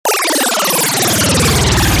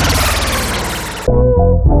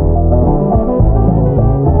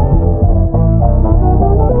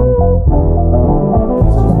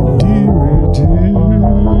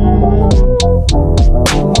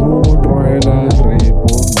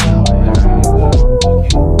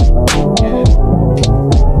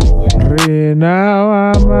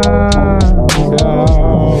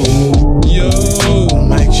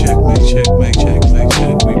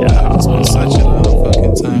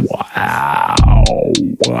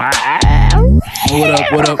What up? We're out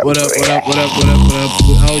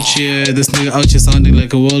here. This nigga out here sounding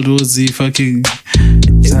like a World War Z fucking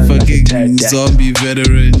zombie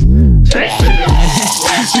veteran.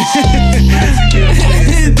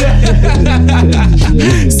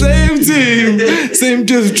 Same team, same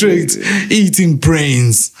district, eating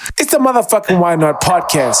brains. It's the motherfucking Why Not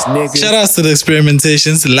podcast, nigga. Shout outs to the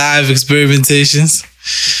experimentations, live experimentations.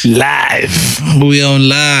 Live. We on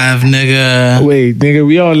live, nigga. Wait, nigga,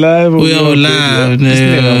 we on live? We on live, This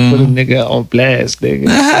nigga. nigga put a nigga on blast, nigga.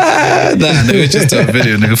 Nah, nigga, just a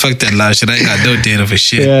video, nigga. Fuck that live shit. I ain't got no data for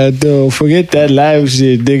shit. Yeah, no, forget that live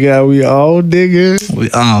shit, nigga. We on, nigga. We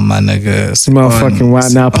on, my nigga. It's motherfucking Why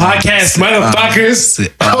Not podcast, motherfuckers.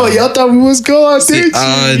 Oh, y'all thought we was gone, didn't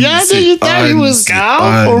you? Y'all thought we was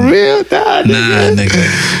gone? For real? Nah, nigga.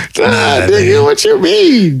 Nah, nigga, what you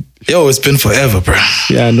mean? Yo, it's been forever, bro.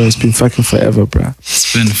 Yeah, I know, it's been fucking forever, bro.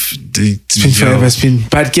 It's been Forever. It's been,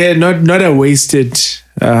 but yeah, not a wasted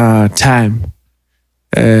time.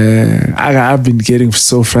 I've been getting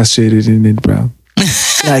so frustrated in it, bro.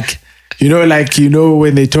 like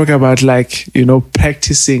when they talk about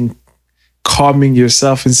practicing calming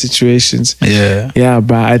yourself in situations. Yeah,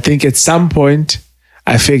 but I think at some point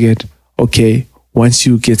I figured, okay, once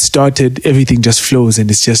you get started, everything just flows,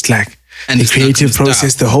 and it's just like. And the creative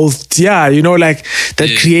process, the whole, that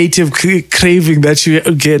creative craving that you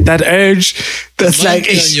get, that urge, that's like,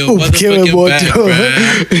 when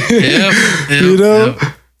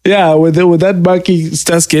that monkey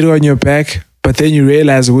starts getting on your back, but then you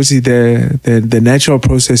realize, the natural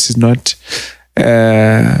process is not,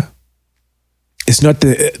 it's not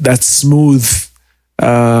that smooth,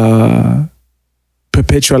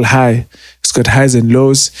 perpetual high. It's got highs and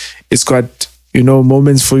lows. It's got,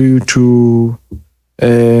 moments for you to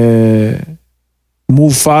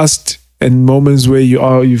move fast, and moments where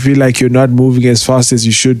you feel like you're not moving as fast as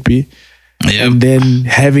you should be. Yep. And then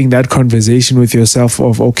having that conversation with yourself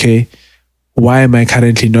of, okay, why am I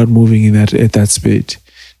currently not moving at that speed?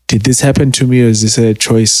 Did this happen to me, or is this a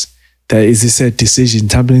choice? Is this a decision,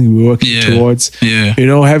 something we're working towards? Yeah.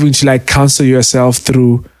 Having to counsel yourself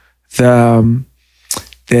through the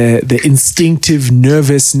instinctive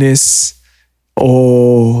nervousness,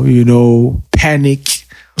 or panic,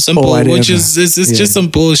 which is just some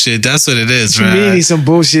bullshit. That's what it is, right? Really, some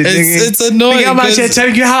bullshit. It's annoying. I'm out here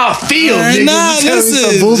telling you how I feel.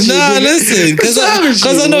 Listen, because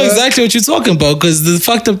I know exactly what you're talking about. Because the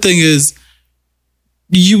fucked up thing is,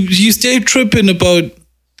 you stay tripping about.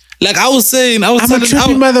 Like I was saying, I'm a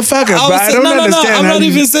trippy motherfucker, but I don't understand. I'm not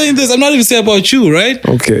even saying this. I'm not even saying about you, right?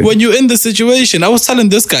 Okay. When you're in the situation, I was telling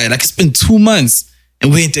this guy, it's been 2 months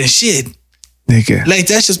and we ain't done shit. Nigga.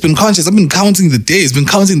 That's just been conscious. I've been counting the days, been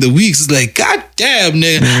counting the weeks. It's like, God damn,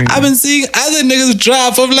 nigga. I've been seeing other niggas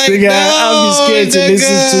drop. I'm like, nigga, I'll be scared to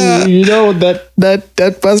listen to,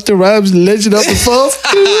 that Busta Rhymes Legend of the Falls.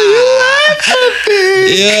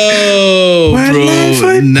 Yo,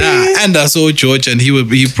 bro. Nah. And I saw George, and he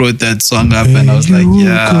brought that song up, and I was like,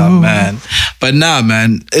 yeah, man. But nah,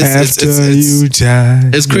 man. It's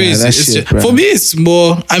crazy. Shit, for me, it's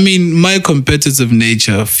more, my competitive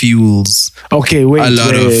nature fuels. Okay, wait.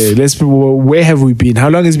 Where have we been? How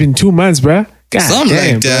long has it been? 2 months, bruh? God Something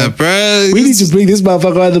damn, like that, bro. We need to bring this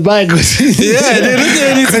motherfucker on the bike. Yeah,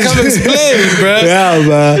 he needs to come explain, bro. Yeah,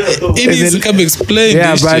 man. He needs to come explain.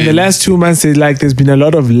 Yeah, but in the last 2 months, there's been a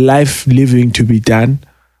lot of life living to be done.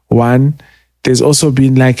 One, there's also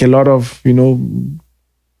been a lot of,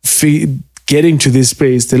 getting to this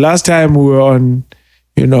space. The last time we were on,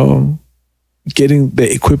 getting the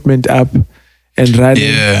equipment up and running.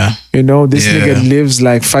 Yeah. This nigga lives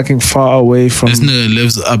fucking far away from. This nigga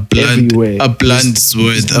lives a blunt's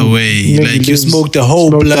worth away. You smoked the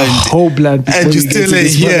whole blunt. And you still ain't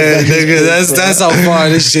here, nigga. That's how far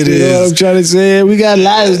this shit is. You know what I'm trying to say? We got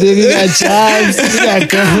lives, nigga. We got jobs. We got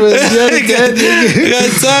government. We got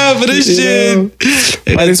time for this shit.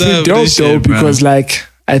 But it's been dope though, because I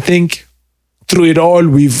think through it all,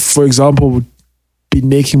 we've, for example, been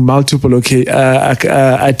making multiple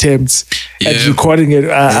attempts at recording it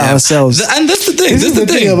ourselves. And that's the thing. This is the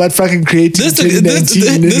thing about fucking creativity. This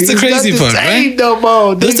the crazy part, right?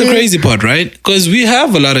 That's the crazy part, right? Because we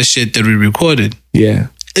have a lot of shit that we recorded. Yeah.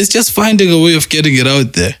 It's just finding a way of getting it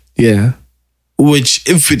out there. Yeah. Which,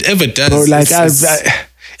 if it ever does, bro,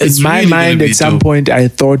 in my really mind, at some point, I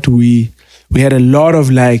thought we had a lot of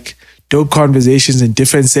dope conversations in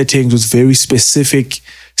different settings with very specific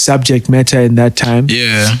subject matter in that time.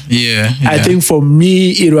 Yeah. I think for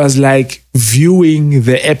me, it was viewing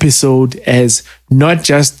the episode as not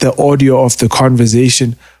just the audio of the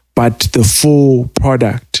conversation, but the full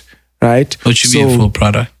product, right? What you mean full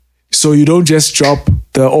product? So you don't just drop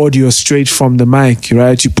the audio straight from the mic,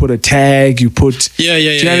 right? You put a tag, you put... Do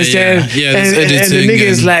you understand? Yeah, and the nigga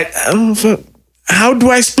is like, how do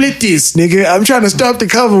I split this, nigga? I'm trying to stop the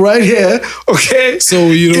cover right here, okay? So,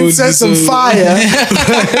 you know... Insert some fire.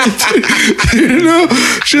 You know?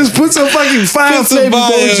 Just put some fucking fire flame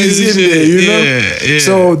emojis in there, you know? Yeah.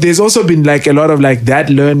 So there's also been like a lot of like that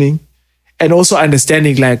learning and also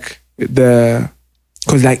understanding like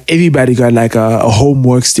because like everybody got like a home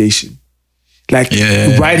workstation. Like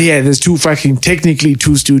right here, there's technically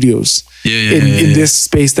two studios in this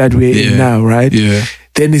space that we're in now, right? Yeah.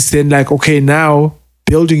 Then it's like, okay, now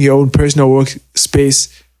building your own personal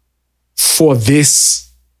workspace for this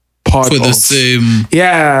part for the same.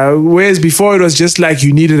 Yeah. Whereas before it was just like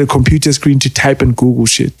you needed a computer screen to type and Google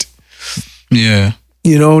shit. Yeah.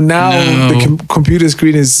 You know, now the computer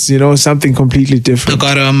screen is, you know, something completely different. I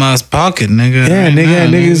got it in my pocket, nigga. Yeah,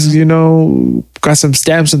 niggas, you know, got some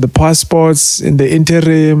stamps on the passports in the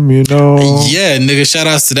interim, you know. Yeah, nigga, shout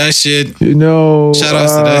outs to that shit. You know. Shout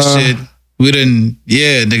outs to that shit. We didn't,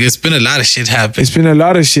 nigga, it's been a lot of shit happening. It's been a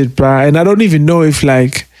lot of shit, bro. And I don't even know if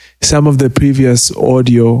like some of the previous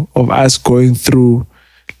audio of us going through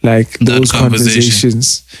like those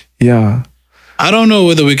conversations. Yeah. I don't know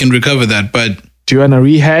whether we can recover that, but... Do you want to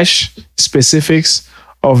rehash specifics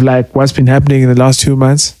of like what's been happening in the last 2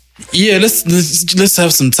 months? Yeah, let's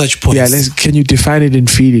have some touch points. Yeah, can you define it in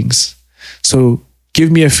feelings? So give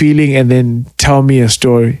me a feeling and then tell me a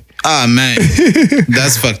story. Ah, man,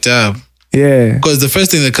 that's fucked up. Yeah. Because the first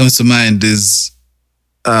thing that comes to mind is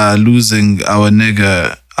losing our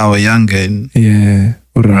nigga, our youngin. Yeah.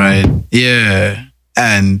 Right. Yeah.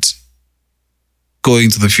 And going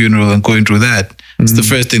to the funeral and going through that. It's the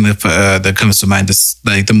first thing that comes to mind. It's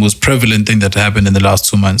like the most prevalent thing that happened in the last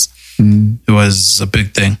 2 months. It was a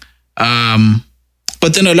big thing.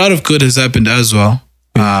 But then a lot of good has happened as well.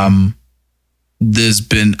 I've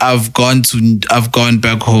gone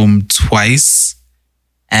back home twice.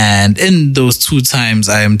 And in those 2 times,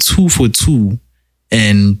 I am 2 for 2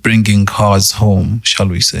 in bringing cars home, shall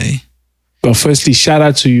we say. Well, firstly, shout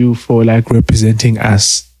out to you for like representing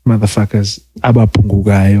us. Motherfuckers,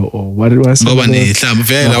 abapungugayo or what it was. No, my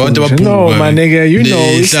nigga, you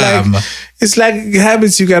know, it's like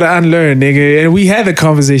habits you gotta unlearn, nigga. And we had a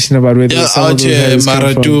conversation about whether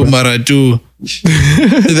Maradu.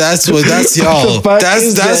 That's y'all.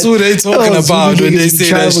 That's who they talking about when they say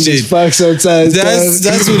that shit.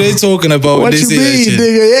 That's who they talking about when they say that shit.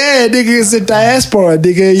 Nigga? Yeah, nigga, it's a diaspora,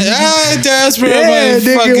 nigga. Yeah, diaspora, yeah, man.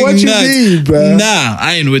 Nigga, what you mean, bro? Nah,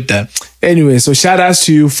 I ain't with that. Anyway, so shout outs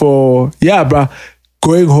to you for, bro,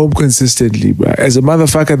 going home consistently, bro. As a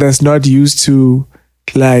motherfucker that's not used to,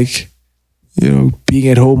 like, you know, being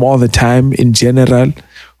at home all the time in general,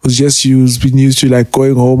 who's just been used to, like,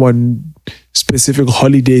 going home on specific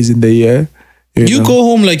holidays in the year. You know? Go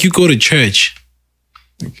home like you go to church.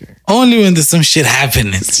 Okay. Only when there's some shit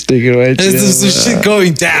happening. There's some shit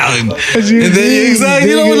going down.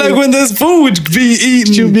 Exactly, you know, like when there's food being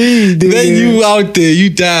eaten, then you out there,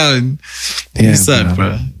 you down. Yeah, you suck,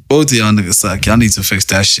 bro. Both of y'all niggas suck. Y'all need to fix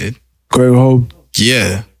that shit. Going home?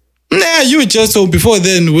 Yeah. Nah, you were just home. Before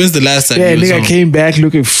then, when's the last time you was home? Nigga came back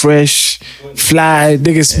looking fresh, fly,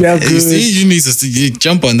 nigga smell good. You see, you need to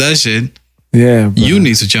jump on that shit. Yeah, bro. You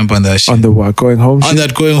need to jump on that shit. On the what? Going home shit? On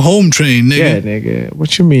that going home train, nigga. Yeah, nigga.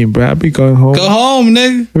 What you mean, bro? I be going home. Go home,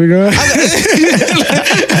 nigga. We going? I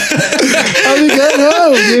be going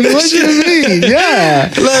home, nigga. What you mean?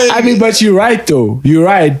 Yeah. Like, I mean, but you're right, though. You're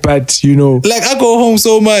right, but, you know. Like, I go home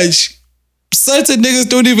so much. Certain niggas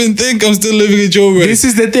don't even think I'm still living in Joburg. This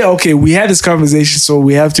is the thing. Okay, we had this conversation, so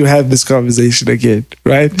we have to have this conversation again,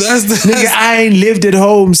 right? Nigga, I ain't lived at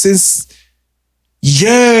home since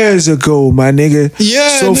years ago, my nigga.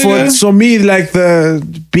 Yeah. So for me, like the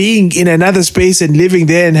being in another space and living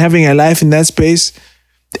there and having a life in that space,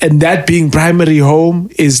 and that being primary home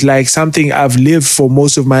is like something I've lived for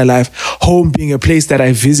most of my life. Home being a place that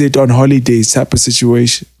I visit on holidays type of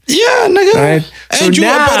situation. Yeah, nigga. Right? So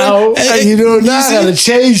now, you know, now I gotta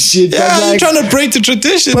change shit. Yeah, I'm trying to break the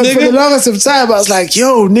tradition, but nigga. for the longest of time, I was like,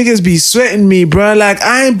 yo, niggas be sweating me, bro. Like,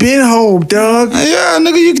 I ain't been home, dog. Yeah,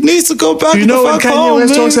 nigga, you need to go back. You know when Kanye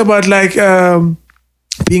West talks about, like,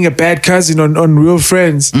 being a bad cousin on Real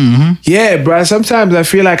Friends. Mm-hmm. Yeah, bro. Sometimes I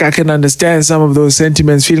feel like I can understand some of those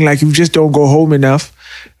sentiments, feeling like you just don't go home enough,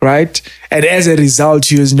 right? And as a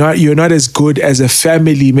result, you're not as good as a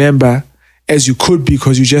family member as you could be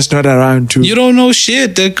because you're just not around to. You don't know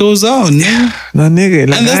shit that goes on. Yeah. No, nigga.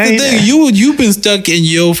 Like, and that's the thing. You've been stuck in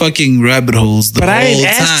your fucking rabbit holes the whole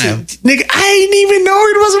time. Nigga, I didn't even know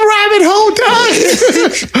it was a rabbit hole time.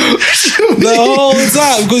 The whole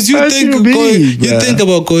time. Because you think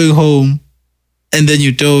about going home and then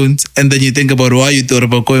you don't. And then you think about why you thought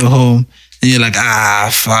about going home. And you're like,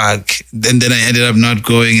 fuck. And then I ended up not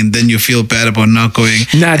going, and then you feel bad about not going.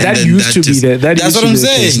 Nah, that used to be that. That's what I'm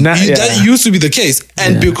saying. That used to be the case.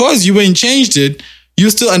 And because you ain't changed it, you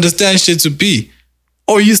still understand shit to be.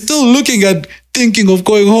 Or you're still looking at thinking of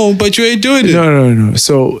going home, but you ain't doing it. No.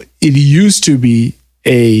 So it used to be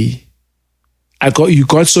you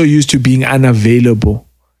got so used to being unavailable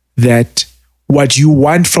that what you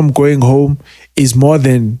want from going home is more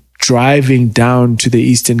than driving down to the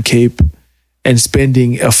Eastern Cape and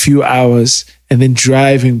spending a few hours and then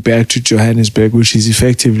driving back to Johannesburg, which is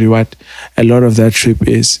effectively what a lot of that trip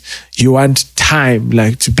is. You want time,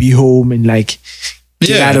 like, to be home and like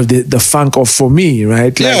get out of the funk of, for me,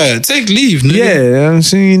 right? Like, take leave, nigga. Yeah, I'm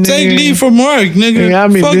saying, take leave from work, nigga. I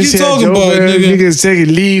mean, fuck you talking about, nigga? Niggas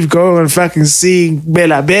taking leave, go and fucking sing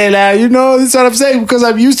Bella Bella. You know, that's what I'm saying, because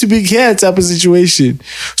I'm used to being here type of situation.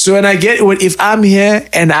 So if I'm here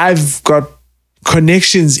and I've got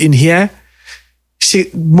connections in here,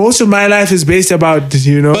 most of my life is based about,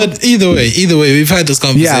 you know. But either way, we've had this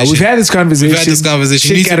conversation. Yeah, we've had this conversation.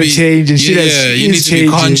 Shit gotta change, and shit you need to be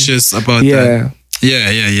conscious about that.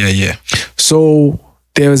 Yeah. So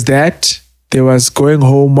there was that. There was going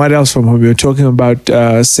home. What else from home? We were talking about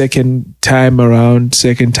second time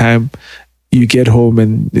you get home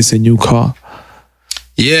and it's a new car.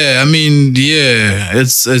 Yeah, I mean,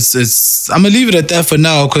 it's I'm gonna leave it at that for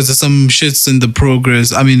now because there's some shits in the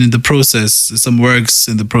progress. I mean, in the process, there's some works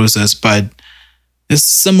in the process, but it's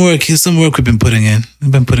some work we've been putting in.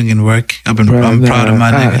 We've been putting in work. I'm proud of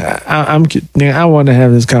my nigga. I want to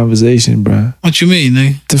have this conversation, bro. What you mean,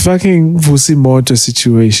 nigga? The fucking Vusi Motor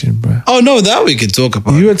situation, bro. Oh no, that we could talk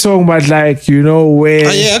about. You were talking about, like, you know, where.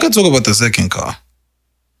 Oh yeah, I could talk about the second car.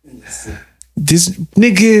 This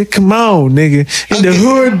nigga, come on, nigga. In the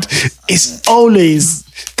hood, it's always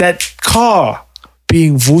that car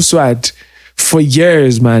being Vuswat for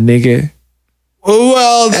years, my nigga.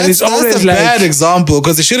 Well, that's a bad example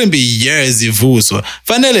because it shouldn't be years ivuswa.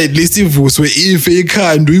 Finally, at least ivuswe if you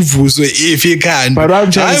can, ivuswe if you can. But what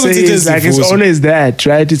I'm trying to say is, like, it's always that,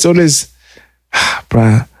 right? It's always,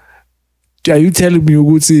 bruh. Are you telling me,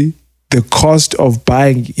 Uguti, the cost of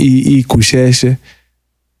buying Kusheshe,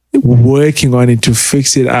 working on it to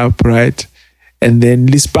fix it up, right? And then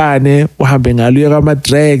lispane uhambe ngalo ama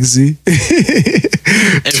drags 2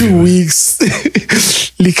 weeks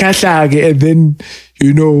likahlake, and then,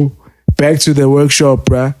 you know, back to the workshop,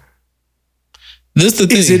 bruh. This the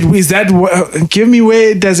thing. Is that give me,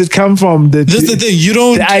 where does it come from? This the thing.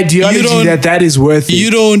 The ideology that is worth it.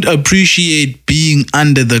 You don't appreciate being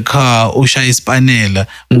under the car, ushaya ispanela,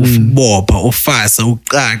 ubopha, ufasa,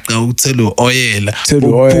 uqaqa, uthelo oil,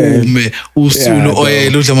 uphume, usulu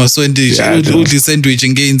oil, udla amasandwich, udla sandwich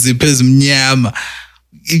ngenzi phezulu mnyama.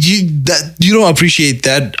 You don't appreciate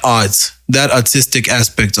that art, that artistic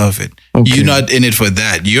aspect of it. Okay. You're not in it for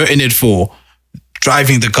that. You're in it for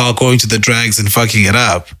driving the car, going to the drags and fucking it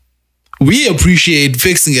up. We appreciate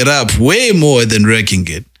fixing it up way more than wrecking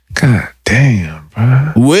it. God damn,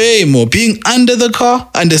 bro. Way more. Being under the car,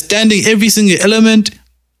 understanding every single element,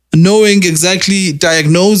 knowing exactly,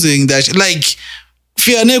 diagnosing that, like,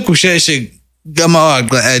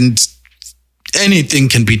 and anything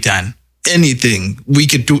can be done. Anything. We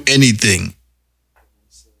could do anything.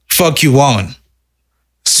 Fuck you on.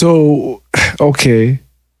 So, okay.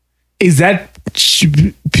 Is that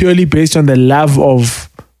purely based on the love of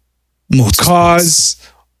cars,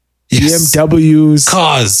 yes. BMWs,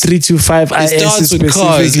 cars, 325 IS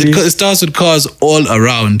specifically? It starts with cars all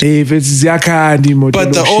around. If it's Zakandi,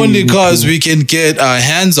 but the only cars we can get our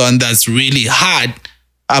hands on that's really hot,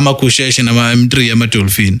 ama Kusheshe, ama M3, ama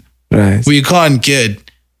Dolphin. Right. We can't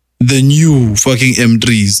get the new fucking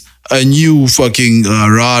M3s, a new fucking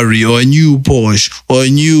Rari, or a new Porsche, or a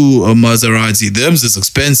new Maserati. Them's is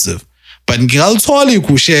expensive. But ngingalitholi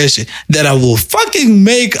Kusheshe that I will fucking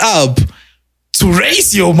make up to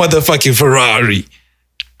race your motherfucking Ferrari.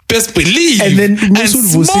 Best believe. And then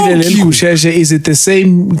Kusheshe, is it the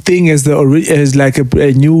same thing as like a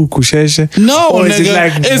new Kusheshe? No, or is it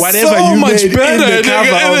like it's whatever so you much made better. in the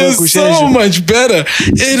cover of it is Kusheshe? So much better.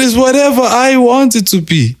 It is whatever I want it to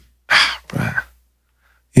be.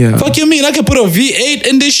 Yeah. Fuck you mean? I can put a V8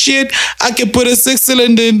 in this shit. I can put a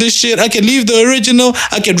 6-cylinder in this shit. I can leave the original.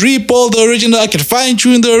 I can rebuild the original. I can fine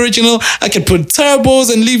tune the original. I can put turbos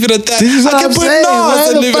and leave it at that. This is what I can I'm put saying.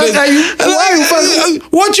 knobs and leave it at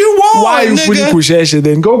what you want? Why are you putting Kushesha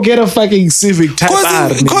then? Go get a fucking Civic Type R.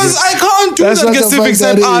 Because I can't do That's that. what Get the Civic fuck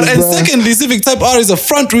Type that R, is, and bro. secondly, Civic Type R is a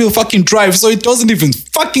front wheel fucking drive, so it doesn't even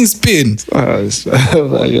fucking spin. Fuck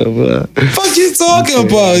you talking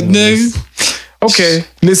about, nigga? Okay,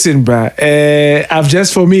 listen, bruh. I've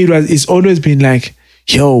just, for me, it's always been like,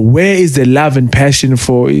 yo, where is the love and passion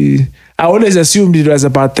for? I always assumed it was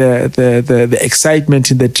about the excitement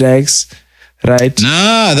in the drags, right?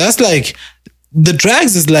 Nah, that's like, the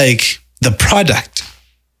drags is like the product,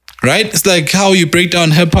 right? It's like how you break down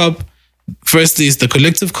hip hop. Firstly, it's the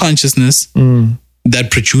collective consciousness that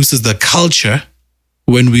produces the culture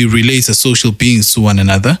when we relate as social beings to one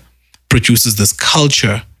another, produces this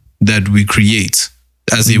culture that we create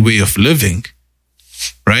as a way of living,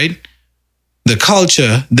 right? The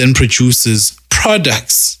culture then produces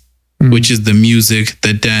products, which is the music,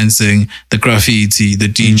 the dancing, the graffiti, the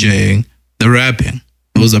DJing, the rapping.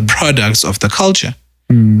 Those are products of the culture.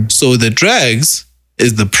 So the drags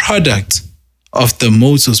is the product of the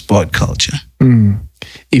motorsport culture.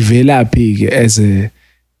 Ivela Pig as a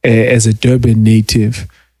Durban native,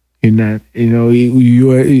 was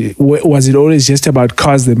it always just about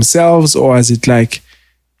cars themselves, or was it like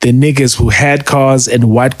the niggas who had cars and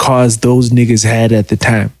what cars those niggas had at the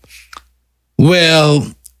time?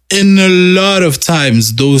 Well, in a lot of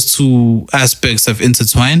times, those two aspects have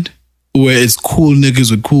intertwined, where it's cool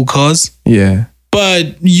niggas with cool cars. Yeah.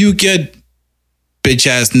 But you get bitch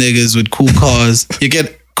ass niggas with cool cars. You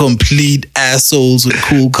get complete assholes with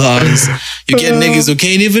cool cars. You get niggas who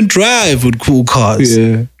can't even drive with cool cars.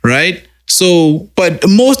 Yeah. Right? So, but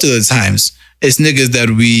most of the times, it's niggas that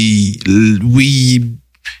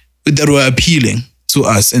that were appealing to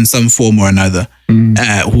us in some form or another,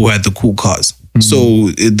 who had the cool cars. So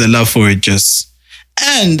the love for it just...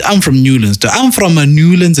 And I'm from Newlands. I'm from a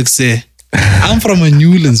Newlands, I'm from a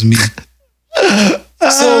Newlands, me.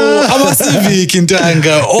 So I'm a Civic in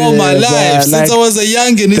Tanga all my life. Since I was a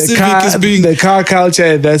youngin', Civic is being... The car culture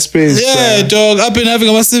in that space. Yeah, dog. I've been having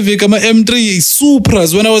a Civic, I'm a M3,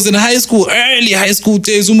 Supras. When I was in high school, early high school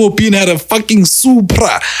days, Umopin had a fucking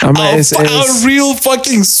Supra. A real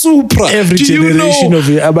fucking Supra. Every generation of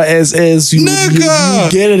it, I'm a SS. You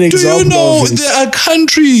get an example. Do you know of it. there are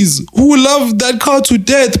countries who love that car to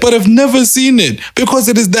death but have never seen it because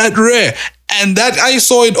it is that rare? And that I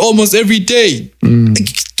saw it almost every day.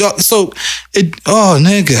 So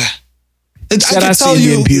nigga. I can tell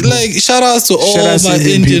you, people. Like, shout outs to all my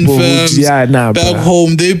Indian firms back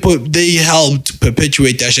home. They helped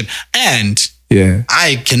perpetuate that shit. And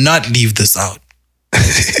I cannot leave this out.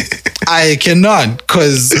 I cannot,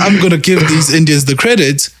 because I'm gonna give these Indians the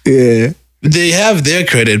credit. Yeah. They have their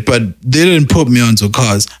credit, but they didn't put me onto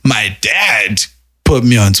cars. My dad put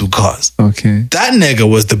me onto cars. Okay. That nigga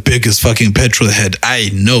was the biggest fucking petrol head I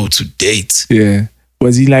know to date. Yeah.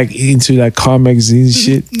 Was he like into like car magazines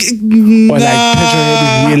shit? Or like petrol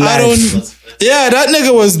head in real life? Yeah, that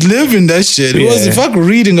nigga was living that shit. He wasn't fuck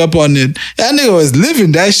reading up on it. That nigga was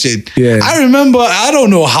living that shit. Yeah. I remember, I don't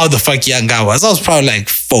know how the fuck young I was. I was probably like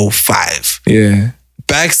 4, 5. Yeah.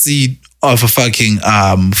 Backseat of a fucking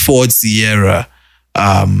Ford Sierra,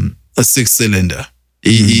 a 6-cylinder.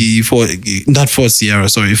 Not Ford Sierra,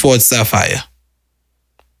 sorry, Ford Sapphire.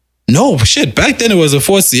 No, shit, back then it was a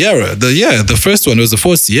Ford Sierra. The first one was a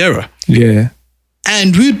Ford Sierra. Yeah.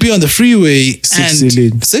 And we'd be on the freeway.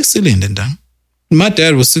 6-cylinder. 6-cylinder. My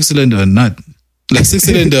dad was 6-cylinder or not. Like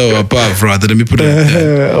 6-cylinder or above, rather. Let me put it like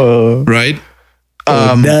that. Right?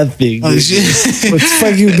 Nothing. Oh, shit. What the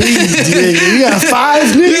fuck you mean, nigga? You got 5,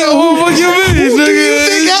 nigga? Yeah, what the fuck you mean, nigga? Do you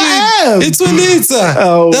think I am? It's 1 liter.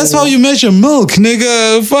 Oh. That's how you measure milk,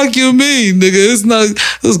 nigga. Fuck you mean, nigga. It's not,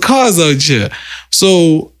 there's cars out here.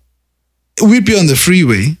 So we'd be on the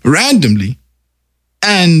freeway randomly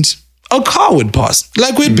and a car would pass.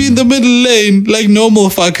 Like we'd be in the middle lane like normal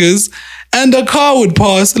fuckers, and a car would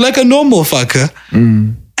pass like a normal fucker.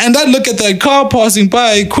 And I'd look at that car passing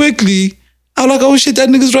by quickly. I'm like, oh shit, that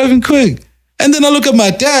nigga's driving quick. And then I look at my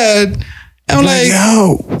dad, and I'm like,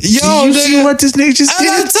 yo, do you see what this nigga just did?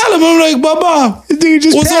 And I tell him, I'm like, Baba, this nigga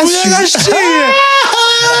just passed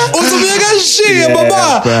you.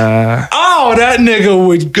 Baba. Oh, that nigga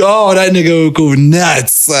would go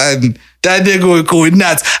nuts, son. That nigga would go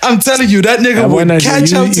nuts. I'm telling you, that nigga would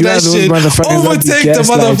catch up to that shit, overtake the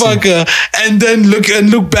motherfucker, and then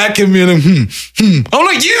look back at me and I'm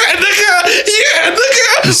like, yeah, nigga.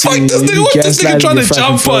 Fuck this nigga. What this nigga trying to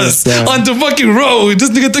jump us on the fucking road?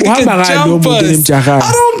 This nigga think he can jump us.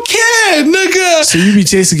 I don't care, nigga. So you be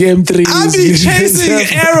chasing M3s. I be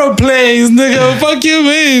chasing aeroplanes, nigga. Fuck you,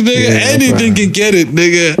 man, nigga. Anything can get it,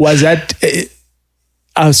 nigga. Was that...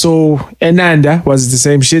 so Enanda, was it the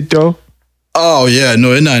same shit though? Oh yeah, no,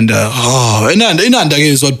 Enanda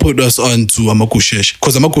is what put us on to Amakushesh,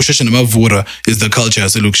 because Amakushesh and Amavura is the culture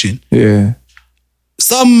as a Lukshin. Yeah.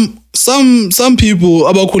 Some people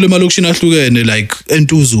abakhule emalokishini ahlukene like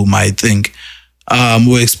Entuzuma, I think,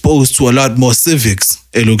 were exposed to a lot more civics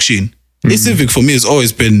elokishini. A civic for me has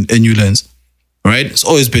always been a Newlands, right? It's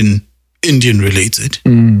always been Indian related.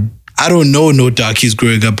 I don't know no darkies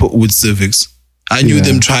growing up with civics. I knew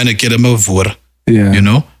them trying to get a mavura, you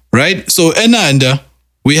know, right? So Enanda,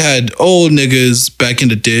 we had old niggas back in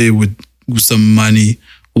the day with some money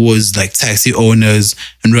who was like taxi owners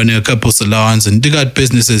and running a couple salons, and they got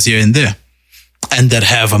businesses here and there. And that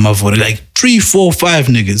have a mavura, like 3, 4, 5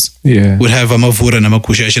 niggas would have a mavura and a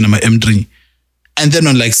makushesh and a M3. And then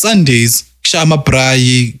on like Sundays, Shama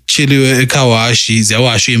Prayi, Chiliwe Kawashi,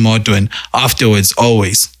 Zawashi Moto, and afterwards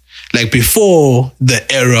always. Like before the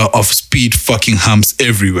era of speed fucking humps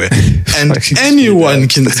everywhere. And anyone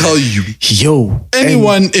can tell you.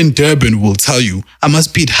 Anyone in Durban will tell you, I'm a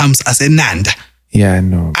speed humps as a Nanda. Yeah, I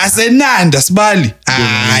know. As a Nanda, Sbali.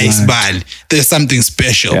 Sbali. There's something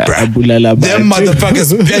special, bruh. Them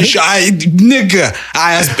motherfuckers special. Nigga.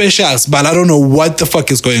 Special, Sbali. I don't know what the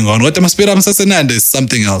fuck is going on. What the speed humps as a Nanda is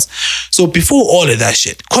something else. So before all of that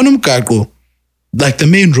shit, Konum Kago, like the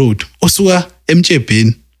main road, Osua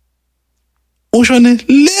MJ Oshane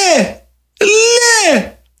le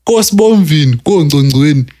Kosbomvin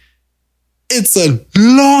Kongongwen. It's a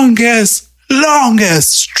long ass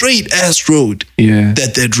straight ass road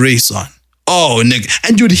that they'd race on. Oh nigga.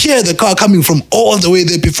 And you'd hear the car coming from all the way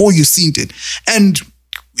there before you seen it. And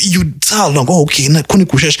you'd tell long, oh, okay,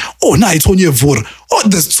 oh nah, it's on your vote. Oh,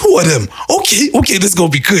 there's 2 of them. Okay, this gonna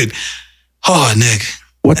be good. Oh nigga.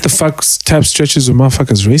 What the fuck type stretches were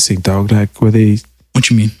motherfuckers racing, dog? Like were they what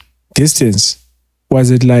you mean? Distance? Was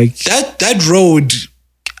it like that road?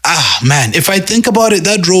 Man, if I think about it,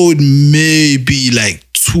 that road may be like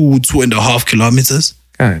 2.5 kilometers.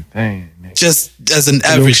 God dang. Just as an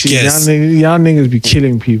average guess. Y'all niggas be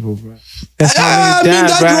killing people, bro. That's how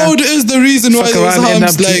that road is the reason why those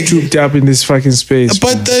humps like trooped up in this fucking space.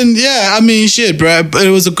 But then, shit, bro. But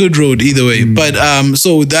it was a good road either way. But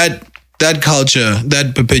so that culture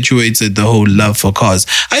that perpetuated the whole love for cars.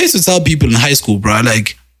 I used to tell people in high school, bro,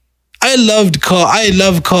 like I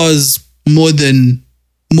love cars more than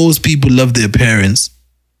most people love their parents.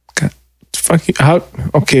 God, fucking how?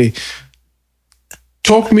 Okay,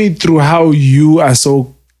 talk me through how you are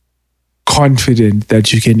so confident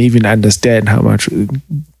that you can even understand how much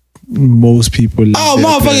most people love their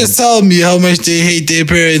motherfuckers parents. Tell me how much they hate their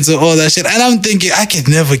parents and all that shit, and I'm thinking I can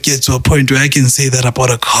never get to a point where I can say that about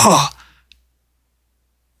a car.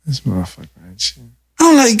 This motherfucker, shit.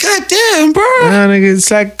 I'm like, God damn, bro. Nah, nigga, it's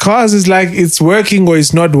like cars is like it's working or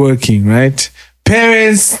it's not working, right?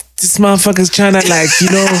 Parents, this motherfucker's trying to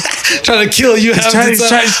trying to kill you. Trying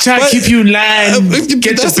to keep you in line,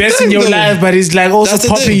 get the best in your life, but it's like also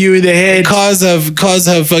popping you in the head. Cars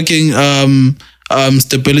have fucking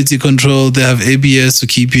stability control. They have ABS to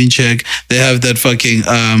keep you in check. They have that fucking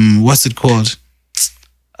what's it called?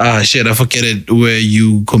 Shit, I forget it. Where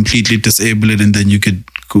you completely disable it and then you could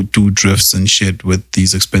go do drifts and shit with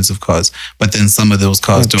these expensive cars. But then some of those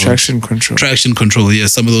cars don't. Traction control. Traction control, yeah.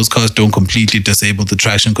 Some of those cars don't completely disable the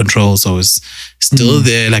traction control. So it's still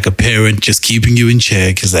there like a parent just keeping you in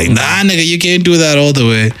check. It's like, nah, nigga, you can't do that all the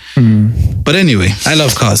way. But anyway, I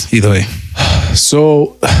love cars either way.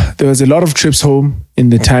 So there was a lot of trips home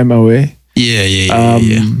in the time away. Yeah.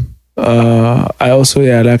 I also,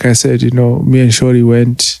 like I said, me and Shorty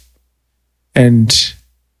went and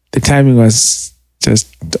the timing was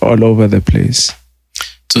just all over the place.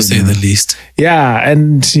 To say the least. Yeah,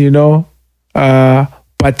 and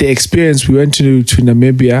but the experience, we went to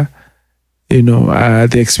Namibia,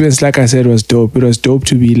 the experience, like I said, was dope. It was dope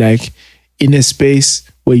to be like in a space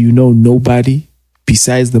where nobody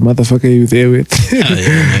besides the motherfucker you're there with.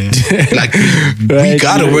 Like we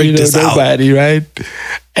gotta work this out. Nobody, right?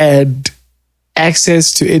 And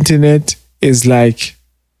access to internet is like,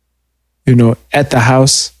 at the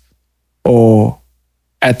house or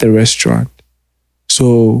at the restaurant.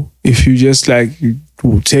 So if you just like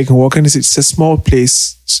take a walk, and it's a small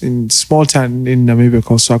place in small town in Namibia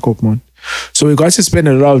called Swakopmund. So we got to spend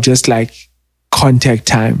a lot of just like contact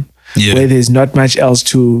time where there's not much else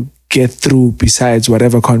to get through besides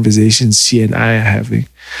whatever conversations she and I are having.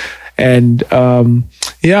 And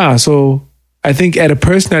so I think at a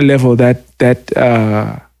personal level that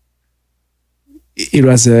it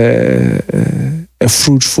was a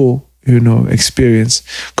fruitful, experience.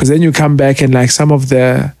 Because then you come back and like some of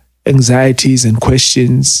the anxieties and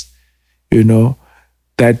questions,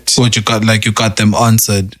 that what you got them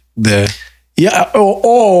answered there. Yeah,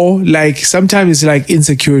 or like sometimes it's like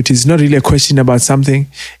insecurity. It's not really a question about something.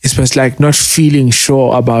 It's just like not feeling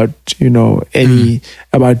sure about,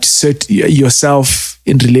 about yourself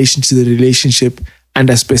in relation to the relationship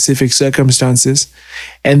under specific circumstances.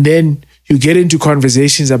 And then you get into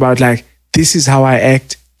conversations about like, this is how I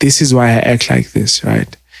act. This is why I act like this,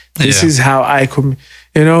 right? This is how I come,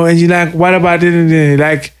 and you're like, what about it?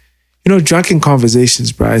 Like, drunken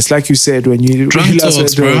conversations, bro. It's like you said when you drunk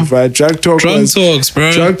talks, bro. Right? Drunk talks,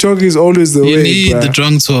 bro. Drunk talk is always the way. You need the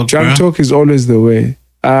drunk talk, bro. Drunk talk is always the way.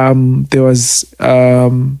 There was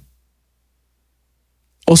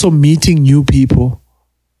also meeting new people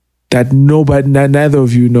that neither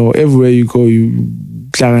of you know. Everywhere you go, you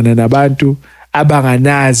hlangana nabantu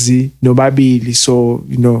abanganazi nobabili. So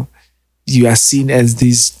you are seen as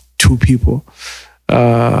these two people.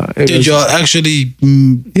 Did y'all actually?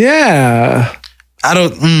 Yeah.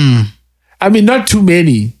 I mean, not too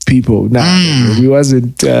many people. We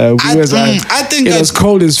wasn't. I think it was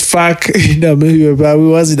cold as fuck. But we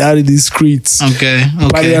wasn't out in these streets. Okay.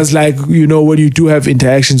 But it was like when you do have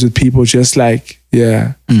interactions with people, just like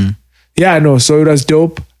no. So it was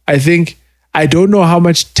dope. I think I don't know how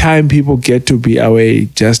much time people get to be away.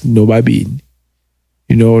 Just nobody.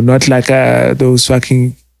 Not like those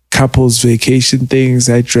fucking couples vacation things.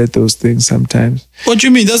 I dread those things sometimes. What do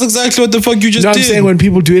you mean? That's exactly what the fuck you just did. I'm saying when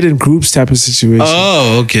people do it in groups type of situation.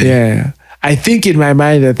 Oh, okay. Yeah. I think in my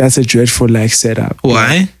mind that's a dreadful like setup.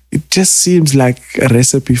 Why? It just seems like a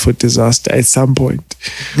recipe for disaster at some point.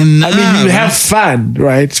 Nah, I mean, you have fun,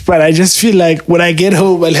 right? But I just feel like when I get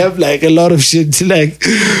home, I'll have like a lot of shit to like,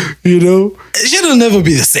 Shit'll never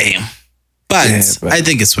be the same. But I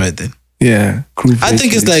think it's worth it. Yeah. I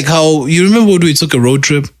think it's like how, you remember when we took a road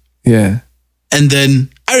trip? Yeah. And then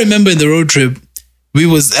I remember in the road trip,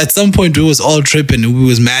 at some point we was all tripping and we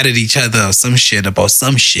was mad at each other or some shit about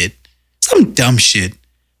some shit. Some dumb shit.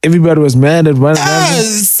 Everybody was mad at one another.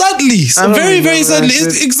 Suddenly. So very, very suddenly.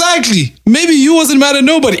 Exactly. Maybe you wasn't mad at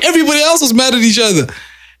nobody. Everybody else was mad at each other.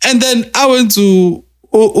 And then I went to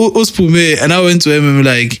Uspume and I went to him and I'm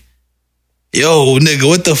like, yo, nigga,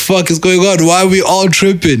 what the fuck is going on? Why are we all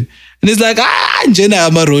tripping? And it's like, njena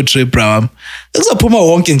ama road trip, bro. Kuzophuma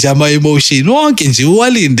wonke nje ama emotion. Wonke nje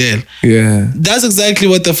uwalindele. Yeah. That's exactly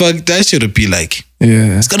what the fuck that should be like.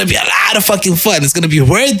 Yeah. It's gonna be a lot of fucking fun. It's gonna be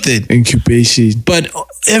worth it. Incubation. But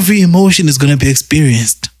every emotion is gonna be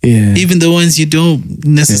experienced. Yeah. Even the ones you don't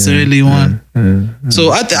necessarily want.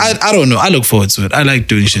 So I don't know. I look forward to it. I like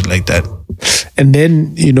doing shit like that. And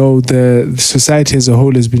then, the society as a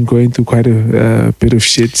whole has been going through quite a bit of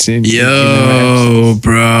shit.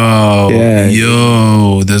 Bro. Yeah.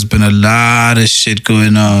 Yo, there's been a lot of shit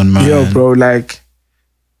going on, man. Yo, bro, that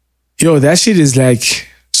shit is like,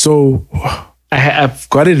 so I've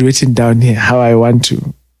got it written down here how I want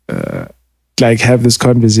to have this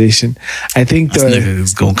conversation. I think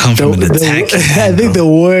it's gonna come from an attack. I think the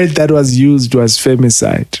word that was used was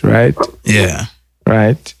femicide, right? Yeah.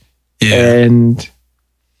 Right? Yeah. And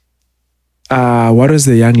what was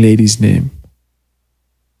the young lady's name?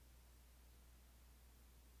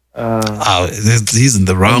 He's in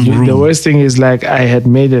the wrong room. The worst thing is like I had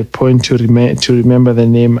made a point to remember the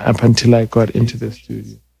name up until I got into the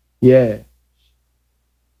studio. Yeah.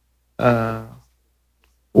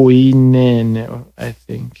 Uinene, I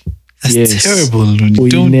think. That's terrible.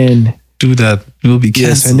 Don't do that. You'll be canceled.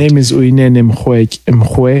 Yes, her name is Uinene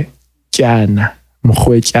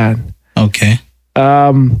Mkhwetyana. Okay.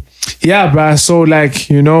 Yeah, but so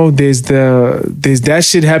there's that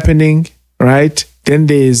shit happening, right? Then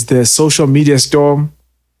there's the social media storm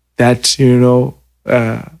that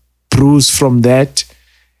brews from that.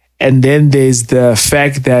 And then there's the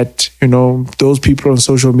fact that, those people on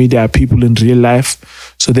social media are people in real life.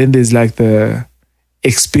 So then there's like the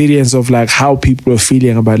experience of like how people are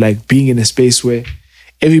feeling about like being in a space where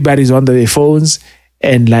everybody's on their phones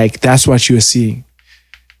and like that's what you're seeing.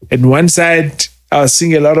 And one side, I was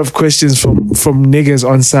seeing a lot of questions from niggas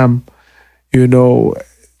on some,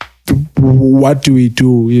 what do we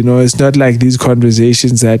do? It's not like these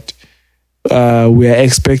conversations that we are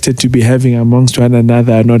expected to be having amongst one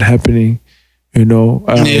another are not happening. It's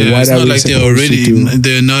not like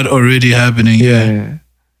they're not already happening. Yeah.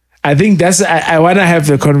 I think I want to have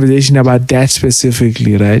the conversation about that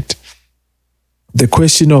specifically, right? The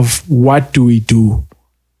question of what do we do,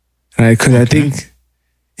 right? Because I think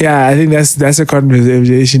that's a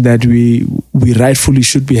conversation that we rightfully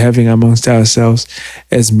should be having amongst ourselves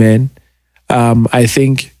as men. I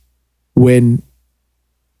think when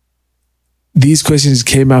these questions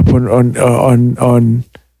came up on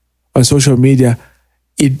social media,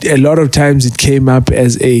 a lot of times it came up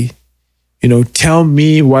as tell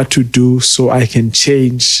me what to do so I can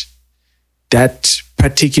change that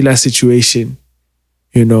particular situation.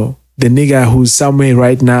 The nigga who's somewhere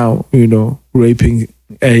right now, raping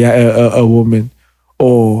a woman,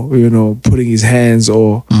 or putting his hands,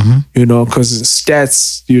 or because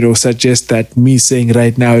stats suggest that me saying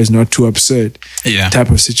right now is not too absurd, type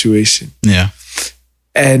of situation,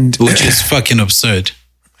 and which is fucking absurd.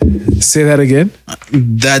 Say that again.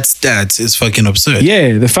 That stat is fucking absurd.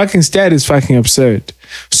 Yeah, the fucking stat is fucking absurd.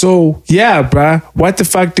 So yeah, bruh, what the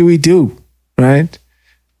fuck do we do, right?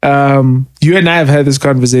 You and I have had this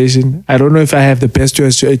conversation. I don't know if I have the best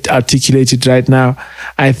words to articulate it right now.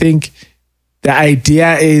 I think the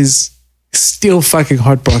idea is still fucking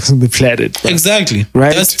hotboxing the planet. Bro. Exactly.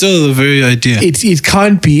 Right? That's still the very idea. It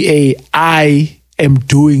can't be I am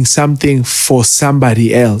doing something for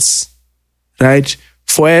somebody else, right?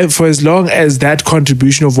 For as long as that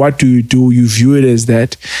contribution of what do, you view it as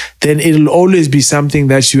that, then it'll always be something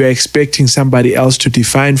that you are expecting somebody else to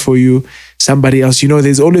define for you. Somebody else,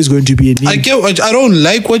 there's always going to be a need. I don't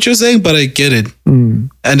like what you're saying, but I get it. And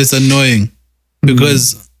it's annoying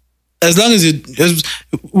because as long as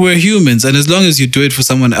we're humans, and as long as you do it for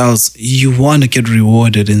someone else, you want to get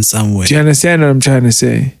rewarded in some way. Do you understand what I'm trying to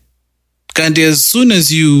say? Kandi, as soon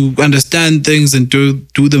as you understand things and do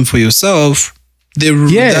them for yourself,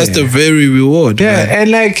 that's the very reward. Yeah, right?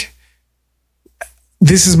 And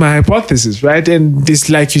this is my hypothesis, right? And this,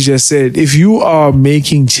 like you just said, if you are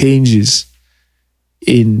making changes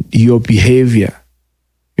in your behavior,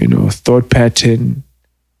 thought pattern,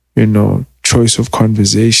 choice of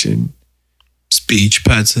conversation, speech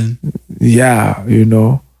pattern,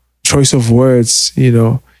 choice of words,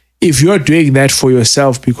 if you're doing that for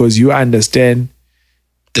yourself because you understand,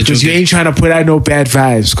 because you ain't trying to put out no bad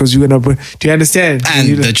vibes, because you're gonna do you understand?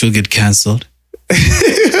 And that you'll get cancelled.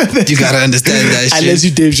 You gotta understand that shit. Unless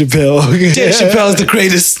you Dave Chappelle. Dave Chappelle is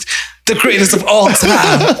the greatest of all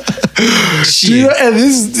time.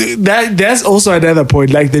 And that's also another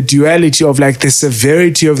point, like the duality of the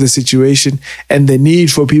severity of the situation and the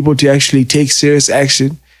need for people to actually take serious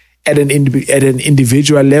action at an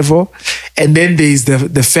individual level. And then there's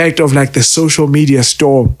the fact of the social media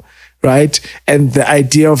storm, right? And the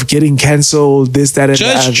idea of getting cancelled, this, that, and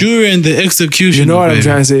that. Judge, jury, and the execution. You know what I'm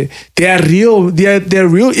trying to say? There are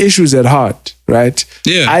real issues at heart, right?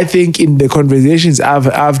 Yeah. I think in the conversations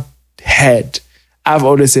I've had, I've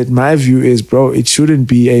always said my view is, bro, it shouldn't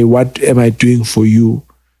be a what am I doing for you,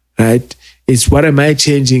 right? It's what am I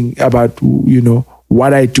changing about,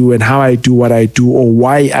 what I do and how I do what I do, or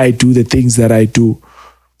why I do the things that I do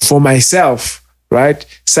for myself, right?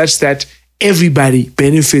 Such that everybody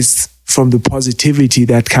benefits from the positivity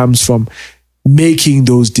that comes from making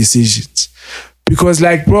those decisions. Because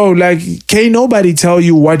can't nobody tell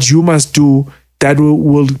you what you must do that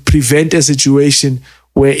will prevent a situation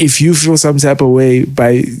where if you feel some type of way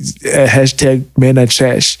by hashtag men are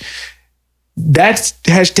trash, that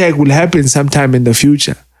hashtag will happen sometime in the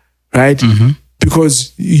future, right? Mm-hmm.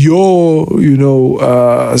 Because you're,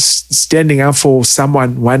 standing up for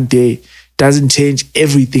someone one day doesn't change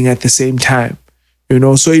everything at the same time,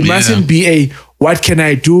 So it mustn't be a what can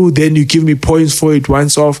I do? Then you give me points for it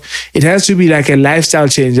once off. It has to be like a lifestyle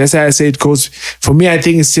change. That's how I say it goes. For me, I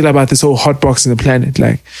think it's still about this whole hotboxing the planet.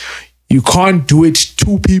 You can't do it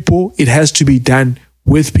to people. It has to be done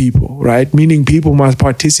with people, right? Meaning people must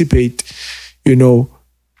participate,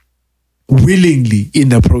 willingly in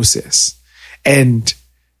the process. And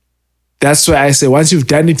that's why I say once you've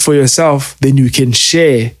done it for yourself, then you can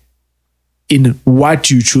share in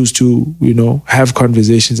what you choose to, have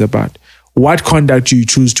conversations about. What conduct you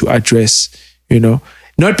choose to address,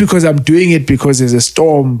 Not because I'm doing it because there's a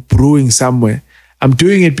storm brewing somewhere. I'm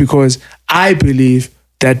doing it because I believe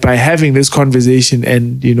that by having this conversation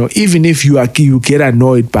and, even if you get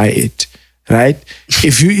annoyed by it, right? Do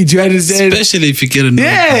you understand? Especially if you get annoyed.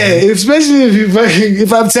 Yeah, especially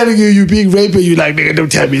if I'm telling you being raped, you're like, nigga,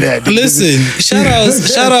 don't tell me that. Listen, shout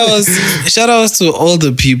outs to all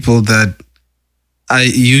the people that I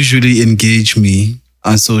usually engage me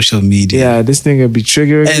on social media. Yeah, this thing will be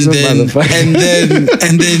triggering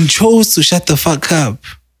and then chose to shut the fuck up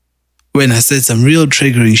when I said some real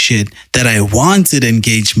triggering shit that I wanted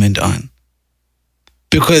engagement on.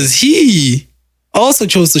 because he also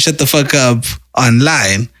chose to shut the fuck up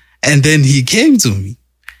online. And then he came to me.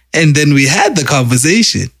 And then we had the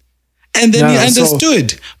conversation. And then he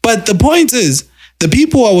understood. But the point is, the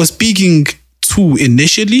people I was speaking to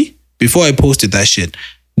initially, before I posted that shit,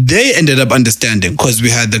 they ended up understanding because we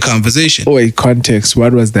had the conversation. Oh, wait, context.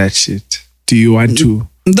 What was that shit? Do you want to?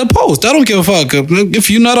 The post. I don't give a fuck.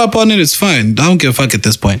 If you're not up on it, it's fine. I don't give a fuck at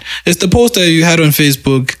this point. It's the post that you had on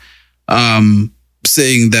Facebook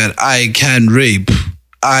saying that I can rape.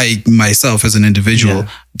 I, myself, as an individual,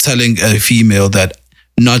 telling a female that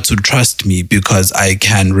not to trust me because I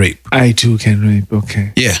can rape. I too can rape.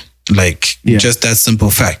 Okay. Yeah. Just that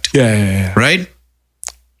simple fact. Yeah. Right?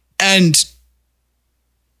 And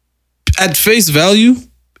at face value,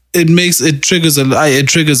 it triggers a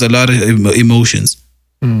lot of emotions.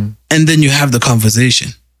 And then you have the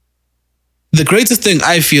conversation. The greatest thing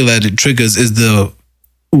I feel that it triggers is the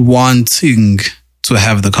wanting to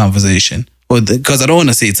have the conversation. Because I don't want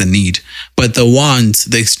to say it's a need, but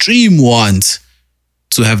the extreme want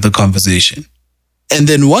to have the conversation. And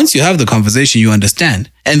then once you have the conversation, you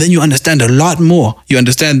understand. And then you understand a lot more. You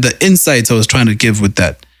understand the insights I was trying to give with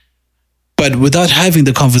that. But without having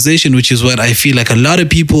the conversation, which is what I feel like a lot of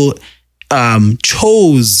people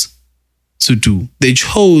chose to do. They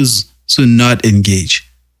chose to not engage.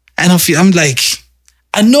 And I'm like,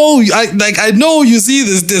 I know you see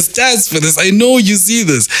this. There's stats for this. I know you see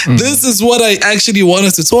this. This is what I actually want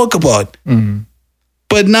us to talk about.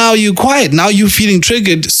 But now you're quiet. Now you're feeling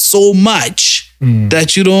triggered so much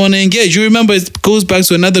that you don't want to engage. You remember, it goes back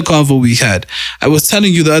to another convo we had. I was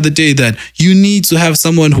telling you the other day that you need to have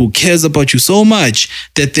someone who cares about you so much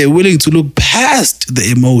that they're willing to look past the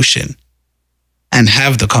emotion and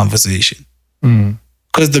have the conversation.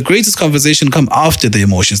 Because the greatest conversation come after the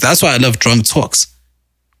emotions. That's why I love drunk talks.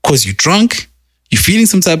 Because you're drunk, you're feeling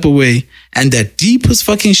some type of way, and that deepest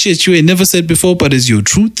fucking shit you ain't never said before, but is your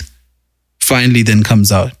truth, finally then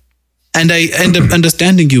comes out. And I end up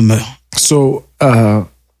understanding you more. So,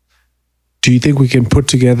 do you think we can put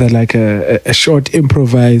together like a short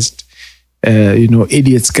improvised,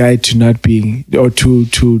 idiot's guide to not being, or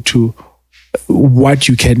to what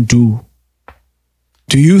you can do?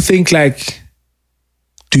 Do you think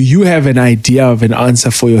do you have an idea of an answer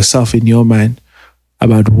for yourself in your mind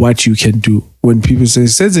about what you can do when people say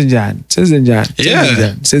Senzenjan?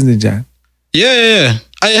 Yeah.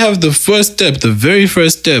 I have the first step, the very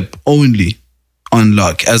first step only on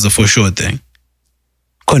lock as a for sure thing.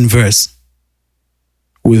 Converse.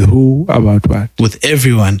 With who about what? With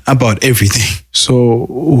everyone about everything. So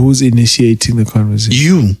who's initiating the conversation?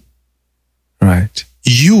 You. Right.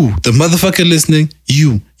 You, the motherfucker listening,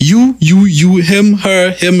 you, him,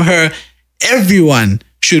 her, everyone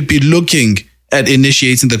should be looking at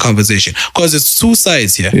initiating the conversation. Because it's two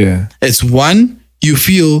sides here. Yeah. It's one, you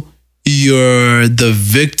feel you're the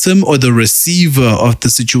victim or the receiver of the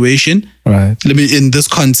situation. Right. In this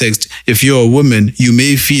context, if you're a woman, you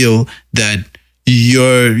may feel that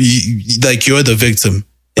you're the victim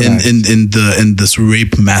in this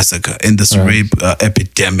rape massacre, in this rape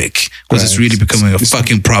epidemic, because it's really becoming a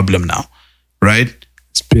fucking problem now, right?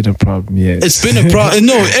 It's been a problem, yes. It's been a problem.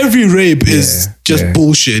 No, every rape is just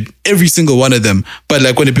bullshit. Every single one of them. But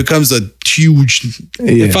when it becomes a huge,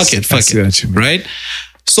 fuck it, right?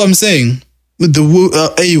 So I'm saying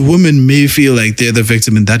a woman may feel like they're the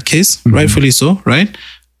victim in that case, rightfully so, right?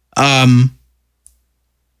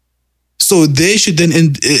 So they should then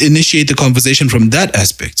initiate the conversation from that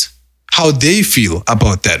aspect. How they feel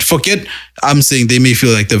about that. Forget, I'm saying they may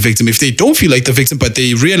feel like the victim. If they don't feel like the victim, but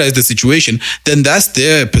they realize the situation, then that's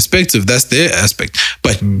their perspective. That's their aspect.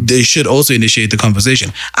 But they should also initiate the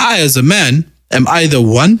conversation. I, as a man, am either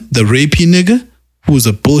one, the rapey nigga, who's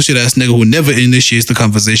a bullshit ass nigga who never initiates the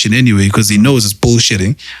conversation anyway because he knows it's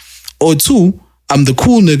bullshitting. Or two, I'm the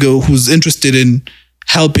cool nigga who's interested in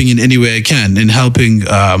helping in any way I can, in helping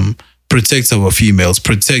protect our females,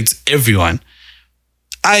 protect everyone.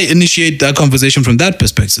 I initiate that conversation from that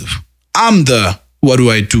perspective. I'm the, what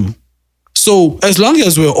do I do? So as long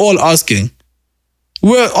as we're all asking,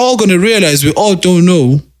 we're all going to realize we all don't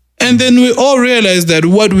know. And then we all realize that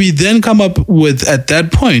what we then come up with at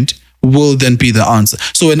that point will then be the answer.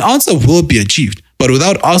 So an answer will be achieved, but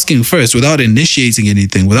without asking first, without initiating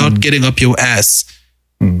anything, without getting up your ass,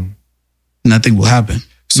 nothing will happen.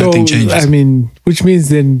 So, nothing changes. I mean, which means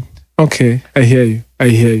then, okay, I hear you.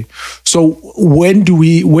 So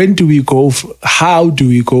how do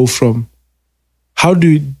we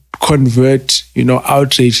convert,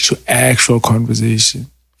 outrage to actual conversation?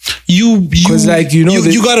 You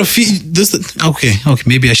gotta feel this. Okay,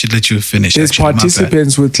 maybe I should let you finish. There's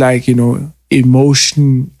participants with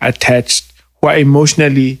emotion attached who are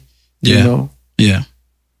emotionally, you know, yeah,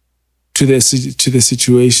 to the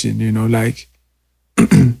situation, you know, like,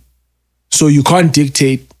 so you can't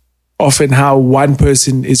dictate often how one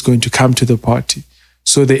person is going to come to the party.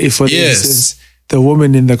 So if for instance, the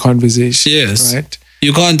woman in the conversation, right?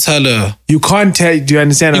 You can't tell her. You can't tell. Do you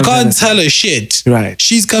understand? You can't tell her shit. Right.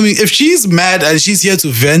 She's coming. If she's mad and she's here to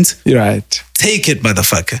vent, right. Take it,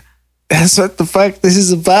 motherfucker. That's what the fuck this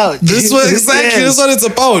is about. This what exactly. That's what it's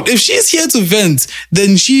about. If she's here to vent,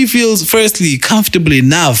 then she feels firstly comfortable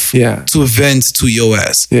enough to vent to your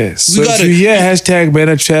ass. Yes. So if you hear hashtag men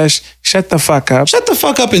are trash, shut the fuck up. Shut the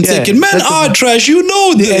fuck up and take it. Men are trash. You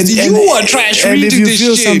know this. And you are trash. And if you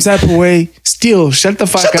feel some type of way, still shut the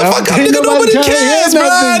fuck up. Shut the fuck up. Nigga, nobody cares,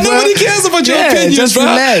 bro. Nobody cares about your opinions, bro.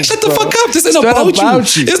 Relax, shut the fuck up. This ain't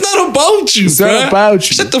about you. It's not about you, It's not about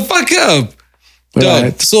you. Shut the fuck up.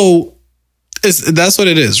 Right. So that's what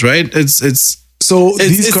it is, right? It's these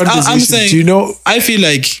conversations. I'm saying, do you know? I feel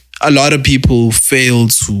like a lot of people fail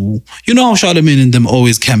to. You know how Charlemagne and them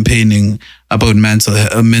always campaigning about mental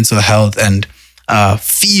health and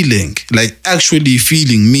feeling, like actually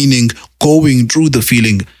feeling, meaning going through the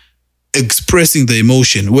feeling, expressing the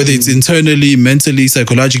emotion, whether it's internally, mentally,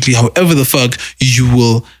 psychologically, however the fuck you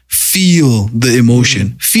will feel the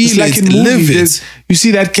emotion. Feel like it, in live movies, it. You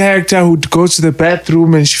see that character who goes to the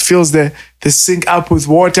bathroom and she fills the sink up with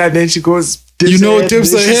water, and then she goes, dips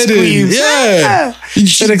her head in. Yeah.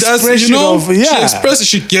 She expresses,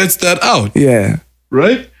 she gets that out. Yeah.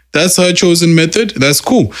 Right? That's her chosen method. That's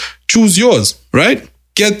cool. Choose yours, right?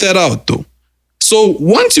 Get that out though. So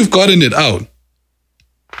once you've gotten it out,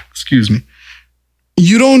 excuse me,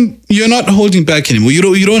 you're not holding back anymore.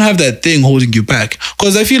 You don't have that thing holding you back.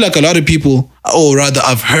 Because I feel like a lot of people, or rather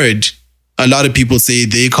I've heard a lot of people say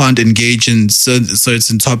they can't engage in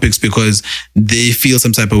certain topics because they feel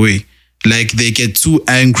some type of way. Like they get too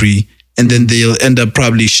angry and then they'll end up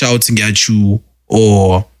probably shouting at you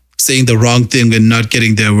or saying the wrong thing and not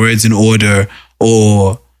getting their words in order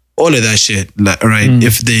or all of that shit, right?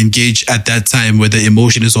 If they engage at that time where the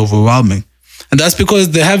emotion is overwhelming. And that's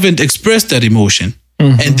because they haven't expressed that emotion.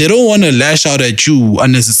 And they don't want to lash out at you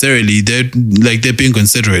unnecessarily. They're being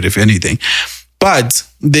considerate, if anything. But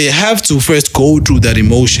they have to first go through that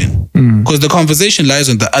emotion because the conversation lies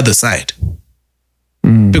on the other side.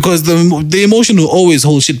 Because the emotion will always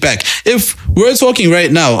hold shit back. If we're talking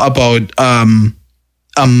right now about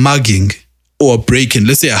a mugging or a break-in,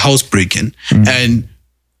 let's say a house break-in, and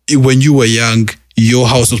when you were young, your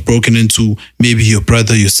house was broken into, maybe your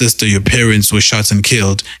brother, your sister, your parents were shot and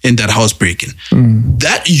killed in that house break-in.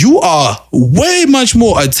 That you are way much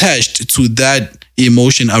more attached to that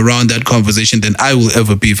emotion around that conversation than I will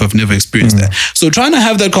ever be if I've never experienced that. So trying to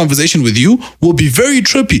have that conversation with you will be very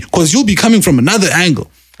trippy because you'll be coming from another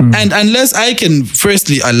angle. And unless I can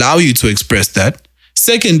firstly allow you to express that,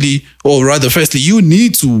 secondly, or rather firstly, you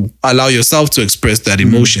need to allow yourself to express that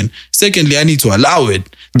emotion. Secondly, I need to allow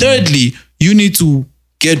it. Thirdly, you need to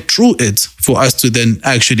get through it for us to then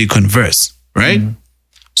actually converse, right?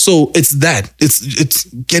 So it's that. It's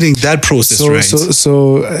getting that process right.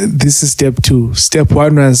 So this is step 2. Step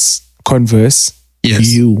 1 was converse.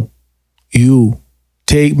 Yes. You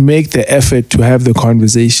make the effort to have the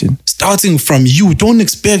conversation. Starting from you. Don't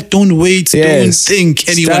expect, don't wait, don't think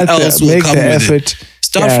anyone else will come with it.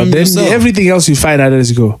 Start from yourself. Then everything else you find out as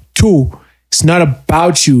you go. 2, it's not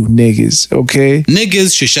about you, niggas, okay?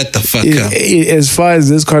 Niggas should shut the fuck up. As far as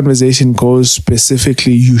this conversation goes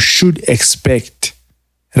specifically, you should expect,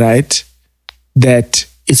 right, that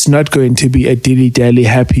it's not going to be a dilly-dally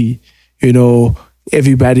happy,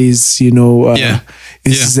 everybody's, this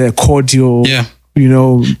is a cordial,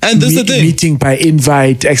 and this is the thing. Meeting by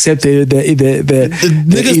invite, except the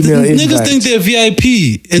niggas think they're VIP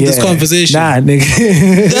in this conversation. Nah, nigga.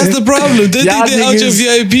 That's the problem. They think they're out your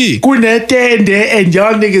VIP. And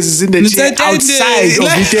y'all niggas is in the chair outside of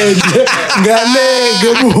the tent.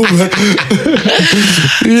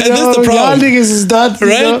 And that's the problem. Y'all niggas is not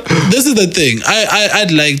right. This is the thing.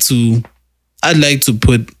 I'd like to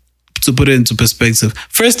put it into perspective.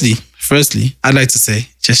 Firstly, I'd like to say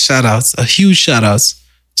just a huge shout outs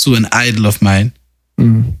to an idol of mine,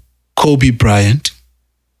 Kobe Bryant,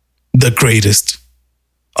 the greatest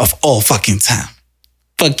of all fucking time.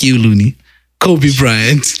 Fuck you, Looney. Kobe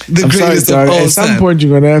Bryant, the greatest of all time. At some point,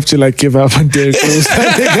 you're gonna have to give up on Derrick Rose.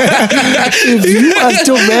 If you are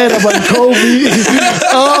still mad about Kobe, I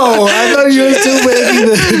thought you were still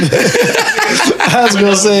mad. I was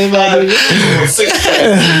gonna say, man.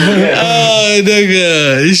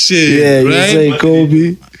 Nigga, shit. Yeah, you right? say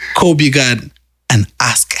Kobe. Kobe got an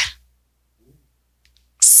Oscar.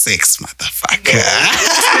 6, motherfucker.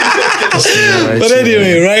 But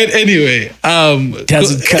anyway, right? Anyway,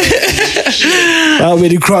 doesn't count. How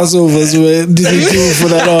many crossovers did he do for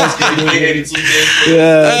that Oscar?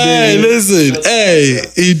 Hey, listen. Hey,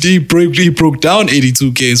 he broke down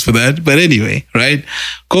 82 games for that. But anyway, right?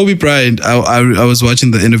 Kobe Bryant. I was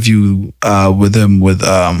watching the interview with him with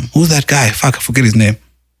who's that guy? Fuck, I forget his name.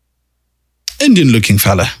 Indian-looking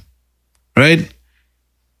fella, right?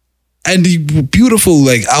 And the beautiful,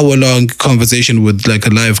 like, hour-long conversation with, like, a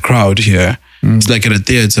live crowd here. It's like at a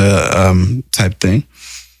theater type thing.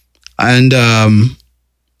 And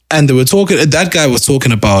they were talking, that guy was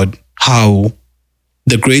talking about how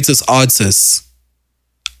the greatest artists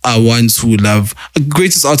are ones who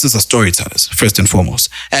greatest artists are storytellers, first and foremost.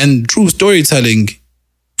 And through storytelling,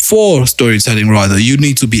 you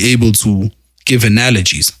need to be able to give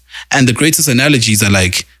analogies. And the greatest analogies are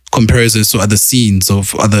like comparisons to other scenes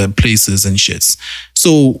of other places and shits.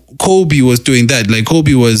 So Kobe was doing that. Like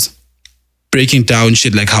Kobe was breaking down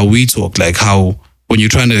shit like how we talk, like how when you're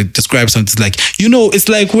trying to describe something, it's like, it's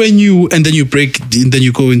like when you, and then you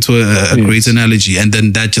go into a great analogy, and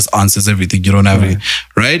then that just answers everything. You don't have any,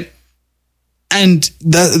 right? And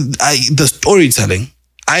the storytelling,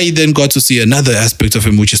 I then got to see another aspect of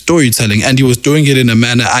him, which is storytelling, and he was doing it in a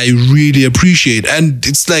manner I really appreciate. And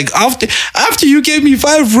it's like after you gave me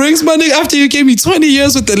 5 rings, man, after you gave me 20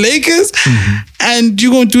 years with the Lakers, and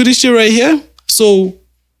you're gonna do this shit right here. So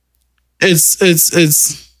it's.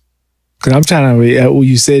 Because I'm trying to.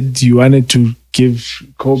 You said you wanted to give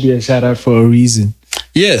Kobe a shout out for a reason.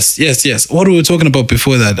 Yes. What were we talking about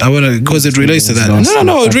before that? I want to, because it relates to that.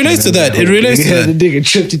 No, it relates to that. It relates to that. The nigga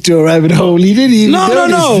tripped into a rabbit hole. He didn't even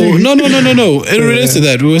No. It relates to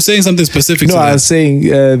that. We were saying something specific to that. No, I was saying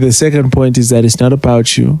the second point is that it's not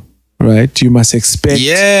about you, right? You must expect.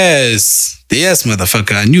 Yes,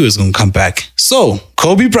 motherfucker. I knew it was going to come back. So,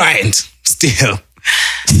 Kobe Bryant, still.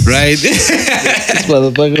 Right? This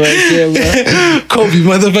motherfucker right there, bro. Kobe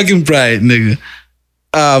motherfucking Bryant, nigga.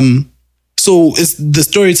 So it's the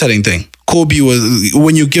storytelling thing. Kobe was,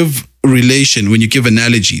 when you give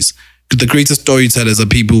analogies, the greatest storytellers are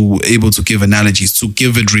people who are able to give analogies, to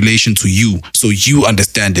give it relation to you, so you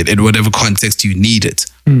understand it in whatever context you need it.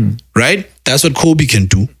 Right? That's what Kobe can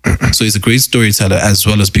do. So he's a great storyteller as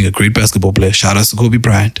well as being a great basketball player. Shout out to Kobe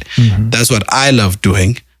Bryant. That's what I love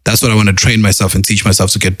doing. That's what I want to train myself and teach myself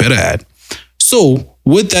to get better at. So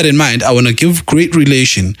with that in mind, I want to give great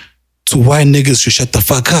relation to why niggas should shut the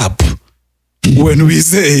fuck up when we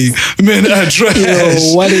say men are trash.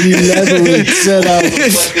 Yo, what an elaborate setup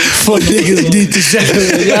for niggas need to shut up.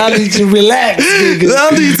 Y'all need to relax, niggas.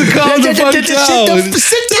 Y'all need to calm the fuck down.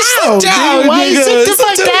 Sit down. Why you sit the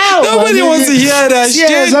fuck down? Nobody wants to hear that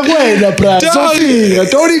shit.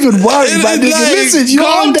 Don't even worry, my nigga. Listen, you're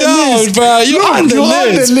on the list, bro. You're on the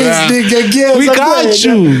list, nigga.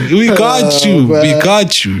 We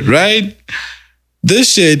got you, right?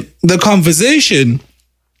 This shit, the conversation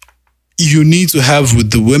you need to have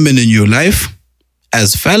with the women in your life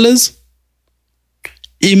as fellas,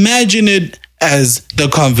 imagine it as the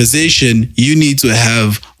conversation you need to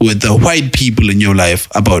have with the white people in your life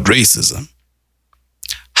about racism.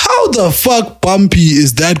 How the fuck bumpy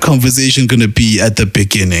is that conversation gonna be at the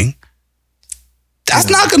beginning? That's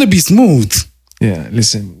not gonna be smooth. Yeah,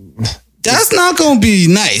 listen. That's not gonna be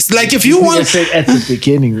nice. Like if you want, I said at the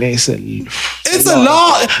beginning, it's a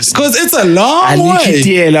long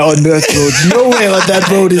way. On that road. Nowhere on that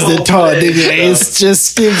road is the tar, nigga. It's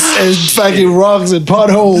just skips and fucking rocks and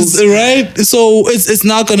potholes, right? So it's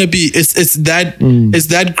not gonna be. It's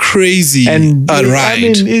that crazy and a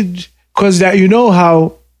ride. I mean, because that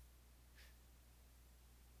how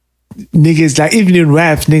niggas, like, even in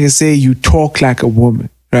rap, niggas say you talk like a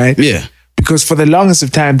woman, right? Yeah. Because for the longest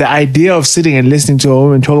of time, the idea of sitting and listening to a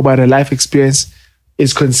woman talk about her life experience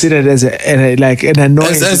is considered as an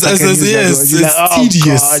annoyance. It's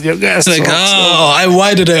tedious. It's like,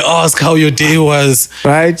 why did I ask how your day was?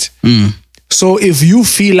 Right? So if you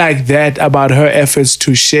feel like that about her efforts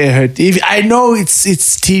to share her, I know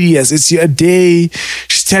it's tedious. It's your day.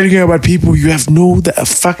 She's telling you about people you have no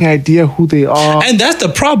fucking idea who they are. And that's the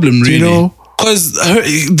problem, really. Because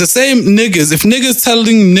the same niggas, if niggas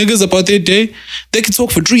telling niggas about their day, they can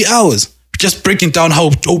talk for 3 hours just breaking down how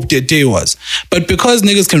dope their day was. But because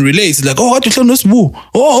niggas can relate, it's like, what you tell us woo?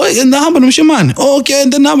 And the man. Okay,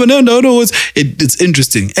 and then it's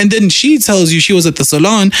interesting. And then she tells you she was at the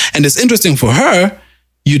salon and it's interesting for her.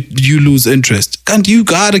 You lose interest. And you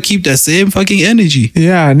gotta keep that same fucking energy.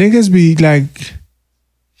 Yeah, niggas be like.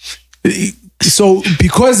 So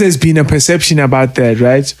because there's been a perception about that,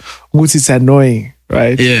 right? Which is annoying,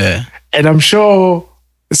 right? Yeah. And I'm sure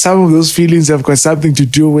some of those feelings have got something to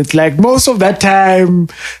do with, like, most of that time,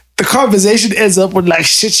 the conversation ends up with like,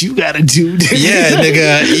 shit you gotta do. Yeah,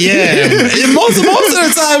 nigga. Yeah. Most of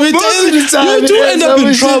the time, you do end up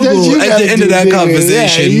in trouble at the end of that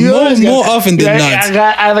conversation. Yeah, more often than not.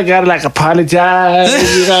 I either gotta like apologize,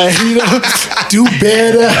 you know, do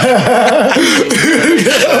better.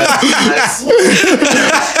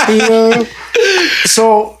 You know?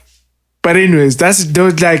 So, but anyways,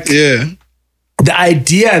 those like, yeah. The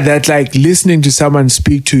idea that like listening to someone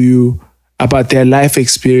speak to you about their life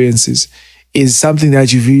experiences is something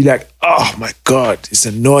that you feel like, oh my God, it's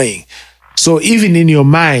annoying. So even in your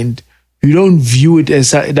mind, you don't view it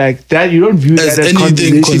as like that. You don't view that as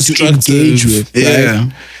conversation to engage with. Yeah.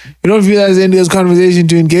 Right? You don't view that as any conversation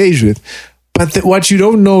to engage with. But what you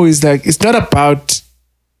don't know is like, it's not about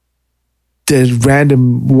the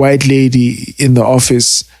random white lady in the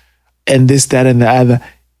office and this, that, and the other.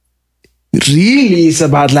 Really, it's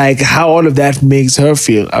about like how all of that makes her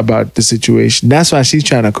feel about the situation. That's why she's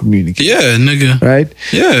trying to communicate. Yeah, nigga. Right?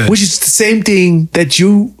 Yeah. Which is the same thing that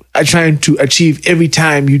you are trying to achieve every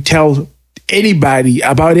time you tell anybody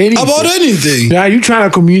about anything. About anything. Yeah, you trying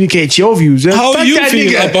to communicate your views. How you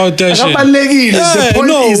feel about that shit? The point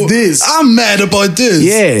is this. I'm mad about this.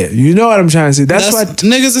 Yeah, you know what I'm trying to say. That's what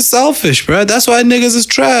niggas is selfish, bro. That's why niggas is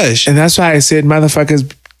trash. And that's why I said,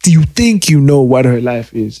 motherfuckers, you think you know what her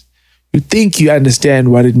life is. You think you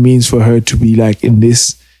understand what it means for her to be like in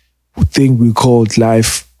this thing we called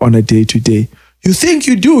life on a day-to-day. You think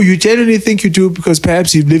you do. You genuinely think you do because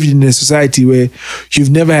perhaps you've lived in a society where you've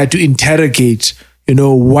never had to interrogate, you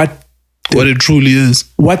know, what it truly is.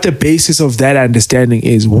 What the basis of that understanding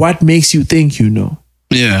is. What makes you think you know.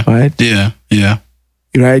 Yeah. Right? Yeah. Yeah.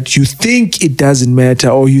 Right? You think it doesn't matter,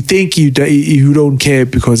 or you think you don't care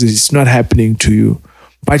because it's not happening to you.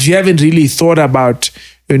 But you haven't really thought about,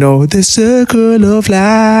 you know, the circle of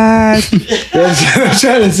life. That's what I'm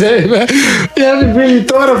trying to say, man. You haven't really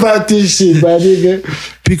thought about this shit, my nigga.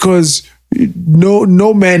 Because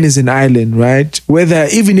no man is an island, right? Whether,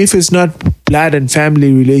 even if it's not blood and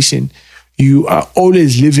family relation, you are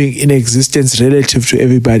always living in existence relative to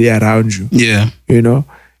everybody around you. Yeah. You know?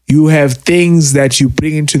 You have things that you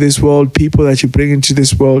bring into this world, people that you bring into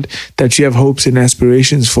this world that you have hopes and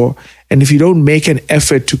aspirations for. And if you don't make an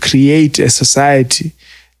effort to create a society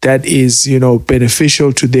that is, you know,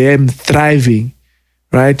 beneficial to them thriving,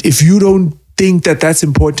 right? If you don't think that that's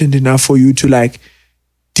important enough for you to like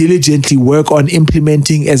diligently work on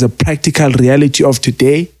implementing as a practical reality of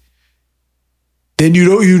today, then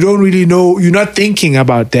you don't really know. You're not thinking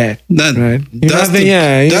about that, right? That's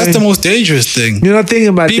the most dangerous thing. You're not thinking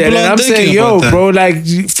about People that. And I'm saying, bro, like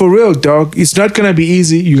for real, dog, it's not gonna be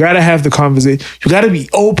easy. You gotta have the conversation. You gotta be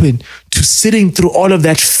open to sitting through all of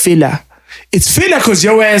that filler. It's filler because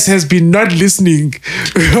your ass has been not listening.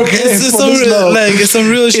 Okay, it's some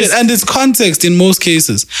real shit, and it's context in most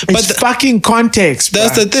cases. But it's fucking context.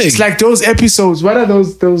 That's the thing. It's like those episodes. What are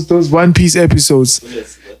those One Piece episodes?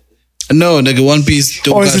 No, nigga, One Piece.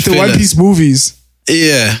 Or is it the One Piece movies?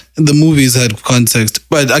 Yeah, the movies had context,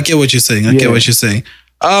 but I get what you're saying.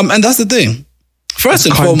 And that's the thing. First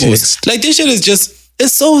and foremost, like this shit is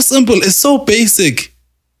it's so simple. It's so basic.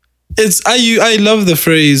 I love the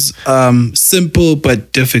phrase simple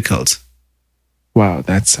but difficult. Wow,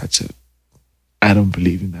 that's I don't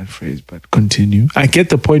believe in that phrase, but continue. I get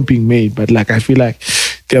the point being made, but like I feel like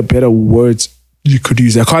there are better words you could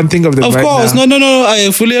use. I can't think of them right now. Of course. No. I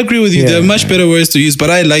fully agree with you. There are much better words to use, but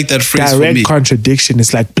I like that phrase for me. Direct contradiction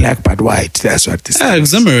is like black but white. That's what this is.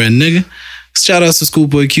 Oxymoron, nigga. Shout out to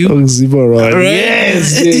Schoolboy Q. Oxymoron. Right?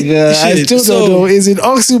 Yes, nigga. I still don't know. Is it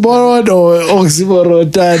oxymoron or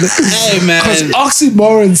oxymoron? Hey, man. Because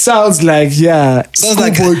oxymoron sounds like,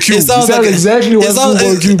 Schoolboy Q. It sounds like exactly what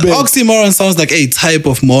Schoolboy Q meant. Oxymoron sounds like a type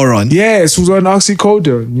of moron. Yes, who's on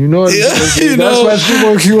oxycodone. You know, that's what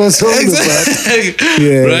Schoolboy Q was talking about.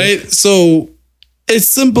 Yeah. Right? So, it's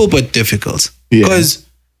simple but difficult. Because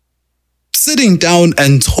sitting down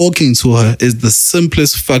and talking to her is the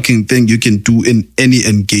simplest fucking thing you can do in any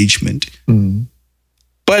engagement. Mm.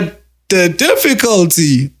 But the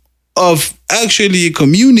difficulty of actually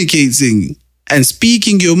communicating and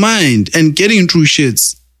speaking your mind and getting through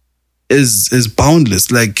shits is boundless.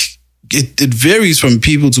 Like it varies from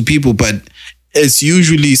people to people, but it's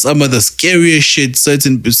usually some of the scariest shit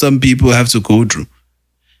some people have to go through.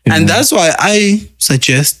 Yeah. And that's why I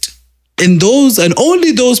suggest, in those and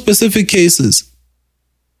only those specific cases,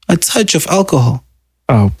 a touch of alcohol.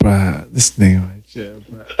 Oh, bruh, this thing right here,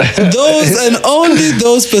 bruh. Those and only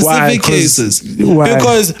those specific cases. Why?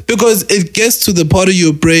 Because it gets to the part of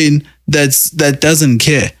your brain that doesn't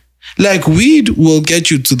care. Like weed will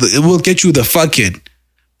get you the fuck it,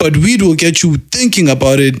 but weed will get you thinking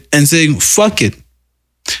about it and saying, fuck it.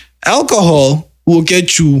 Alcohol will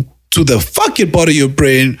get you to the fuck it part of your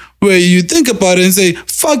brain where you think about it and say,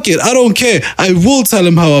 fuck it, I don't care. I will tell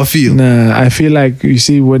him how I feel. Nah, I feel like, you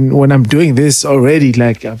see, when I'm doing this already,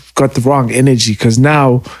 like I've got the wrong energy because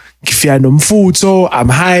now, if you're no food, so I'm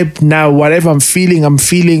hyped. Now, whatever I'm feeling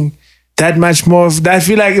that much more. I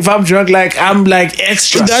feel like if I'm drunk, like I'm like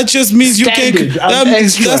extra. That just means Standard. you can't.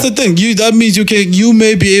 That's the thing. That means you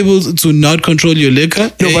may be able to not control your liquor.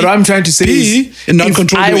 No, but what I'm trying to say is, and not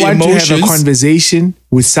control your emotions. I want to have a conversation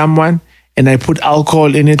with someone and I put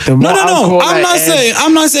alcohol in it. The more alcohol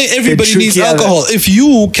I'm not saying everybody needs alcohol. If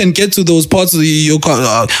you can get to those parts of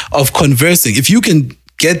of conversing, if you can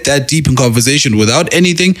get that deep in conversation without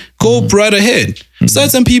anything, go right ahead.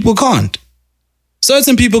 Certain people can't.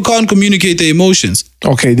 Certain people can't communicate their emotions.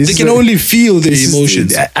 Okay, they can only feel their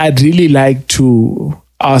emotions. I'd really like to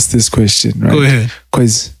ask this question, right? Go ahead.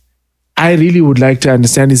 Because I really would like to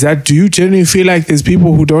understand, do you genuinely feel like there's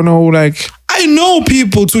people who don't know, like... I know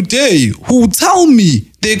people today who tell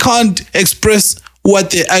me they can't express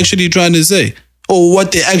what they're actually trying to say or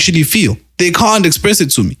what they actually feel. They can't express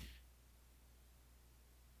it to me.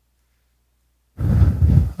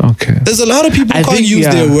 Okay. There's a lot of people who can't use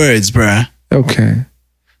their words, bruh. Okay.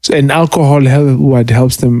 So, and alcohol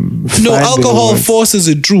helps them? No, alcohol forces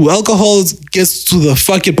it through. Alcohol gets to the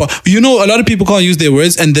fucking part. You know, a lot of people can't use their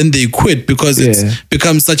words and then they quit because it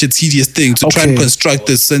becomes such a tedious thing to try and construct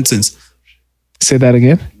this sentence. Say that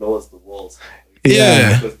again. Lowers the walls.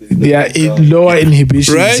 Lower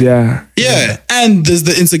inhibitions. Right? Yeah. And there's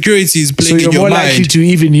the insecurities playing in your mind. So you're more likely to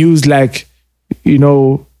even use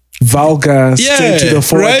vulgar, straight to the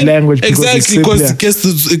forward language. Exactly, because it gets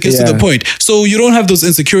to the point. So you don't have those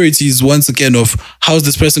insecurities once again of how's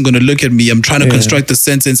this person going to look at me? I'm trying to construct a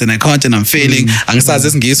sentence and I can't and I'm failing.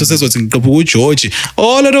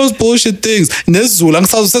 All of those bullshit things. You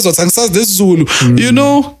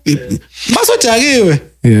know?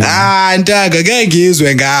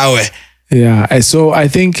 Yeah. And so I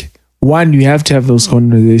think, one, you have to have those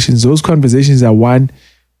conversations. Those conversations are one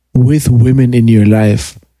with women in your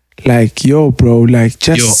life. Like, yo, bro, like,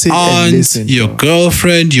 just your sit aunt, and listen. Your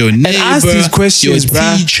girlfriend, your neighbor, and ask these questions, your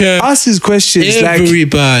teacher. Ask these questions.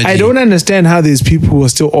 Everybody. Like, I don't understand how there's people who are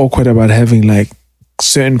still awkward about having, like,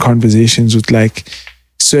 certain conversations with, like,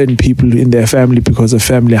 certain people in their family because of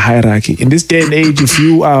family hierarchy. In this day and age, if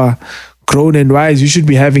you are grown and wise, you should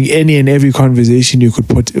be having any and every conversation you could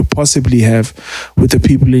possibly have with the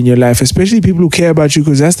people in your life, especially people who care about you,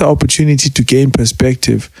 because that's the opportunity to gain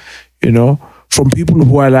perspective, you know, from people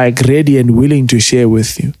who are like ready and willing to share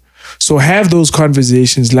with you. So have those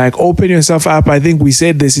conversations, like open yourself up. I think we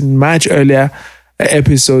said this in much earlier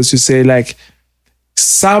episodes to say, like,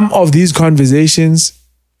 some of these conversations,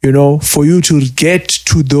 you know, for you to get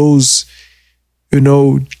to those, you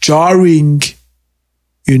know, jarring,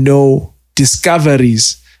 you know,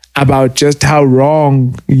 discoveries about just how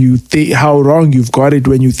wrong you've got it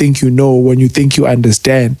when you think you know, when you think you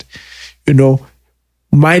understand, you know,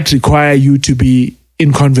 might require you to be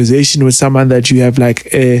in conversation with someone that you have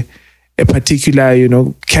like a particular, you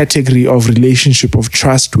know, category of relationship of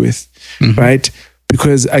trust with, right?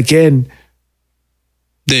 Because again,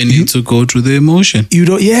 they need to go through the emotion. You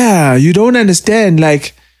don't understand.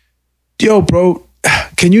 Like, yo, bro,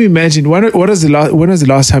 can you imagine when was the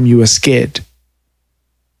last time you were scared?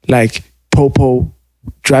 Like Popo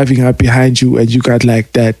driving up behind you and you got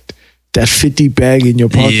like that 50 bag in your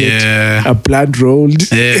pocket, a blunt rolled,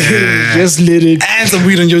 just lit it, and some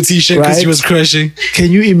weed on your t-shirt because he was crushing.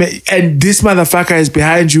 Can you imagine? And this motherfucker is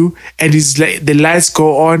behind you, and he's like, the lights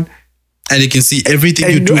go on, and he can see everything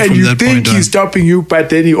you do from that point on. And you think he's stopping you, but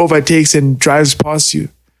then he overtakes and drives past you.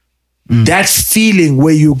 That feeling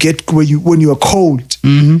where you get when you are cold.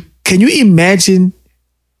 Can you imagine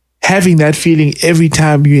having that feeling every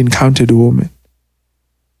time you encountered a woman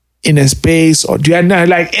in a space? Or do you know,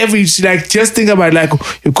 like just think about, like,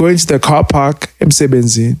 you're going to the car park,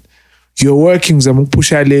 you're working,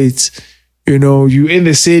 late, you know, you're in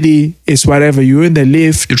the city, it's whatever, you're in the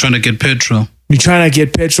lift. You're trying to get petrol. You're trying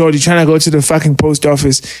to go to the fucking post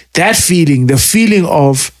office. That feeling, the feeling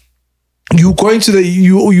of you going to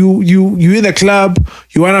you in the club,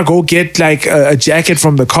 you want to go get like a jacket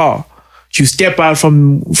from the car. You step out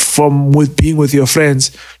from with being with your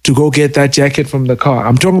friends to go get that jacket from the car.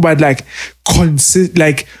 I'm talking about like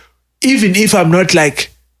even if I'm not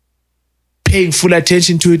like paying full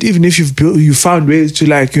attention to it, even if you found ways to,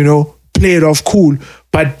 like, you know, play it off cool,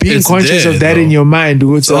 but being conscious of that in your mind,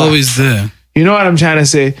 it's always there. You know what I'm trying to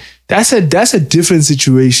say? That's a different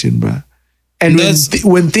situation, bro. And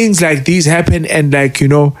when things like these happen, and, like, you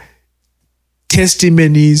know,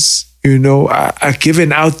 testimonies, are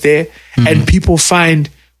given out there, and people find,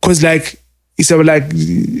 because like it's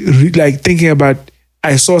like thinking about,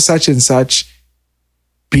 I saw such and such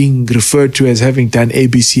being referred to as having done A,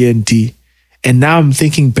 B, C, and D, and now I'm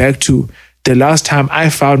thinking back to the last time I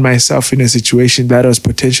found myself in a situation that was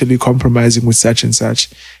potentially compromising with such and such,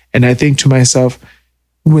 and I think to myself,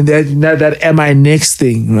 when that am I next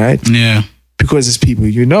thing, right? Yeah. Because it's people,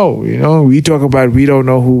 we talk about, we don't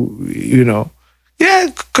know who, Yeah,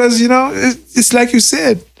 because, it's like you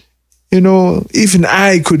said, even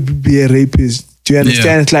I could be a rapist. Do you understand?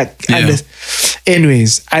 Yeah. It's like,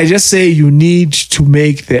 anyways, I just say you need to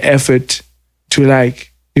make the effort to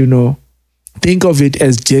think of it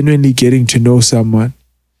as genuinely getting to know someone,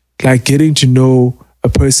 like getting to know a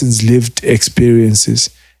person's lived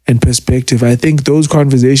experiences and perspective. I think those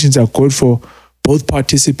conversations are good for both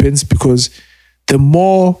participants, because the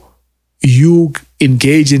more you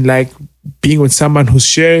engage in being with someone who's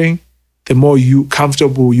sharing, the more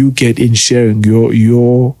comfortable you get in sharing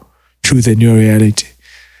your truth and your reality.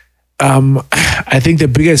 I think the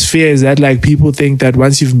biggest fear is that people think that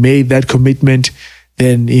once you've made that commitment,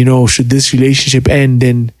 then should this relationship end,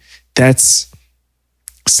 then that's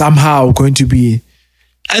somehow going to be.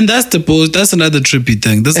 And that's another trippy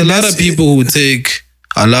thing. There's a lot of people who take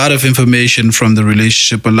a lot of information from the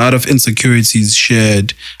relationship, a lot of insecurities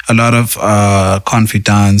shared, a lot of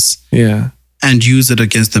confidence, and use it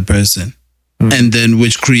against the person. And then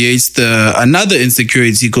which creates another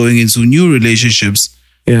insecurity going into new relationships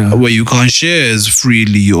where you can't share as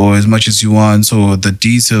freely or as much as you want, or the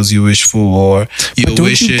details you wish for, or your don't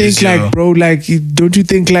wishes. You think don't you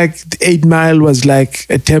think 8 Mile was like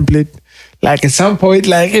a template? Like at some point,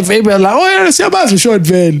 if maybe I'm like, oh yeah, it's a short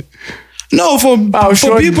veil. No, for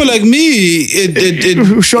people like me,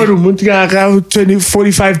 it short 20,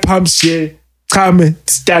 45 pumps here. Come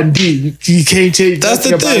stand you can't change. That's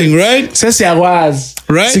the thing, right?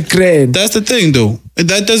 Right? That's the thing though.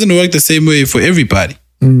 That doesn't work the same way for everybody.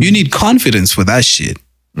 You need confidence for that shit.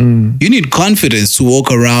 You need confidence to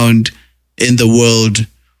walk around in the world.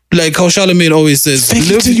 Like how Charlemagne always says, fake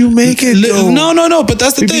it till you make it. No, but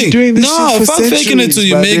that's the thing. Fuck faking it till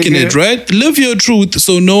you're making it, right? Live your truth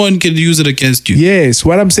so no one can use it against you. Yes,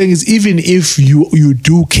 what I'm saying is, even if you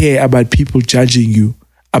do care about people judging you,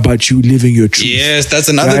 about you living your truth. Yes, that's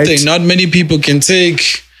another thing. Not many people can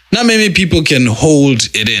hold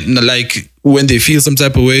it in. Like when they feel some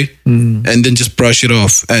type of way and then just brush it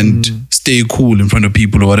off and stay cool in front of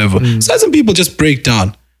people or whatever. Some people just break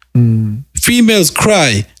down. Females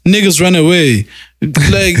cry, niggas run away.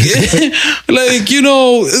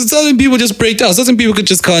 Certain people just break down. Certain people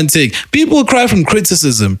just can't take. People cry from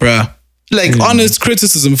criticism, bruh. Honest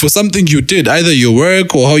criticism for something you did, either your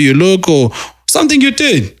work or how you look or something you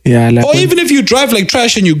did. Or even if you drive like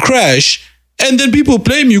trash and you crash, and then people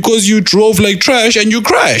blame you because you drove like trash and you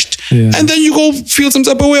crashed. And then you go feel some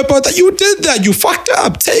type of way about that. You did that. You fucked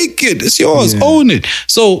up. Take it. It's yours. Own it.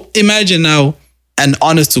 So imagine now an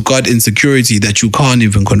honest to God insecurity that you can't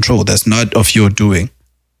even control. That's not of your doing.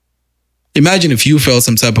 Imagine if you felt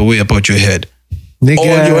some type of way about your head. Nigga,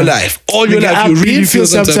 all your life, you really feel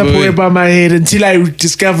some type of way about my head until I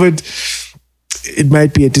discovered it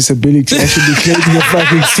might be a disability. I should be claiming a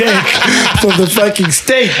fucking check from the fucking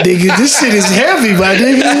state, nigga. This shit is heavy, my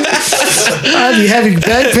nigga. I be having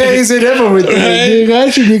back pains and everything, nigga. I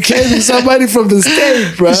should be claiming somebody from the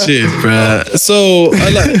state, bro. Shit, bro. So,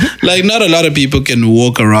 not a lot of people can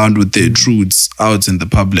walk around with their truths out in the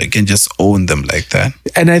public and just own them like that.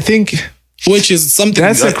 And I think, which is something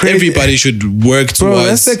that everybody should work towards. Bro,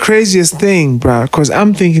 that's the craziest thing, bro. Because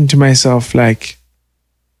I'm thinking to myself,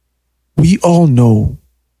 we all know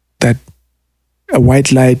that a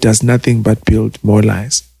white lie does nothing but build more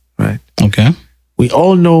lies, right? Okay. We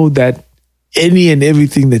all know that any and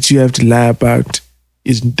everything that you have to lie about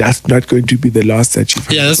that's not going to be the last that you.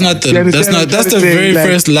 Yeah, that's the very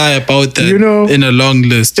first lie about that. In a long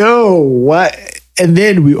list. Oh, what? And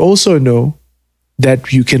then we also know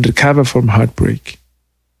that you can recover from heartbreak,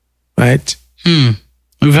 right? We've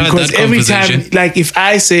had that conversation. Every time, if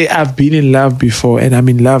I say I've been in love before and I'm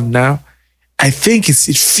in love now, I think it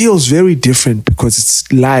feels very different because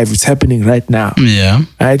it's live. It's happening right now. Yeah.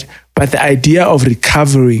 Right? But the idea of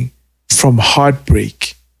recovering from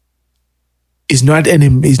heartbreak is not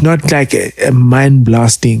like a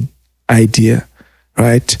mind-blasting idea,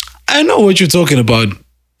 right? I know what you're talking about,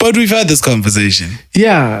 but we've had this conversation.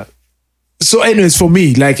 Yeah. So anyways, for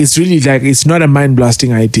me, like, it's really like, it's not a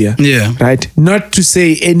mind-blasting idea. Yeah. Right? Not to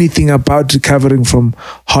say anything about recovering from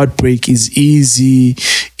heartbreak is easy,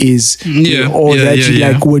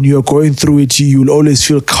 like when you're going through it, you'll always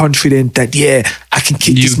feel confident that, I can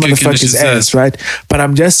kick this motherfucker's ass, right? But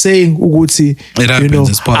I'm just saying, Uguti, I've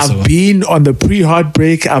been on the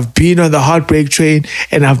pre-heartbreak, I've been on the heartbreak train,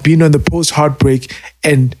 and I've been on the post-heartbreak,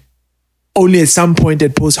 and only at some point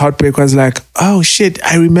at post-heartbreak I was like, oh shit,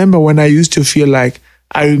 I remember when I used to feel like.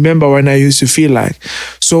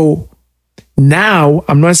 So now,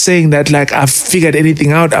 I'm not saying that like I've figured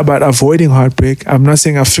anything out about avoiding heartbreak. I'm not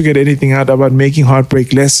saying I've figured anything out about making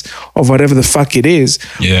heartbreak less of whatever the fuck it is.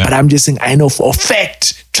 Yeah. But I'm just saying, I know for a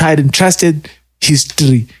fact, tried and trusted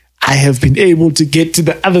history, I have been able to get to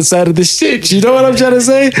the other side of the shit. You know what I'm trying to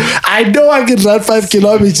say? I know I can run 5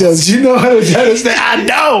 kilometers. You know what I'm trying to say? I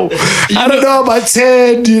know. I don't know about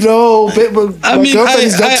 10, my girlfriend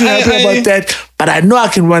is not too happy about that. But I know I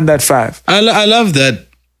can run that 5. I love that.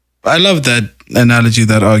 I love that analogy,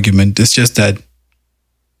 that argument. It's just that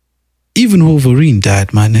even Wolverine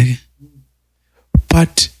died, my nigga.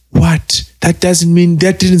 But what? That doesn't mean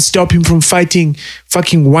that didn't stop him from fighting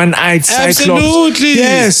fucking one-eyed Cyclops. Absolutely.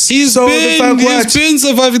 Yes. He's been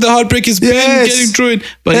surviving the heartbreak. He's been getting through it.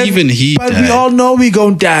 But even he died. But we all know we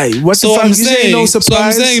gonna die. What the fuck? No surprise. So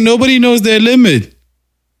I'm saying nobody knows their limit.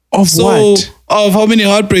 Of what? Of how many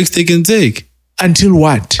heartbreaks they can take. Until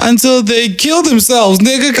what? Until they kill themselves,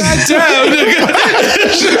 nigga. Goddamn, nigga.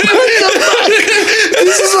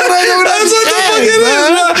 This is what I don't understand. That's what the fuck it is,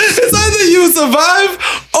 bro. It's either you survive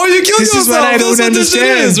or you kill yourself. This is what I don't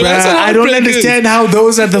understand, bro. I don't understand how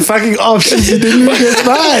those are the fucking options in the nigga's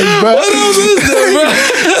mind, bro. What else is there, bro?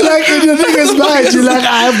 Like in the nigga's mind, you're like,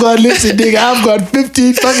 I've got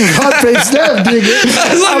 15 fucking heartbreaks left, nigga.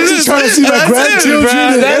 I'm just trying to see my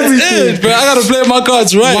grandchildren and everything. Bro, I gotta play my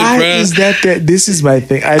cards right, why bro. Is that? This is my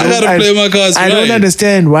thing. I gotta play my cards right. I don't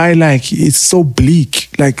understand why, like, it's so bleak.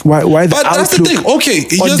 Like, why the But that's the thing. Okay,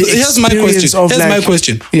 here's my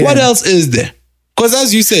question. Yeah. What else is there? Because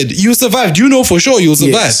as you said, you survived. You know for sure you'll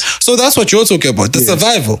survive. Yes. So that's what you're talking about, the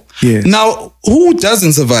survival. Yes. Now, who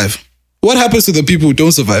doesn't survive? What happens to the people who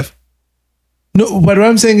don't survive? No, but what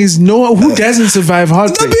I'm saying is, who doesn't survive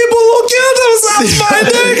heartbreak? The people who kill themselves, my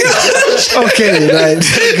nigga. Okay, right.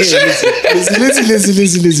 Listen. This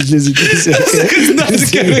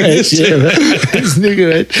nigga,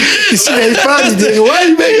 right? This shit ain't funny, nigga. Why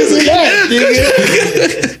you making us laugh, nigga?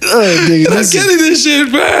 Oh, nigga. I'm getting this shit,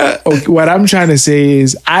 bro. Okay, what I'm trying to say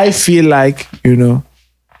is, I feel like,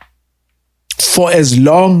 for as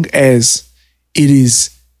long as it is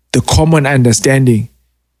the common understanding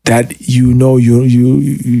that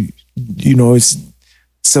it's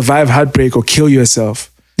survive heartbreak or kill yourself,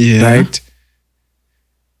 right?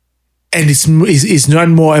 And it's not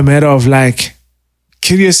more a matter of like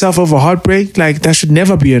kill yourself over heartbreak. Like that should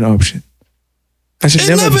never be an option. It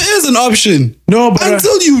never is an option. No, but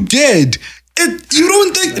until you dead, you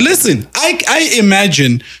don't think. Listen, I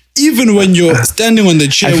imagine even when you're standing on the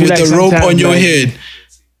chair with the rope on your head,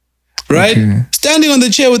 right? Okay. Standing on the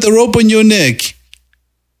chair with the rope on your neck.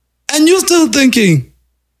 And you're still thinking,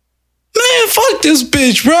 man, fuck this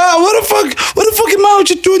bitch, bro. What the fuck am I out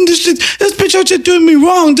here doing this shit? This bitch out here doing me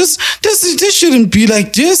wrong. This shouldn't be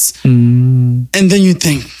like this. And then you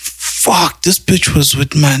think, fuck, this bitch was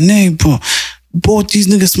with my neighbor. Both these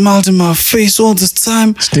niggas smiled in my face all this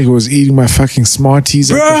time. This nigga was eating my fucking Smarties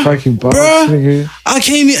at the fucking bar. I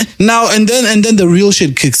can't now and then the real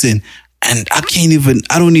shit kicks in. And I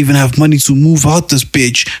don't even have money to move out this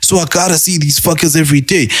bitch. So I gotta see these fuckers every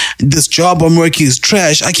day. This job I'm working is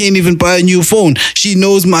trash. I can't even buy a new phone. She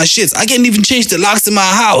knows my shits. I can't even change the locks in my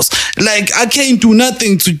house. Like, I can't do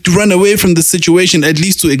nothing to run away from the situation, at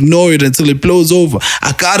least to ignore it until it blows over.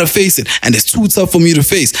 I gotta face it. And it's too tough for me to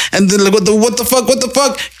face. And then like, what the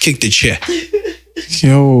fuck? Kick the chair.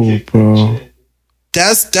 Yo, bro.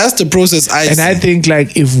 That's the process I see. I think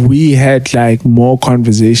like if we had like more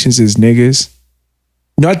conversations as niggas,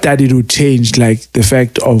 not that it would change like the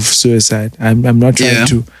fact of suicide. I'm not trying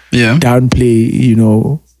to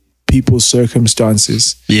downplay, people's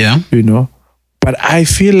circumstances. Yeah. But I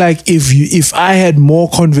feel like if I had more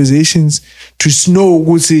conversations to know,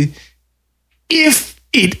 would say, if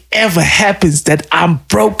it ever happens that I'm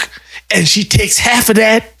broke and she takes half of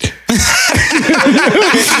that.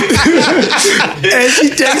 And she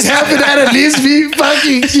takes half of that, at least be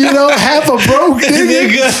fucking, half a broke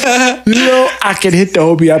nigga. I can hit the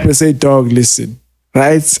homie up and say, dog, listen,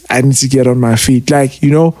 right? I need to get on my feet. Like,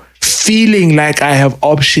 feeling like I have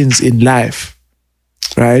options in life,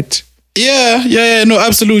 right? Yeah, no,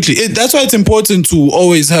 absolutely. That's why it's important to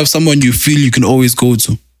always have someone you feel you can always go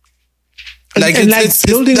to. Like, it's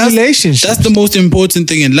building relationships. That's the most important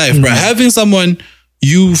thing in life, right? Having someone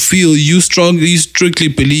you feel you strictly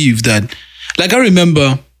believe that. Like, I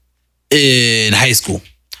remember in high school,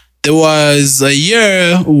 there was a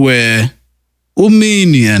year where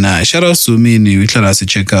Umini and I, shout out to Umini, we tried to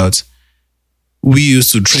check out. We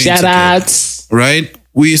used to train shout together, outs. right?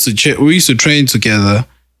 We used to train together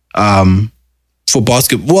for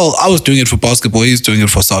basketball. Well, I was doing it for basketball, he was doing it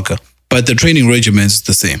for soccer, but the training regimen is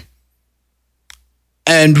the same.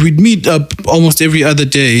 And we'd meet up almost every other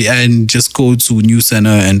day and just go to New Center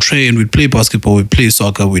and train. We'd play basketball, we'd play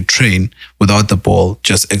soccer, we'd train without the ball,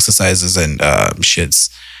 just exercises and shits.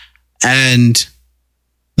 And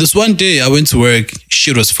this one day I went to work,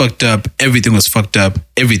 shit was fucked up, everything was fucked up.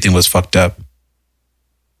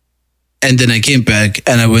 And then I came back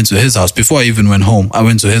and I went to his house. Before I even went home, I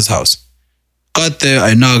went to his house. Got there,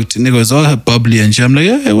 I knocked, nigga was all bubbly and shit. I'm like,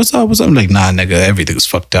 hey, what's up? I'm like, nah, nigga, everything's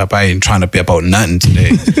fucked up. I ain't trying to be about nothing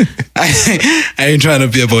today. I ain't trying to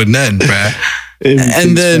be about nothing, bruh.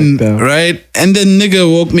 And then, right? And then nigga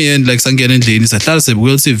woke me in like Sangen and he said,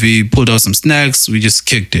 Will TV, pulled out some snacks, we just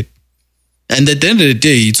kicked it. And at the end of the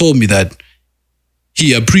day, he told me that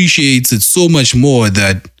he appreciates it so much more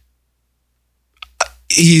that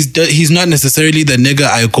he's not necessarily the nigga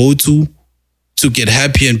I go to get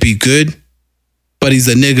happy and be good, but he's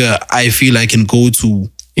a nigga I feel I can go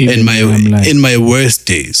to in my worst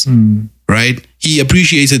days, right? He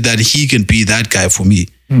appreciated that he can be that guy for me.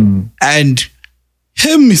 And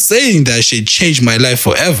him saying that shit changed my life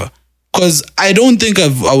forever. Because I don't think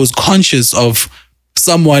I was conscious of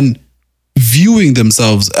someone viewing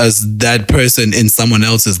themselves as that person in someone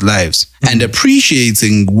else's lives and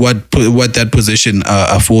appreciating what that position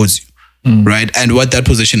affords you, right? And what that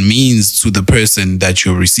position means to the person that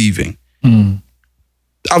you're receiving.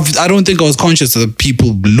 I don't think I was conscious that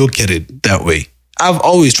people look at it that way. I've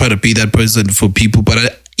always tried to be that person for people, but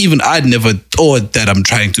I'd never thought that I'm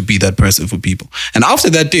trying to be that person for people. And after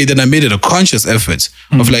that day, then I made it a conscious effort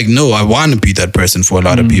of like, no, I want to be that person for a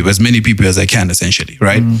lot of people, as many people as I can, essentially,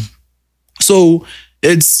 right? So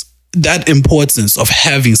it's that importance of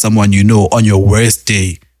having someone you know on your worst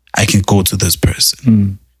day, I can go to this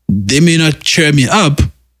person. They may not cheer me up,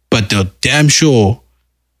 but they'll damn sure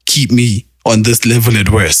keep me on this level at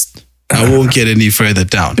worst. I won't get any further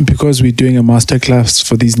down. Because we're doing a masterclass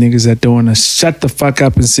for these niggas that don't want to shut the fuck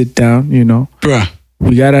up and sit down, you know? Bruh.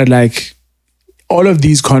 We gotta like, all of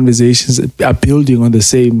these conversations are building on the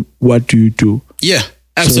same, what do you do? Yeah,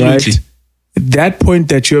 absolutely. So, right, that point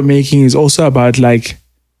that you're making is also about like,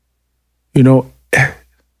 you know,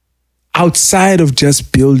 outside of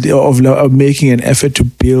just of making an effort to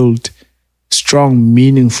build strong,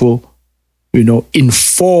 meaningful, you know,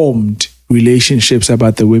 informed relationships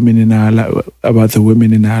about the women in our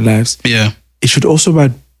lives. Yeah, it should also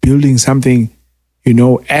about building something, you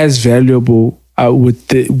know, as valuable with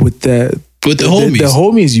the homies. The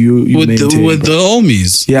homies you maintain, with the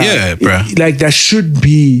homies. Yeah, bro. Like that should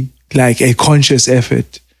be like a conscious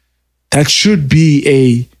effort. That should be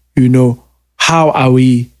a, you know, how are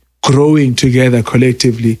we growing together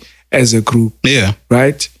collectively as a group? Yeah.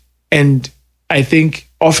 Right? And I think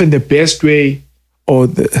often the best way or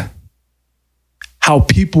how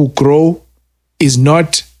people grow is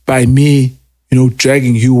not by me, you know,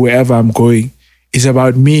 dragging you wherever I'm going. It's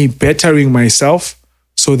about me bettering myself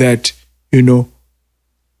so that, you know,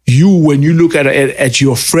 when you look at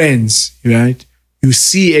your friends, right, you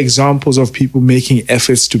see examples of people making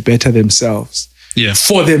efforts to better themselves. Yeah.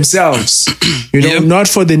 For themselves. You know, Yep. not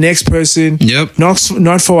for the next person. Yep.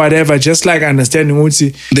 Not for whatever. Just like understanding, They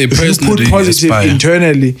if you personally put positive aspire.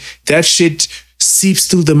 internally, that shit seeps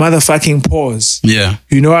through the motherfucking pores. Yeah.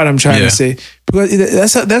 You know what I'm trying Yeah. to say?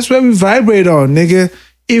 Because that's where we vibrate on, nigga.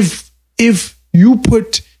 If you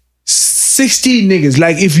put 16 niggas,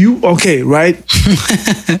 like if you, okay, right?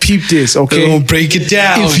 Peep this, okay? Don't break it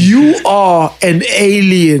down. If you are an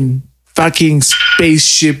alien fucking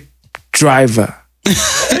spaceship driver,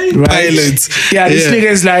 right? Pilot. Yeah, this nigga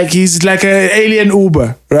is like, he's like an alien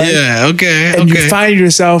Uber, right? Yeah, okay. And okay. you find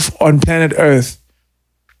yourself on planet Earth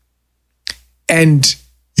and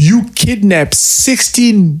you kidnap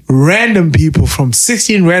 16 random people from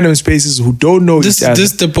 16 random spaces who don't know each other.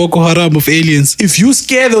 This the Boko Haram of aliens. If you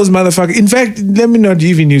scare those motherfuckers, in fact, let me not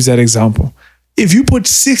even use that example. If you put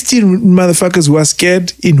 16 motherfuckers who are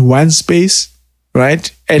scared in one space, right?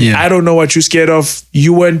 And Yeah. I don't know what you're scared of.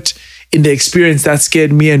 You weren't in the experience that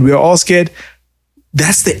scared me and we're all scared.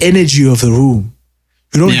 That's the energy of the room.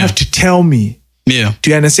 You don't Yeah. have to tell me. Yeah. Do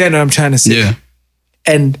you understand what I'm trying to say? Yeah.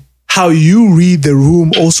 And how you read the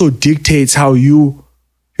room also dictates how you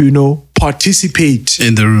know, participate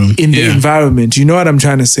In the room. in the environment. You know what I'm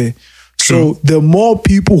trying to say? So the more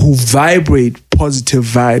people who vibrate positive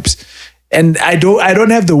vibes, and I don't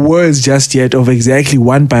have the words just yet of exactly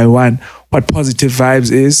one by one what positive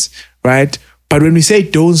vibes is, right? But when we say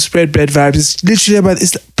don't spread bad vibes, it's literally about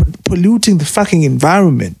polluting the fucking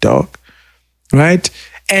environment, dog, right?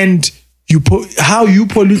 And how you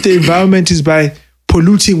pollute the environment is by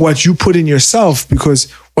polluting what you put in yourself, because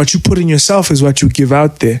what you put in yourself is what you give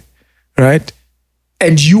out there, right?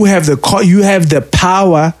 And you have the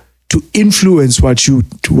power to influence what you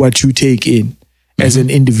take in as an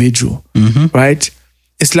individual, right?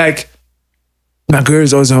 It's like my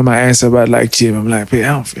girl's always on my ass about like gym. I'm like, I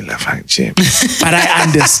don't feel like fucking gym, but I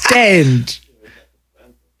understand.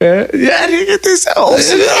 Yeah, this out. You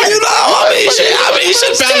should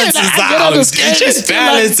balance this out. Just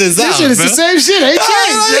balance this out. This shit is the same shit. Ain't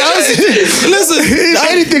changed. Listen,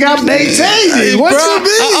 anything I'm maintaining. What you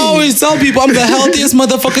mean? I always tell people I'm the healthiest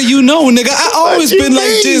motherfucker you know, nigga. I always been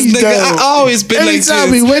like this, nigga. I always been like this. Every time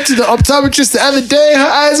we went to the optometrist the other day, her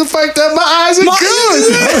eyes are fucked up. My eyes are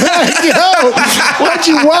good. Yo, what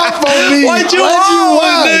you want from me? What you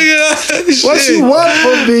want, nigga? What you want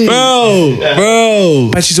from me, bro?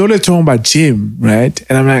 But she's only talking about gym, right?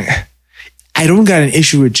 And I'm like, I don't got an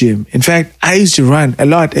issue with gym. In fact, I used to run a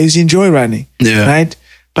lot. I used to enjoy running, right?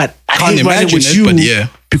 But I can't imagine with you,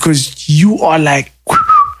 because you are like,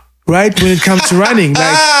 right, when it comes to running.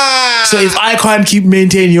 Like, so if I can't keep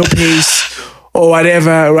maintaining your pace or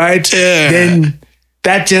whatever, right? Then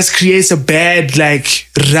that just creates a bad like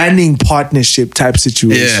running partnership type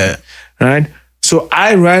situation, right? So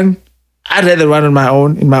I'd rather run on my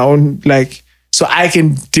own, in my own like. So I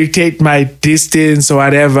can dictate my distance or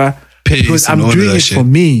whatever, because I'm doing it for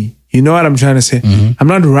me. You know what I'm trying to say? I'm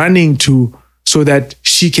not running so that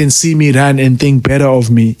she can see me run and think better of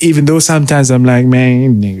me. Even though sometimes I'm like,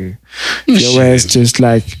 man, nigga, your ass just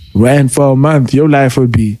like ran for a month. Your life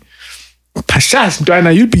would be pashas,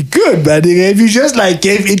 Dwana, you'd be good, but if you just like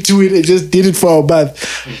gave into it and just did it for a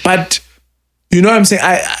month. But you know what I'm saying?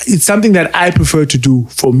 It's something that I prefer to do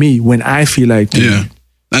for me when I feel like doing it.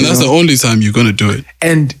 And that's the only time you're gonna do it.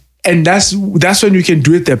 And that's when you can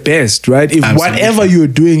do it the best, right? If whatever you're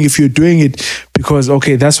doing, if you're doing it because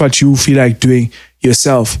that's what you feel like doing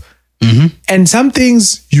yourself. And some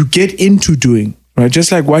things you get into doing, right?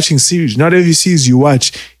 Just like watching series. Not every series you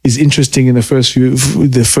watch is interesting in the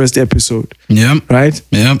first episode. Yeah. Right?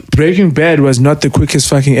 Yeah. Breaking Bad was not the quickest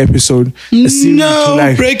fucking episode.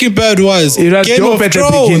 No, Breaking Bad was. It was dope at the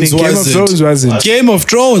beginning. Game of Thrones wasn't. Game of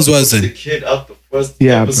Thrones wasn't. The kid out the first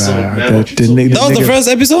episode, that was the first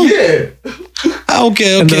episode? Yeah.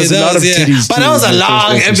 Okay. That was, but that was a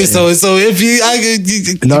long episode. So if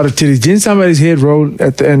a lot of titties. Didn't somebody's head roll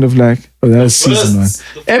at the end of like, that was season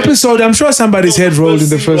 1. Episode, I'm sure somebody's head rolled in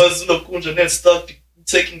the first. Was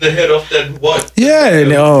taking the head off that what? The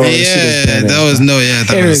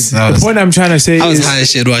point I'm trying to say I was high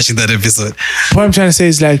shit watching that episode. The point I'm trying to say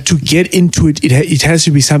is like, to get into it, it has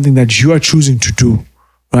to be something that you are choosing to do.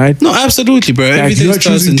 Right? No, absolutely, bro. Like you are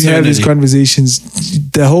choosing to have these conversations.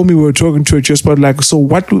 The homie we were talking to just about like, so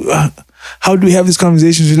how do we have these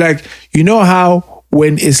conversations? Like, you know how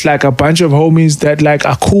when it's like a bunch of homies that like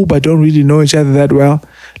are cool but don't really know each other that well,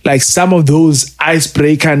 like some of those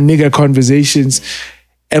icebreaker nigga conversations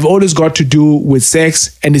have always got to do with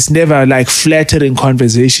sex, and it's never like flattering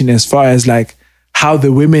conversation as far as like how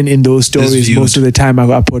the women in those stories most of the time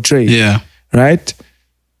are portrayed. Yeah. Right?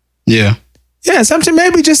 Yeah. Yeah, something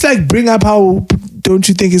maybe just like bring up how, don't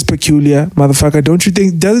you think it's peculiar, motherfucker? Don't you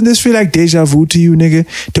think, doesn't this feel like deja vu to you, nigga?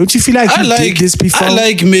 Don't you feel like you did this before? I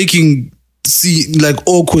like making like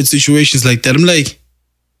awkward situations like that. I'm like,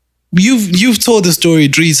 you've told the story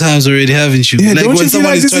 3 times already, haven't you? Yeah, like don't you feel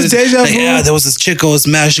like this is deja vu? Yeah, there was this chick I was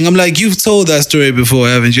smashing. I'm like, you've told that story before,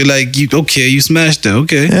 haven't you? Like, you smashed her,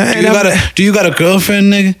 okay. Yeah, do you got a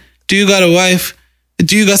girlfriend, nigga? Do you got a wife?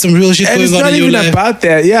 Do you got some real shit going on in your life? It's not even about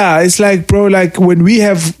that. Yeah, it's like, bro, like when we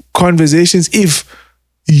have conversations, if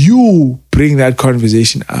you bring that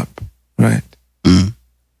conversation up, right?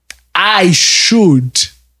 I should,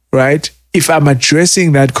 right? If I'm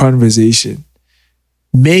addressing that conversation,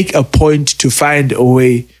 make a point to find a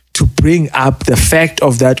way to bring up the fact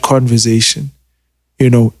of that conversation,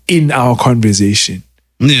 in our conversation.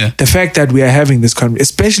 Yeah. The fact that we are having this conversation,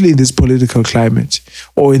 especially in this political climate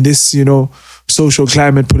or in this, social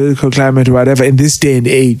climate, political climate, or whatever, in this day and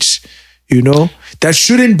age, that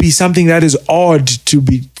shouldn't be something that is odd to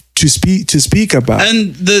speak about.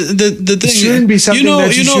 And the thing, it shouldn't be something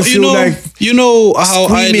that you should feel like how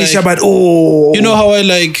I like about. How I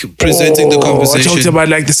like presenting the conversation. I talked about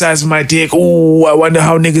like the size of my dick. Oh, I wonder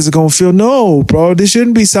how niggas are gonna feel. No, bro, this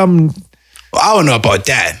shouldn't be some I don't know about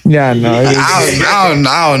that. Yeah, no. I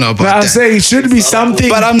don't know about that. I'm saying it should be something.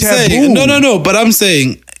 But I'm taboo. saying no. But I'm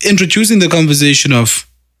saying introducing the conversation of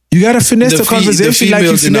you gotta finesse the conversation like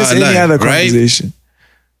you finesse any other conversation.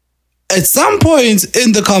 Right? At some point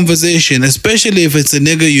in the conversation, especially if it's a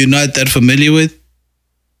nigga you're not that familiar with,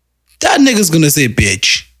 that nigga's gonna say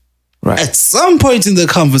bitch. Right. At some point in the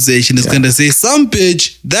conversation, it's gonna say some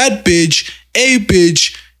bitch, that bitch, a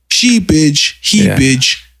bitch, she bitch, he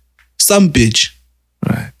bitch, some bitch.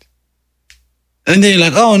 Right. And then you're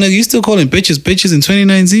like, oh nigga, you still calling bitches in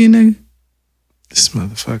 2019, nigga? This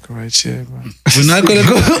motherfucker right here, man. We're not gonna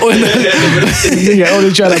go. Nigga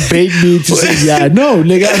only trying to bait me to say, yeah, no,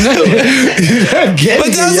 nigga, I'm not getting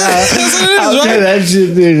but that's what it is, right? That shit,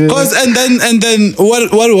 nigga. Cause and then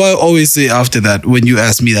what do I always say after that when you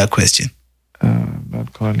ask me that question? I'm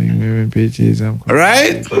not calling women bitches. I'm calling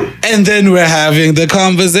right? And then we're having the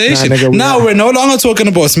conversation. Nah, nigga, now we're no longer talking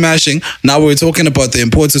about smashing. Now we're talking about the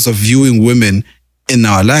importance of viewing women in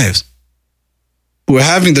our lives. We're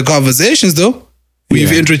having the conversations though.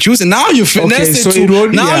 We've introduced it. Now you finesse it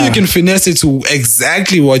to. Now you can finesse it to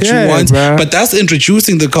exactly what you want. Bruh. But that's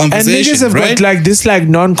introducing the And conversation, niggas have right? got like this like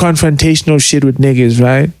non-confrontational shit with niggas,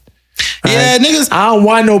 right? Yeah, niggas. I don't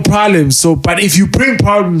want no problems. So, but if you bring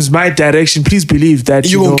problems my direction, please believe that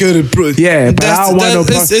You won't get it, bro. Yeah, but I don't want no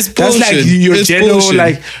problems. It's That's like bullshit. your It's general bullshit.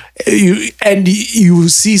 like you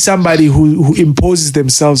see somebody who imposes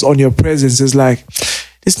themselves on your presence is like,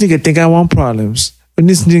 this nigga think I want problems. When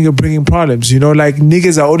this nigga bringing problems, you know, like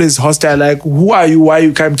niggas are always hostile. Like, who are you? Why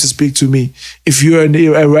you come to speak to me? If you're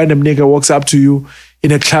a random nigga walks up to you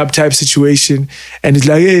in a club type situation and it's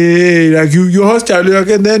like, hey, like you're hostile, like,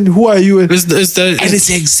 and then who are you? And it's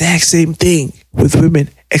the exact same thing with women,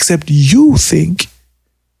 except you think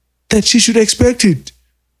that she should expect it.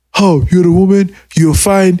 Oh, you're a woman, you're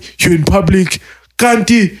fine, you're in public, can't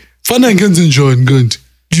you? Fun and guns enjoying guns.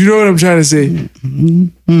 Do you know what I'm trying to say?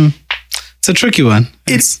 Mm-hmm. It's a tricky one.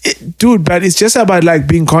 Dude, but it's just about like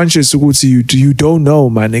being conscious. You don't know,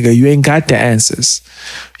 my nigga. You ain't got the answers.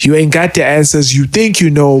 You ain't got the answers. You think you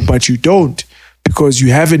know, but you don't because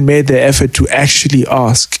you haven't made the effort to actually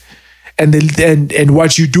ask. And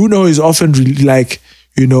what you do know is often like,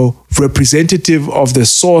 you know, representative of the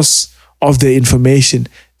source of the information,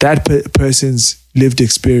 that person's lived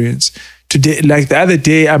experience. Today, like the other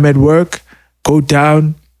day, I'm at work, go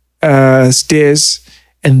down stairs,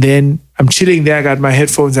 and then I'm chilling there. I got my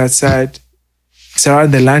headphones outside. It's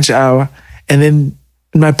around the lunch hour. And then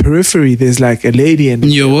in my periphery, there's like a lady and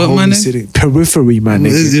your what, man? Sitting. Periphery, my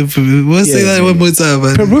nigga. What's say that one more time,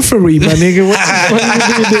 man? Periphery, my nigga. What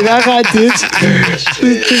you mean? I got this.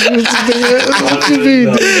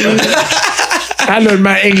 I learned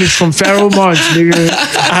my English from Pharaoh Monch, nigga.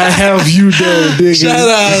 I have you there, nigga.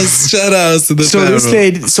 Shout outs to the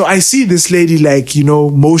Pharaoh. So I see this lady like, you know,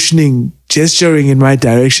 motioning, gesturing in my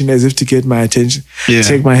direction as if to get my attention. Yeah.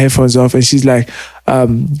 Take my headphones off, and she's like,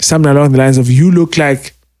 something along the lines of, you look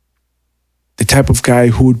like the type of guy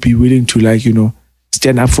who would be willing to, like, you know,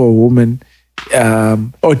 stand up for a woman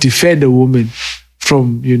or defend a woman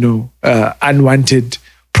from, you know, unwanted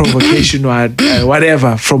provocation or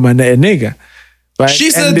whatever from a nigga. Right?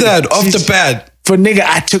 She said that off the bat. For nigga,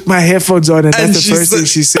 I took my headphones on and that's the first thing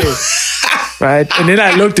she said. Right? And then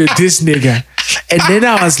I looked at this nigga and then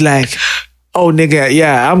I was like, oh nigga,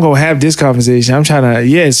 yeah, I'm going to have this conversation. I'm trying to,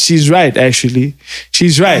 yes, she's right actually.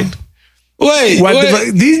 She's right. Wait.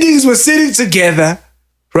 These niggas were sitting together,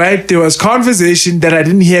 right? There was conversation that I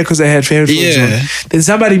didn't hear because I had headphones on. Then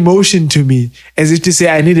somebody motioned to me as if to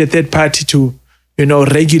say I need a third party to, you know,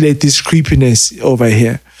 regulate this creepiness over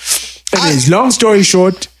here. Anyways, long story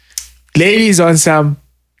short, ladies on some,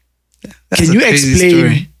 can you explain?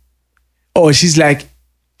 Story. Oh, she's like,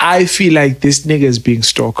 I feel like this nigga is being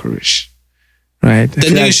stalkerish, right? The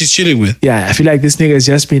nigga like, she's chilling with. Yeah, I feel like this nigga has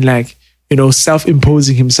just been like, you know,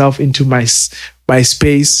 self-imposing himself into my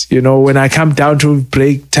space. You know, when I come down to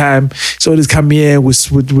break time, so just come here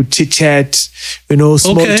with chit chat, you know,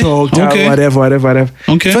 small talk, whatever.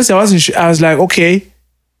 Okay. First, I wasn't sure. I was like, okay,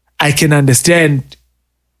 I can understand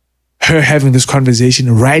her having this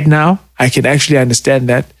conversation right now. I can actually understand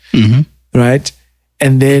that, right?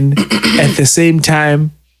 And then at the same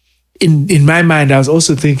time, in my mind, I was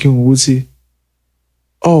also thinking, Woodsy,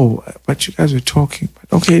 oh, but you guys were talking.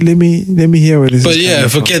 Okay, let me hear where this is coming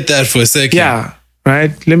from. Forget that for a second. Yeah,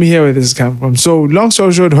 right? Let me hear where this is coming from. So long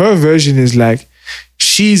story short, her version is like,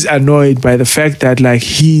 she's annoyed by the fact that like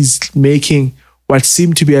he's making what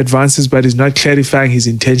seem to be advances, but is not clarifying his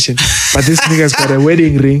intention. But this nigga's got a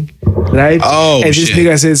wedding ring, right? Oh, and this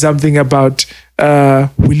nigga says something about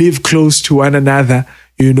we live close to one another.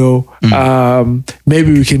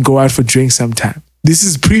 maybe we can go out for drinks sometime. This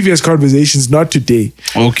is previous conversations, not today.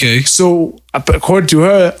 Okay. So according to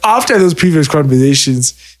her, after those previous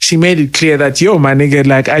conversations, she made it clear that, yo, my nigga,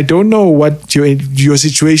 like, I don't know what your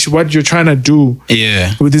situation, what you're trying to do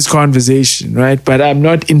with this conversation, right? But I'm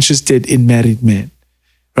not interested in married men,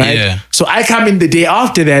 right? Yeah. So I come in the day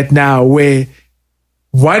after that now where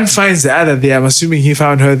one finds the other there. I'm assuming he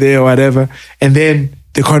found her there or whatever. And then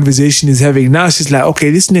the conversation is having. Now she's like,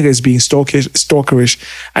 okay, this nigga is being stalkerish.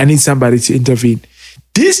 I need somebody to intervene.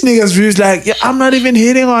 This nigga's view is like, yeah, I'm not even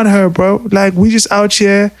hitting on her, bro. Like, we just out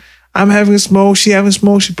here. I'm having a smoke. She having a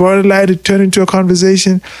smoke. She brought a light. It turned into a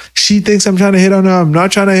conversation. She thinks I'm trying to hit on her. I'm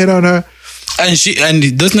not trying to hit on her. And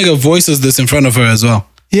this nigga voices this in front of her as well.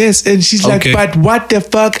 Yes, and she's like, but what the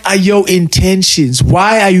fuck are your intentions?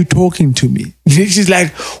 Why are you talking to me? She's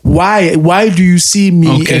like, why? Why do you see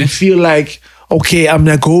me and feel like, okay, I'm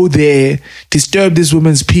gonna go there, disturb this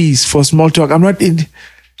woman's peace for small talk? I'm not in,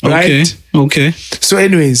 right? Okay. So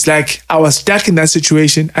anyways, like, I was stuck in that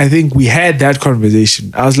situation. I think we had that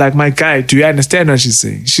conversation. I was like, my guy, do you understand what she's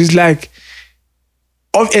saying? She's like,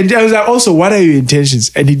 and I was like, also, what are your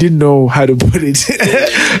intentions? And he didn't know how to put it.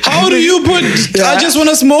 How do you put, I just want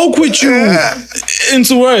to smoke with you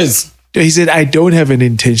into words? He said, I don't have an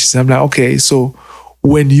intention. So I'm like, okay, so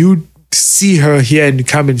when you see her here and you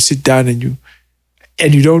come and sit down and you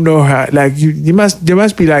don't know her, like, there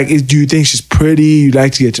must be like, do you think she's pretty? You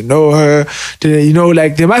like to get to know her?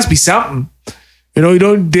 Like, there must be something.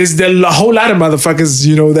 There's a whole lot of motherfuckers,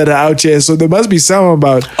 that are out here. So there must be something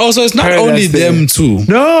about. Oh, so it's not only them two.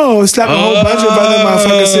 No, it's like a whole bunch of other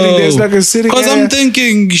motherfuckers sitting there. It's like a sitting there. Because I'm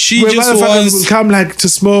thinking she just wants. Will come like to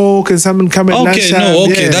smoke and someone come at lunchtime.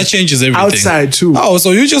 That changes everything. Outside too. Oh,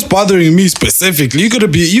 so you're just bothering me specifically. You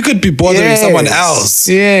could be bothering someone else.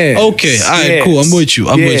 Yeah. Okay. All right. Cool. I'm with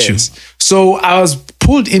you. So I was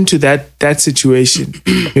pulled into that situation.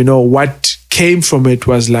 What came from it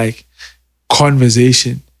was like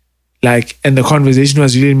conversation, like, and the conversation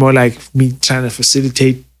was really more like me trying to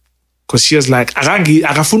facilitate, because she was like, I keep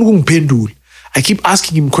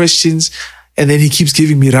asking him questions and then he keeps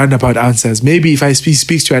giving me roundabout answers. Maybe if I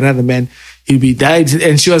speaks to another man, he'll be died.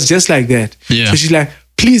 And she was just like that. So she's like,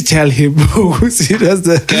 please tell him. See, that's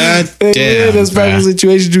the special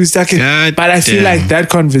situation to be stuck in. But I feel like that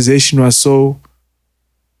conversation was so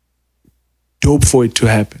dope for it to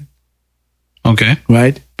happen. Okay.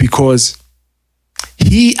 Right? Because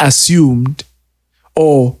he assumed,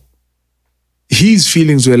 or his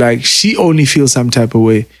feelings were like, she only feels some type of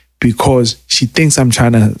way because she thinks I'm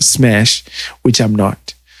trying to smash, which I'm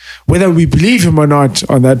not. Whether we believe him or not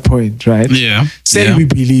on that point, right? Yeah. Say we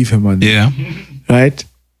believe him on that. Yeah. Right?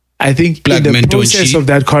 I think in the process of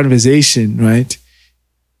that conversation, right,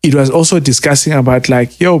 it was also discussing about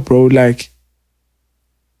like, yo, bro, like,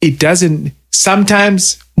 it doesn't,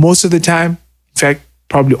 sometimes, most of the time, in fact,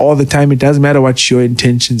 probably all the time, it doesn't matter what your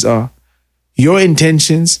intentions are. Your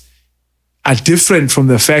intentions are different from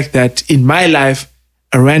the fact that in my life,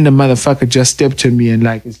 a random motherfucker just stepped to me and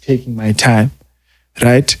like is taking my time,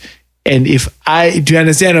 right? And do you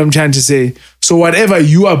understand what I'm trying to say? So whatever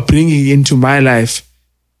you are bringing into my life,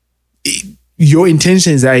 your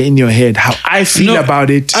intentions are in your head. How I feel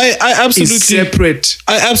about it I absolutely, is separate.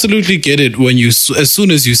 I absolutely get it when as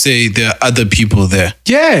soon as you say there are other people there.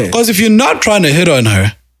 Yeah. Because if you're not trying to hit on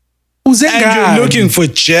her, and you're looking for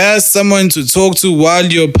just someone to talk to while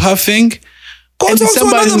you're puffing, go talk to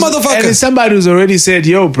another motherfucker. And it's somebody who's already said,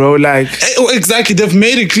 yo, bro, like... Exactly. They've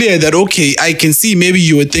made it clear that, okay, I can see maybe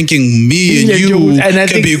you were thinking me and you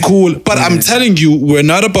can be cool. But I'm telling you, we're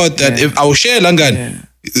not about that. If I'll share Langan...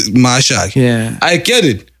 Mashak. Yeah. I get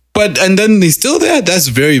it. And then he's still there. That's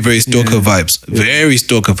very, very stalker vibes. Very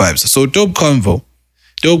stalker vibes. So dope convo.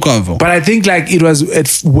 But I think like it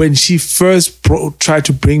was when she first tried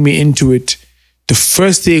to bring me into it, the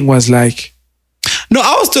first thing was like, no,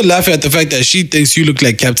 I was still laughing at the fact that she thinks you look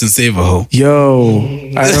like Captain Save-A-Ho. Yo,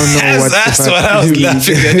 I don't know what that's what I was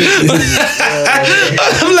laughing at.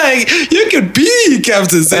 I'm like, you could be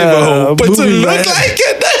Captain Save-A-Ho, but to look like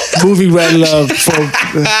it. Moving right along from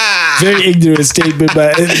very ignorant statement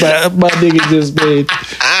my nigga just made.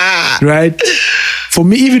 Right? For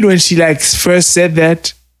me, even when she like first said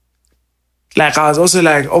that, like I was also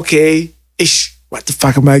like, okay, what the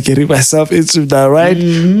fuck am I getting myself into now, right?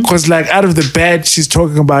 Because like out of the bed, she's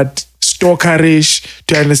talking about stalkerish.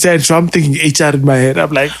 Do you understand? So I'm thinking HR in my head.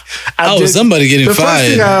 I'm like, somebody getting fired. The first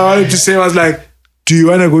thing I wanted to say was like, do you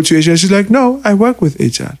want to go to HR? She's like, no, I work with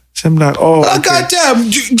HR. So I'm like, oh, okay.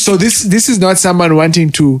 Goddamn. So this is not someone wanting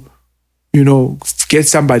to, get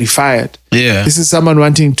somebody fired. Yeah. This is someone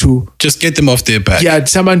wanting to just get them off their back. Yeah,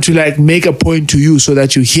 someone to like make a point to you so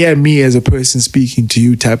that you hear me as a person speaking to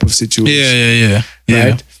you type of situation. Yeah.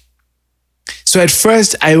 Right? So at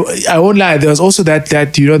first, I won't lie, there was also that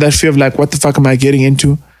fear of like, what the fuck am I getting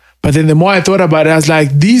into? But then the more I thought about it, I was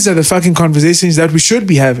like, these are the fucking conversations that we should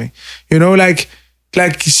be having. You know, like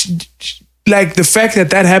the fact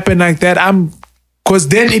that happened like that, because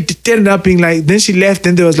then it ended up being like, then she left,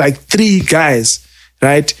 then there was like 3 guys,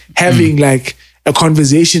 right? Having like a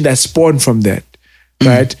conversation that spawned from that,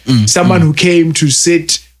 right? Someone who came to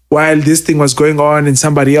sit while this thing was going on and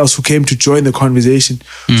somebody else who came to join the conversation.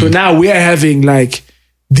 So now we are having like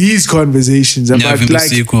these conversations about like,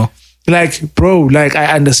 sequel. Like, bro, like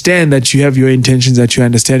I understand that you have your intentions, that you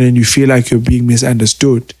understand and you feel like you're being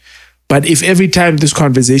misunderstood. But if every time this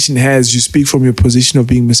conversation you speak from your position of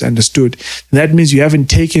being misunderstood, that means you haven't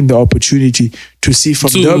taken the opportunity to see from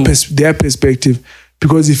their perspective.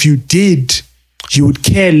 Because if you did, you would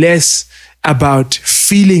care less about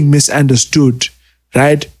feeling misunderstood,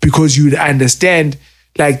 right? Because you would understand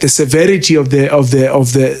like the severity of the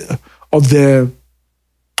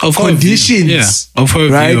conditions. Of her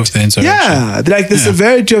right? view of the interaction. Yeah, like the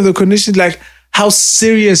severity of the conditions, like how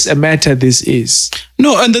serious a matter this is.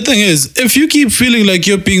 No, and the thing is, if you keep feeling like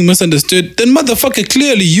you're being misunderstood, then motherfucker,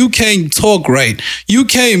 clearly you can't talk right. You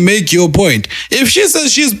can't make your point. If she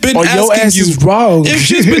says she's been asking your ass you, is wrong. If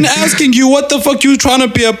she's been asking you what the fuck you trying to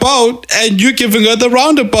be about, and you're giving her the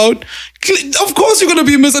roundabout, of course you're gonna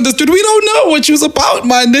be misunderstood. We don't know what she was about,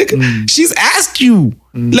 my nigga. She's asked you.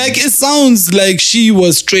 Like it sounds like she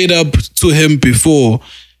was straight up to him before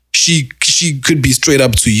she could be straight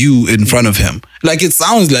up to you in front of him. Like it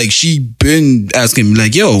sounds like she been asking him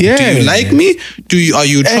like, yo, do you like me? Are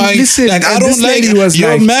you trying? Listen, like I don't like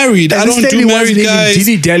you're married. I don't do married guys.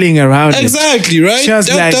 Dilly-dallying around. Exactly, right? That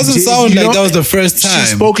like, doesn't sound like that was the first time. She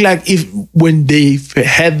spoke like when they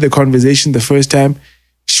had the conversation the first time,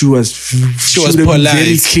 she was polite.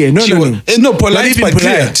 Very clear. No, polite but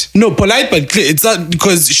clear. No, polite but clear. It's not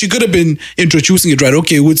because she could have been introducing it right.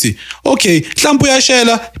 Okay, Wutsi. Okay, hlampu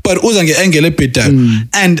yashela, but uzange engele bit.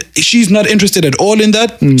 And she's not interested at all in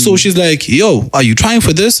that. So she's like, "Yo, are you trying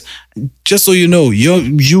for this? Just so you know,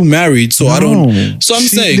 you married, so I don't." So I'm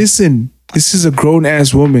saying, listen. This is a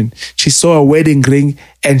grown-ass woman. She saw a wedding ring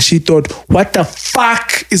and she thought, what the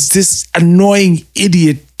fuck is this annoying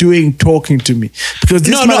idiot doing talking to me? Because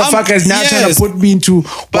this motherfucker is now trying to put me into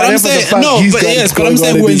whatever the fuck he's got. But I'm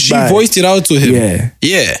saying when she voiced it out to him,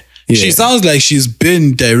 she sounds like she's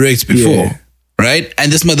been direct before, right?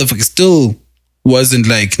 And this motherfucker still wasn't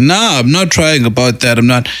like, nah, I'm not trying about that. I'm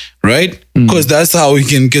not, right? Because that's how he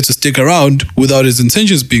can get to stick around without his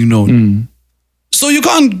intentions being known. So you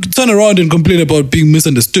can't turn around and complain about being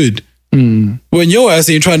misunderstood when your ass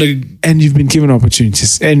ain't trying to. And you've been given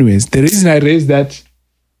opportunities. Anyways, the reason I raised that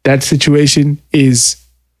situation is,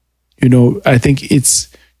 I think it's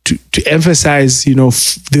to emphasize, there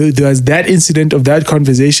was that incident of that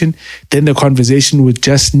conversation, then the conversation with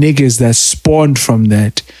just niggas that spawned from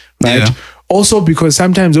that, right? Yeah. Also because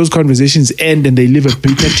sometimes those conversations end and they leave a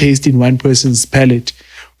bitter taste in one person's palate.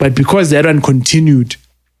 But because that one continued,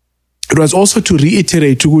 it was also to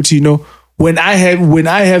reiterate, when I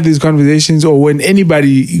have these conversations or when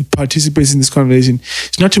anybody participates in this conversation,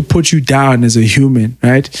 it's not to put you down as a human,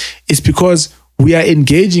 right? It's because we are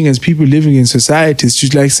engaging as people living in society. It's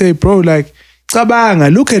just like, say, bro, like,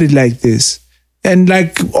 cabanga, look at it like this. And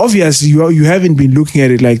like, obviously, you haven't been looking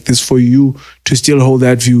at it like this for you to still hold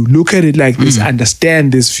that view. Look at it like this,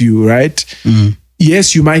 understand this view, right?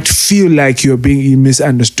 Yes, you might feel like you're being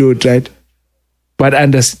misunderstood, right? But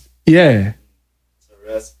yeah,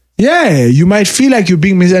 you might feel like you're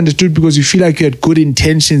being misunderstood because you feel like you had good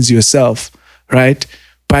intentions yourself, right?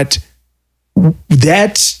 But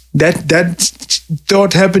that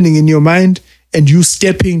thought happening in your mind and you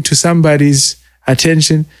stepping to somebody's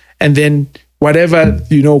attention and then whatever,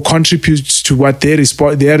 contributes to what their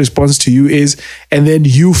response to you is, and then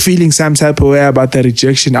you feeling some type of way about the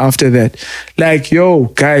rejection after that. Like, yo,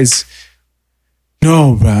 guys,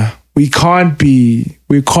 no, bruh. We can't be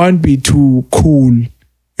too cool,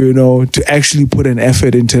 to actually put an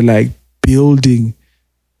effort into like building,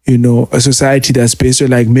 a society that's based on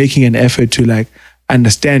like making an effort to like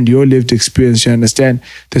understand your lived experience, you understand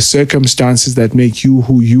the circumstances that make you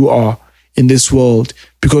who you are in this world,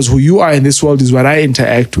 because who you are in this world is what I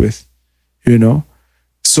interact with,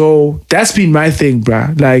 So that's been my thing,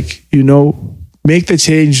 bruh. Like, make the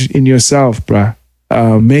change in yourself, bruh.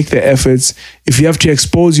 Make the efforts. If you have to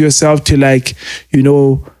expose yourself to like,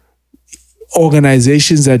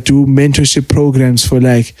 organizations that do mentorship programs for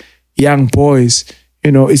like young boys,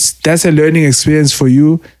 that's a learning experience for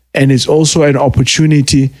you, and it's also an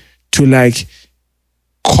opportunity to like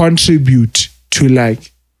contribute to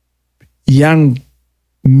like young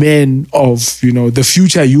men of the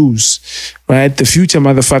future use, right? The future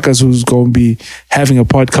motherfuckers who's going to be having a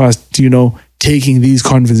podcast, taking these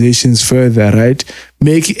conversations further, right?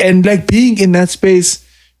 And like being in that space,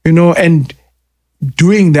 and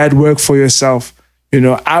doing that work for yourself,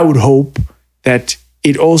 I would hope that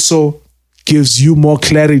it also gives you more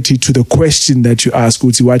clarity to the question that you ask,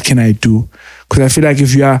 Uti, what can I do? Because I feel like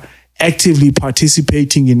if you are actively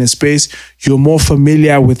participating in a space, you're more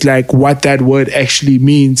familiar with like what that word actually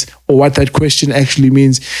means or what that question actually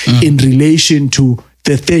means in relation to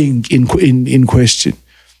the thing in question.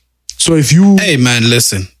 So if you... Hey man,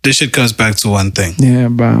 listen, this shit comes back to one thing. Yeah,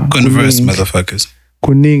 but... Converse, motherfuckers.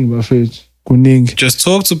 Kuning, Buffett. Kuning. Just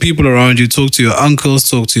talk to people around you. Talk to your uncles,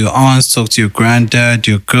 talk to your aunts, talk to your granddad,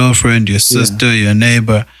 your girlfriend, your sister, your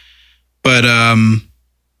neighbor. But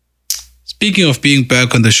speaking of being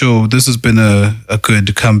back on the show, this has been a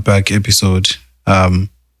good comeback episode.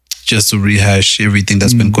 Just to rehash everything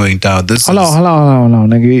that's been going down. Hold on,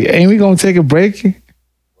 nigga. Ain't we gonna take a break?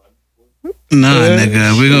 Nah,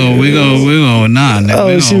 nigga. We gonna nah, nigga.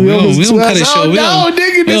 We gonna cut it short. We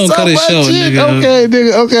gonna cut it short, nigga. Okay,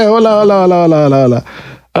 nigga. Okay, hold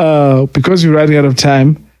on. Because we're running out of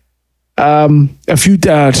time. A few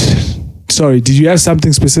sorry, did you have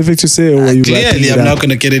something specific to say, or were you clearly I'm not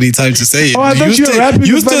gonna get any time to say it. Oh, I thought you were wrapping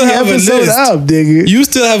you still have a list up, nigga. You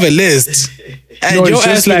still have a list. And your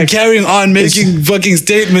ass been carrying on making fucking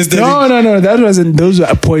statements that No, that wasn't. Those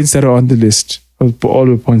are points that are on the list. All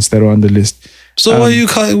the points that are on the list. So why are you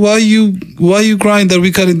crying that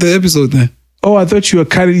we cutting the episode then? Oh, I thought you were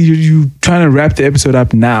cutting. You trying to wrap the episode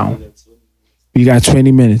up now. We got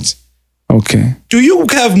 20 minutes. Okay. Do you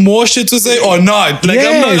have more shit to say or not? Like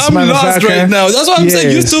yes, I'm lost right now. That's what I'm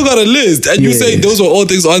saying. You still got a list, and you're saying those were all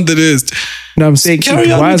things on the list. No, I'm saying it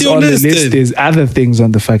was on the list. There's other things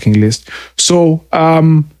on the fucking list. So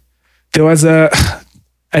there was I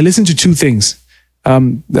listened to two things.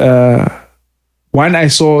 One, I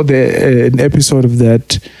saw an episode of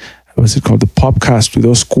that. What's it called? The Popcast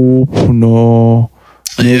with Scoop,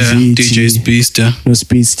 DJ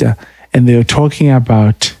Speedster, and they were talking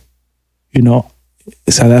about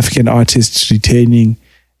South African artists retaining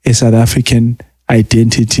a South African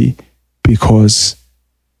identity because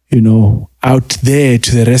out there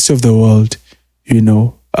to the rest of the world, we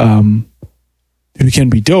can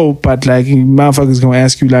be dope, but like motherfuckers gonna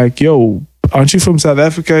ask you like, yo, aren't you from South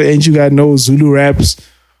Africa? Ain't you got no Zulu raps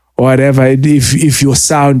or whatever? If your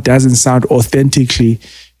sound doesn't sound authentically,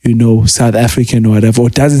 South African or whatever, or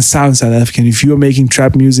doesn't sound South African, if you're making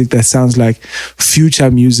trap music that sounds like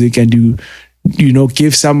future music and you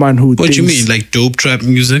give someone who What do you mean? Like dope trap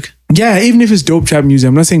music? Yeah, even if it's dope trap music.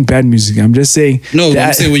 I'm not saying bad music. I'm just saying... No,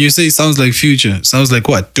 I'm saying when you say sounds like future, sounds like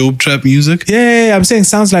what? Dope trap music? Yeah, I'm saying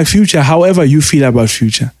sounds like future, however you feel about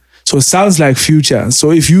future. So it sounds like future.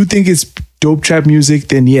 So if you think it's dope trap music,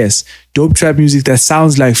 then yes. Dope trap music that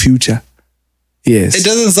sounds like future. Yes. It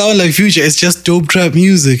doesn't sound like future. It's just dope trap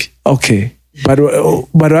music. Okay. But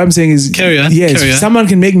what I'm saying is... Carry on. Someone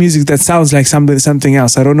can make music that sounds like something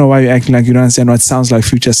else. I don't know why you're acting like you don't understand what sounds like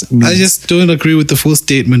future music. I just don't agree with the full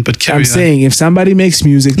statement, but carry on. I'm saying if somebody makes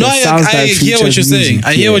music that sounds like future music... I hear what you're saying.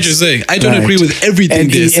 I hear what you're saying. I don't agree with everything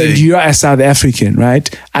they're saying. And you're a South African, right?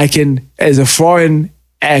 I can, as a foreign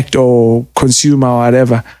act or consumer or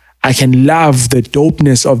whatever, I can love the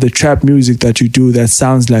dopeness of the trap music that you do that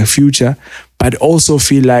sounds like future, but also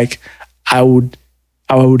feel like I would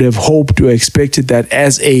have hoped or expected that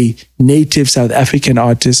as a native South African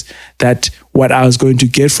artist, that what I was going to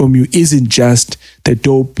get from you isn't just the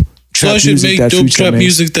dope trap music. So I should make dope trap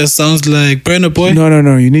music that sounds like Burna Boy?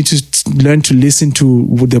 No. You need to learn to listen to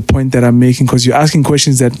the point that I'm making, because you're asking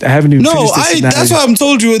questions that I haven't even finished the scenario. That's why I'm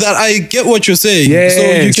told you that I get what you're saying. Yeah,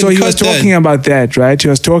 so he was talking about that, right? He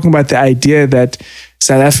was talking about the idea that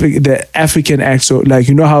the African act, so like,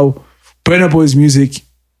 how Burna Boy's music,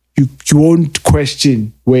 you won't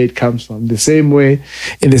question where it comes from. In the same way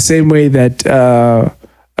that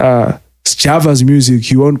Java's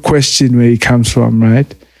music, you won't question where it comes from,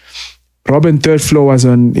 right? Robin Third Floor was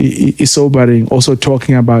on Isobering, also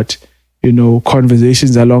talking about,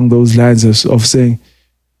 conversations along those lines of saying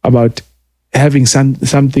about having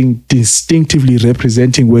something distinctively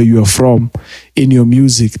representing where you are from in your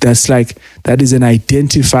music. That is an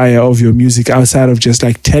identifier of your music outside of just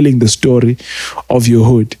like telling the story of your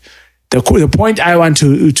hood. The point I want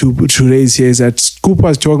to raise here is that Scoop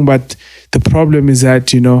was talking about the problem is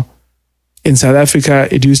that, in South Africa,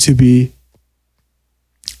 it used to be,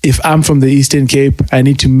 if I'm from the Eastern Cape, I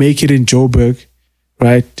need to make it in Joburg,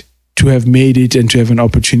 right? To have made it and to have an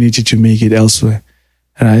opportunity to make it elsewhere,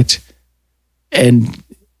 right? And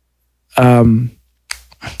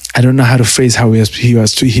I don't know how to phrase how he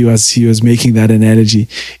was making that analogy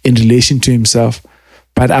in relation to himself,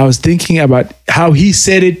 but I was thinking about how he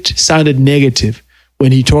said it sounded negative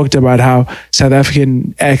when he talked about how South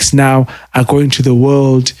African acts now are going to the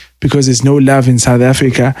world because there's no love in South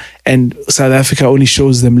Africa, and South Africa only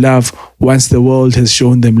shows them love once the world has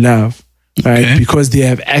shown them love, right? Okay. Because they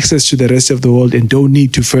have access to the rest of the world and don't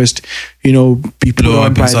need to first, be put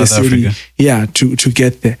on by the city, to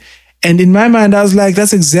get there. And in my mind, I was like,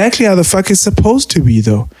 that's exactly how the fuck it's supposed to be,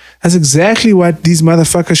 though. That's exactly what these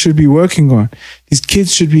motherfuckers should be working on. These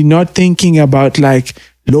kids should be not thinking about like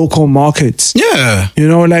local markets. Yeah.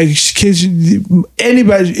 Like kids,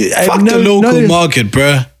 anybody. Fuck the local market,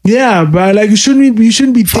 bruh. Yeah, but like you shouldn't be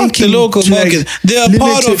thinking. Fuck the local market. They are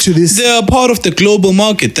part of the global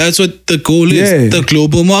market. That's what the goal is. Yeah. The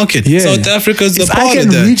global market. Yeah. South Africa's a part of that. If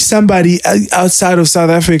I can reach somebody outside of South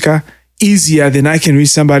Africa easier than I can reach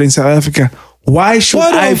somebody in South Africa, why should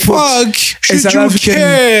I put a South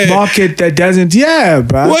African market that doesn't? Yeah,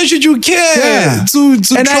 bro. Why should you care? Yeah. To and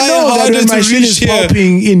try I know harder that when my to shit is reach here.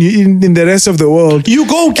 popping in the rest of the world, you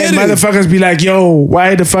go get and it. Motherfuckers be like, yo,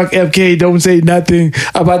 why the fuck FK don't say nothing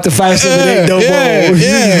about the 578 no more?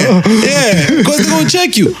 Yeah. Because they gonna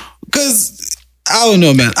check you. Because I don't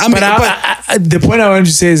know, man. But the point I want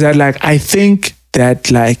to say is that, like, I think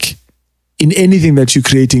that, like, in anything that you're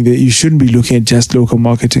creating, that you shouldn't be looking at just local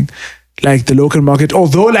marketing. Like the local market,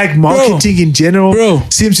 although like marketing in general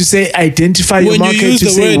seems to say identify your market, to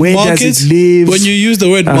say where does it live. When you use the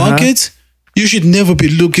word market, you should never be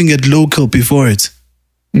looking at local before it.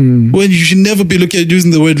 When you should never be looking at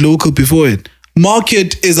using the word local before it.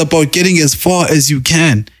 Market is about getting as far as you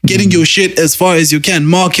can, getting your shit as far as you can.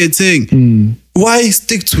 Marketing. Why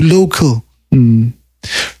stick to local? And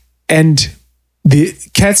the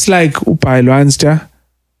cats like Upai Lwanster,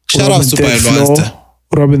 shout out to Upai Lwanster.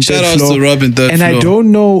 Shout out to Robin Third And Floor. I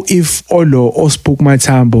don't know if Olo or Spook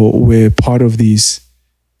Matambo were part of these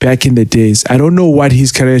back in the days. I don't know what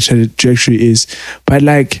his career trajectory is, but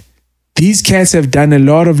like these cats have done a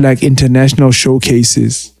lot of like international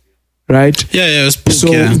showcases, right? Yeah, Spook,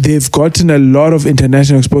 so they've gotten a lot of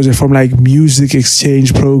international exposure from like music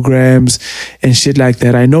exchange programs and shit like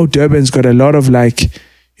that. I know Durban's got a lot of like,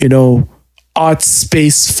 art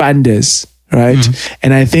space funders, right?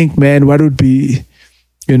 And I think, man, what would be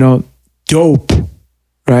dope,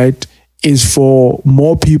 right, is for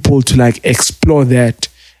more people to like explore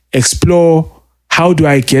how do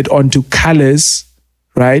I get onto colors,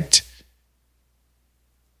 right,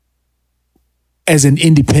 as an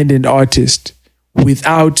independent artist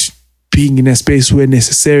without being in a space where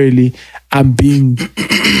necessarily I'm being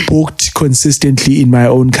booked consistently in my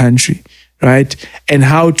own country, right? And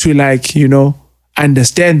how to like,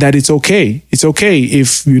 understand that it's okay. It's okay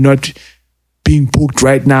if you're not being booked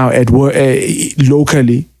right now at work,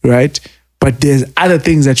 locally, right? But there's other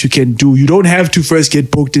things that you can do. You don't have to first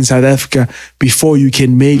get booked in South Africa before you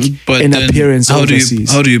can make an appearance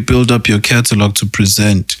overseas. How do you build up your catalog to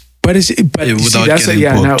present? Without getting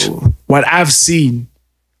booked? Now, what I've seen,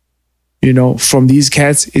 from these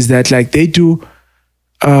cats is that like they do,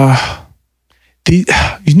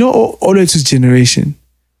 Oletu's generation,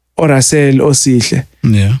 Orasel, Osihle.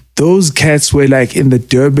 Yeah. Those cats were like in the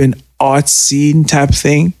Durban art scene type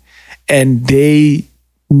thing, and they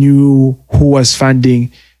knew who was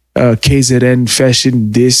funding KZN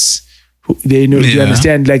fashion. They know. You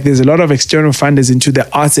understand? Like, there's a lot of external funders into the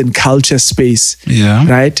arts and culture space. Yeah.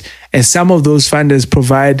 Right. And some of those funders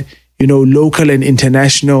provide, local and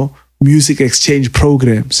international music exchange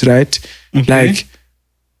programs. Right. Okay. Like,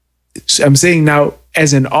 so I'm saying now,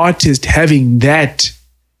 as an artist, having that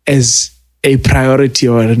as a priority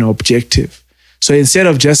or an objective. So instead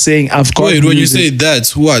of just saying, I've got when you say that,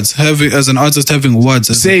 what? Having, as an artist, having what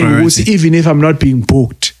as a priority? Even if I'm not being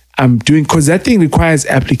booked, I'm doing, because that thing requires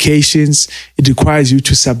applications. It requires you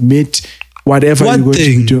to submit whatever you're going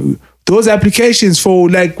to be doing. Those applications for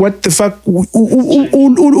like, what the fuck?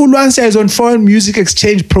 Ulwansa is on foreign music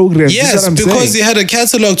exchange programs. Yes, because he had a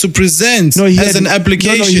catalog to present as an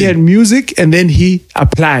application. He had music and then he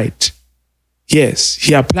applied. Yes,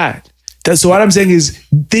 he applied. So what I'm saying is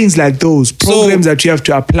things like those programs that you have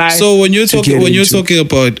to apply. So when you're talking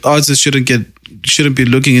about artists shouldn't be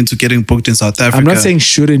looking into getting booked in South Africa. I'm not saying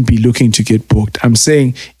shouldn't be looking to get booked. I'm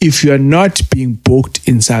saying if you're not being booked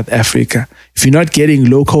in South Africa, if you're not getting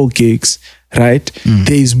local gigs, right,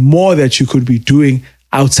 there is more that you could be doing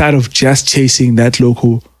outside of just chasing that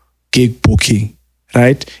local gig booking,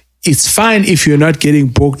 right? it's fine if you're not getting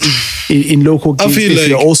booked in local gigs, if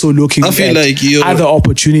you're also looking at other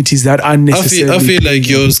opportunities that aren't necessarily. I feel like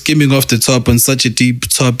you're skimming off the top on such a deep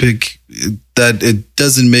topic that it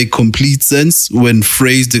doesn't make complete sense when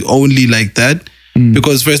phrased only like that.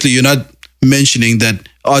 Because firstly, you're not mentioning that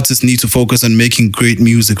artists need to focus on making great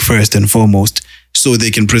music first and foremost, so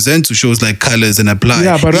they can present to shows like Colors and Apply,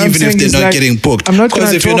 even if they're not getting booked.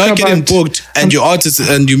 Because if you're not getting booked and your artist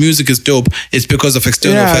and your music is dope, it's because of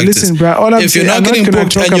external factors. Listen, bro, if you're not getting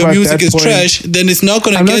booked and your music is trash, then it's not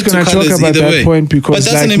going to get to Colors either way. Because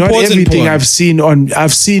but that's an not important everything point.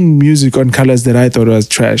 I've seen music on Colors that I thought was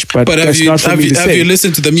trash, but that's not for me to say. Have you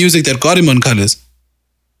listened to the music that got him on Colors?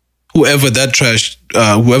 Whoever that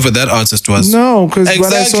artist was. No, because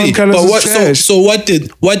what I saw on Colors was trash. So what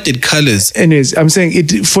did Colors? Anyways, I'm saying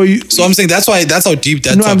it for you. So I'm saying that's how deep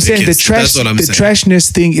that topic is. I'm saying the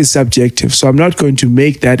trashness thing is subjective. So I'm not going to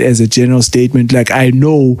make that as a general statement. Like I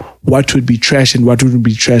know what would be trash and what wouldn't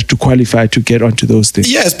be trash to qualify to get onto those things.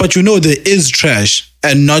 Yes, but you know there is trash.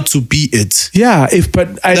 And not to be it. Yeah,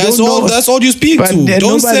 that's all you speak to.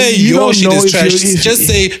 Don't say your shit is trash. Just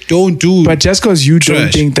say don't do. But just because you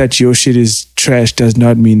don't think that your shit is trash does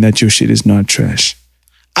not mean that your shit is not trash.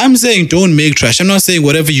 I'm saying don't make trash. I'm not saying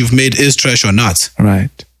whatever you've made is trash or not. Right.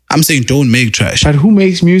 I'm saying don't make trash. But who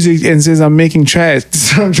makes music and says I'm making trash?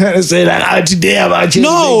 So I'm trying to say that today I'm actually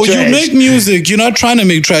No, you make music. You're not trying to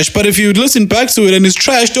make trash. But if you listen back to it and it's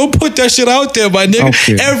trash, don't put that shit out there, my nigga.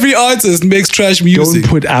 Okay. Every artist makes trash music.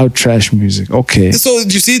 Don't put out trash music. Okay. So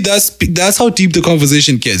you see, that's how deep the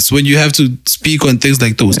conversation gets when you have to speak on things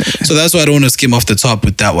like those. So that's why I don't want to skim off the top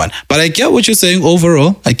with that one. But I get what you're saying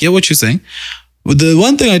overall. I get what you're saying. The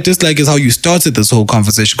one thing I dislike is how you started this whole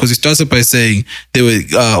conversation, because you started by saying they were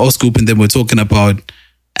Oscoop and they were talking about,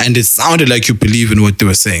 and it sounded like you believe in what they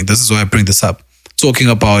were saying. This is why I bring this up. Talking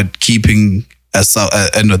about keeping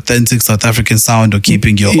an authentic South African sound or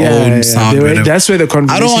keeping your own sound. That's where the conversation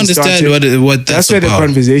started. I don't understand what that's where about. The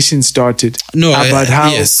conversation started. No, about how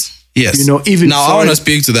yes. You know, even now I want to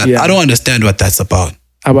speak to that. Yeah. I don't understand what that's about.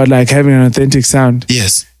 About like having an authentic sound.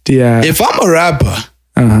 Yes. Yeah. If I'm a rapper,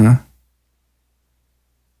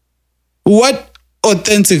 what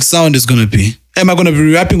authentic sound is going to be? Am I going to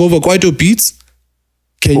be rapping over Kwaito beats?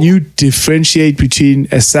 Can you differentiate between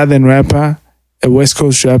a Southern rapper, a West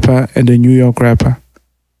Coast rapper, and a New York rapper?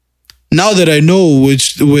 Now that I know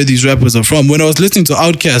where these rappers are from, when I was listening to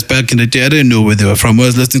Outkast back in the day, I didn't know where they were from. When I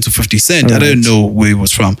was listening to 50 Cent, I didn't know where he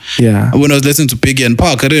was from. Yeah. When I was listening to Biggie and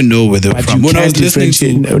Pac, I didn't know where they were from. When I was listening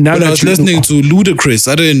to Ludacris,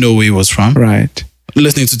 I didn't know where he was from. Right.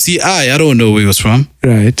 Listening to T.I., I don't know where he was from.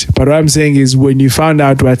 Right. But what I'm saying is when you found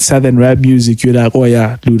out what Southern rap music, you're like, oh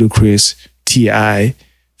yeah, Ludacris, T.I.,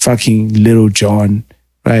 fucking Little John,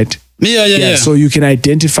 right? Yeah. So you can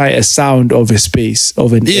identify a sound of a space,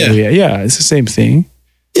 of an area. Yeah, it's the same thing.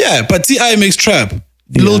 Yeah, but T.I. makes trap.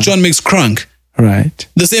 Lil Jon makes crunk. Right.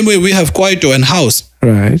 The same way we have Kwaito and house.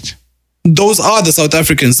 Right. Those are the South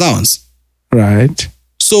African sounds. Right.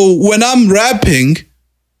 So when I'm rapping,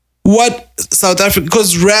 what South Africa,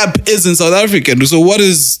 because rap isn't South African. So what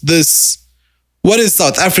is this? What is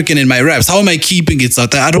South African in my raps? How am I keeping it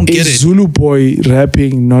South African? I don't get it. Zulu boy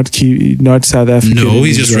rapping, not South African. No,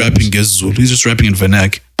 he's just rapping as Zulu. He's just rapping in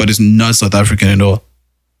vernac, but it's not South African at all.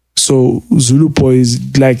 So Zulu boy is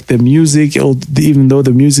like the music, even though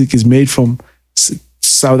the music is made from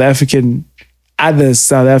other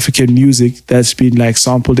South African music that's been like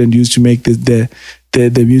sampled and used to make the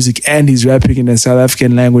music, and he's rapping in a South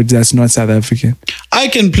African language that's not South African. I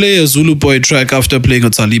can play a Zulu boy track after playing a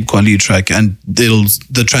Talib Kweli track, and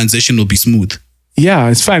the transition will be smooth. Yeah,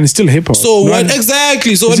 it's fine. It's still hip hop. So what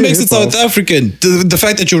exactly? So what makes it South African? The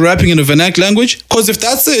fact that you're rapping in a vernac language? Because if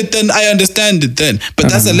that's it, then I understand it then. But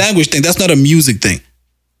that's a language thing. That's not a music thing.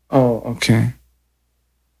 Oh, okay.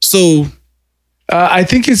 So I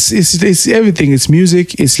think it's everything. It's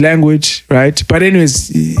music, it's language, right? But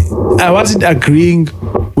anyways, I wasn't agreeing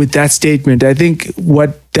with that statement. I think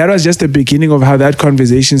that was just the beginning of how that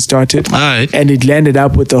conversation started. All right. And it landed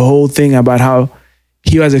up with the whole thing about how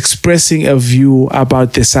he was expressing a view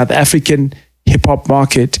about the South African hip hop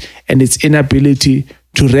market and its inability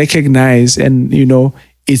to recognize and,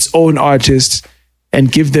 its own artists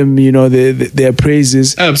and give them, their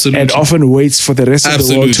praises. Absolutely. And often waits for the rest of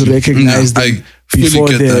the world to recognize them before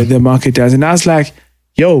the market does. And I was like,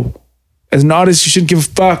 yo, as an artist, you shouldn't give a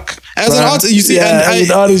fuck. As an artist, you see, as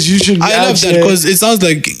an artist, you should. I love that because it sounds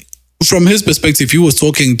like, from his perspective, he was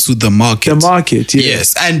talking to the market. The market,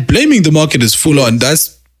 yes. And blaming the market is full on.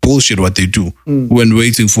 That's bullshit what they do when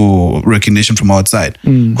waiting for recognition from outside.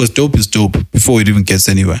 Because dope is dope before it even gets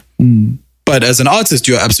anywhere. But as an artist,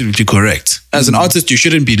 you're absolutely correct. As an artist, you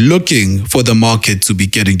shouldn't be looking for the market to be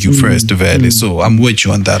getting you first, Vele. So I'm with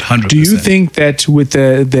you on that 100%. Do you think that with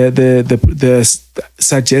the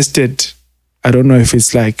suggested, I don't know if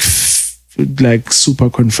it's like super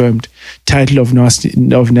confirmed title of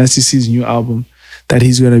Nasty C's new album, that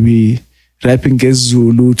he's gonna be rapping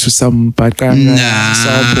Zulu to some Bakanga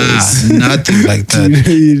samples? Nothing like that.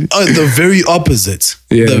 The very opposite.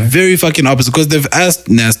 Yeah. The very fucking opposite. Because they've asked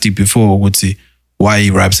Nasty before, why he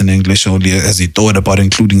raps in English only. Has he thought about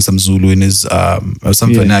including some Zulu in his or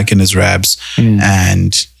some vernac in his raps?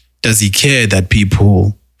 And does he care that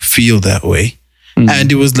people feel that way?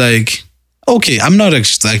 And it was like, okay, I'm not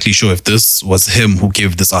exactly sure if this was him who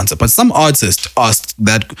gave this answer, but some artist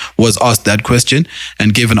was asked that question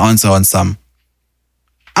and gave an answer on some.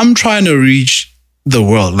 I'm trying to reach the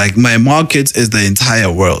world. Like, my market is the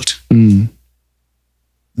entire world.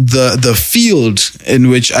 The field in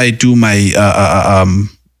which I do my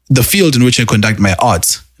the field in which I conduct my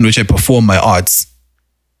arts, in which I perform my arts,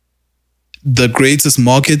 the greatest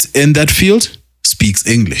market in that field speaks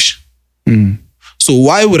English. So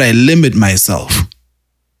why would I limit myself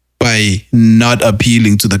by not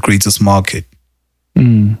appealing to the greatest market?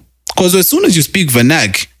 Because as soon as you speak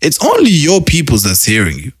vernac, it's only your peoples that's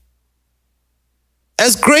hearing you.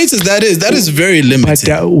 As great as that is very limited.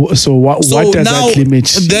 So what does that limit?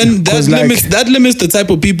 Then that limits the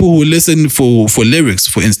type of people who listen for lyrics,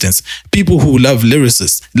 for instance. People who love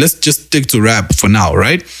lyricists. Let's just stick to rap for now,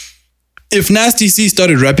 right? If Nasty C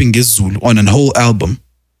started rapping Zulu on a whole album,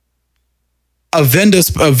 a vendor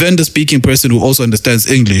speaking person who also understands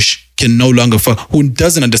English can no longer who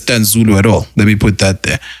doesn't understand Zulu at all. Let me put that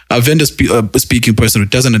there. A vendor speaking person who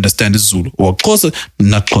doesn't understand Zulu, or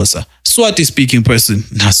not Xhosa, Swati speaking person,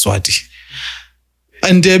 not Swati.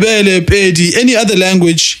 And Ndebele, Pedi, any other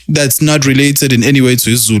language that's not related in any way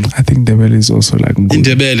to Zulu. I think Ndebele is also like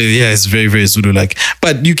Ndebele, yeah, it's very, very Zulu-like.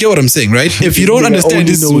 But you get what I'm saying, right? If you don't understand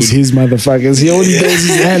his Zulu, his motherfuckers. He only knows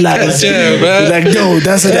his hairlines. He's like, no,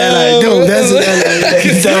 that's an hairline. No, that's an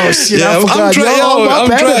hairline. No, shit, yeah, I'm trying.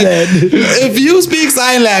 If you speak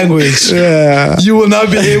sign language, you will not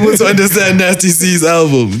be able to understand Nasty C's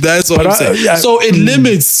album. That's what I'm saying. So it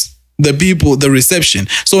limits the people, the reception.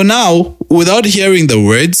 So now, without hearing the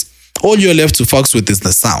words, all you're left to fucks with is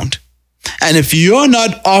the sound. And if you're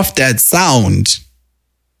not off that sound,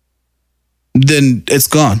 then it's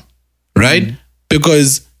gone, right?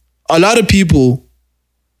 Because a lot of people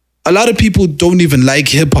don't even like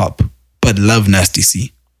hip hop, but love Nasty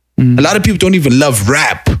C. A lot of people don't even love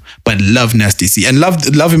rap, but love Nasty C and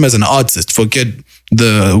love him as an artist. Forget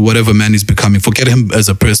the whatever man he's becoming. Forget him as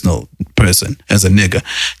a personal person, as a nigga.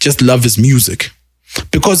 Just love his music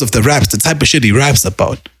because of the raps, the type of shit he raps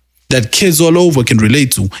about that kids all over can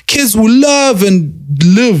relate to. Kids who love and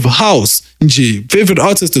live house. Favorite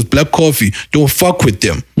artist is Black Coffee. Don't fuck with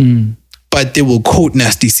them, but they will quote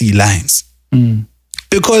Nasty C lines.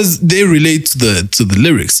 Because they relate to the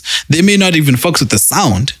lyrics. They may not even fuck with the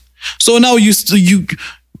sound. So now you switch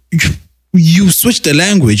the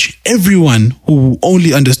language. Everyone who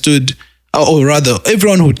only understood, or rather,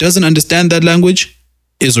 everyone who doesn't understand that language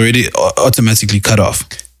is already automatically cut off.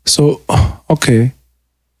 So, okay,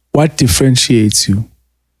 what differentiates you?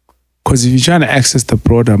 Because if you're trying to access the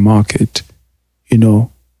broader market,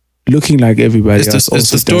 looking like everybody else,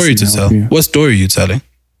 it's the story to tell. What story are you telling?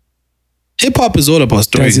 Hip hop is all about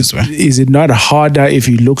stories, right? Is it not harder if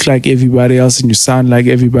you look like everybody else and you sound like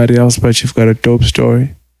everybody else, but you've got a dope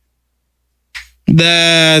story?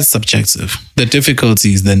 That's subjective. The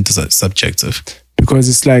difficulty is then subjective. Because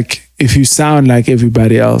it's like, if you sound like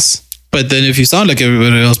everybody else. But then if you sound like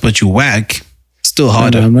everybody else, but you whack, still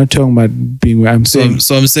harder. No, I'm not talking about being whack. I'm saying,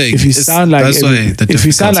 if you sound like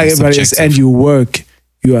everybody else and you work,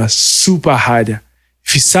 you are super harder.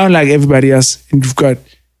 If you sound like everybody else and you're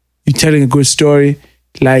telling a good story,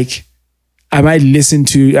 like, I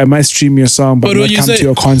might stream your song, but not come to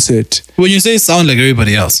your concert. When you say sound like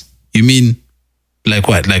everybody else, you mean like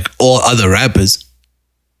what? Like all other rappers?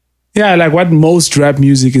 Yeah, like what most rap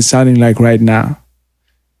music is sounding like right now.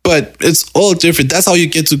 But it's all different. That's how you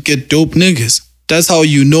get dope niggas. That's how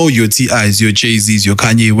you know your T.I.s, your Jay-Z's, your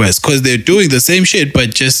Kanye West, because they're doing the same shit,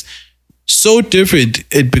 but just so different,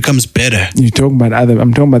 it becomes better. I'm talking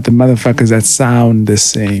about the motherfuckers that sound the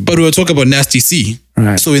same. But we're talking about Nasty C.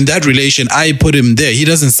 Right. So in that relation, I put him there. He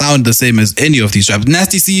doesn't sound the same as any of these rappers.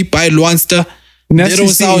 Nasty C, by Luanster, They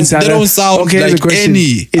don't sound okay, like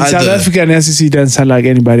any in other. South Africa, Nasty C doesn't sound like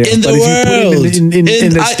anybody else. In the but world. If you put him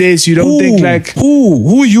in the States, you don't think like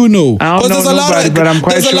who you know? I don't know nobody, but I'm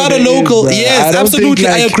quite there's sure a lot there of local. is, Yes, absolutely,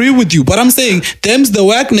 I agree with you. But I'm saying them's the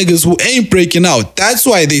whack niggas who ain't breaking out. That's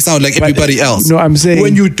why they sound like everybody else. No, I'm saying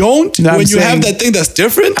when you don't, when you have that thing that's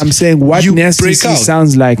different. I'm saying what Nasty C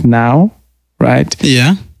sounds like now, right?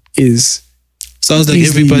 Yeah, is. Sounds like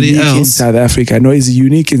everybody else in South Africa. No, he's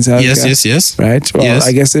unique in South Africa. Yes. Right? Well, yes.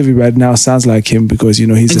 I guess everybody now sounds like him because, you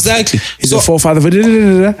know, he's a forefather of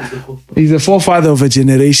he's a forefather of a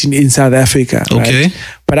generation in South Africa. Okay. Right?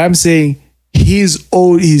 But I'm saying his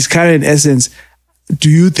current essence, do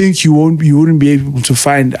you think you wouldn't be able to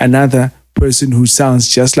find another person who sounds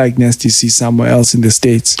just like Nasty C somewhere else in the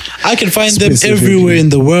States? I can find them everywhere in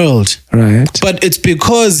the world. Right. But it's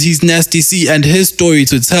because he's Nasty C and his story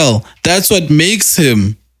to tell. That's what makes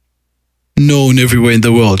him known everywhere in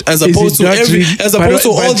the world. As opposed to all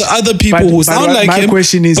the other people who sound like him,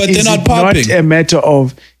 question is, but they're not popping. Not a matter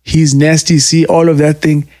of he's Nasty C, all of that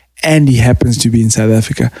thing, and he happens to be in South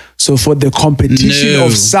Africa. So for the competition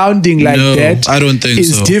of sounding like that, I don't think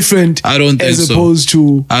is different. I don't think as opposed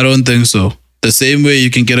to. I don't think so. The same way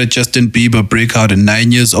you can get a Justin Bieber breakout at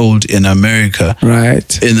 9 years old in America,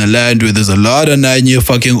 right? In a land where there's a lot of 9-year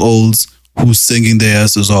fucking olds who's singing their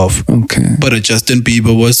asses off. Okay. But a Justin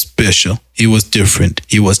Bieber was special. He was different.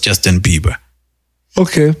 He was Justin Bieber.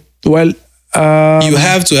 Okay. Well, you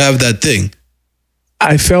have to have that thing.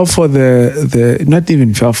 I fell for the not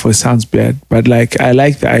even fell for, it sounds bad, but like I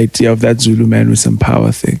like the idea of that Zulu man with some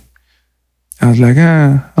power thing. I was like,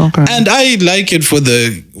 okay. And I like it for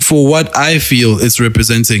what I feel it's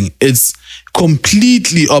representing. It's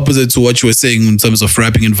completely opposite to what you were saying in terms of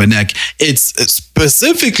rapping in vernac. It's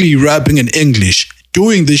specifically rapping in English,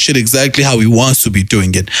 doing this shit exactly how he wants to be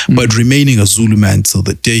doing it, but remaining a Zulu man till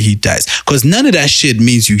the day he dies. Because none of that shit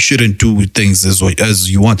means you shouldn't do things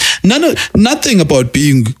as you want. Nothing about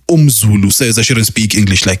being Zulu says I shouldn't speak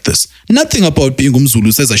English like this. Nothing about being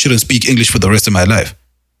Zulu says I shouldn't speak English for the rest of my life.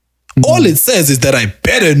 All it says is that I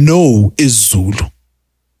better know is Zulu.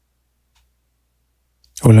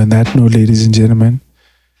 Well, on that note, ladies and gentlemen,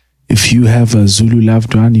 if you have a Zulu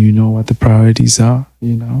loved one, you know what the priorities are,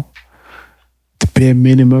 you know. The bare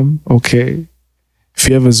minimum, okay. If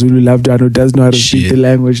you have a Zulu loved one who does know how to speak the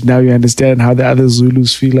language, now you understand how the other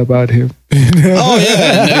Zulus feel about him. Oh,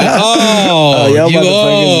 yeah. Y'all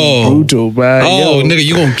motherfuckers is brutal, bro. Nigga,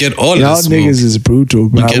 you gonna get all of this. Y'all niggas is brutal,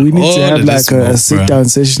 bro. We need to have like a sit-down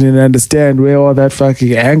session and understand where all that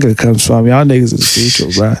fucking anger comes from. Y'all niggas is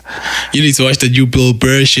brutal, bro. You need to watch the new Bill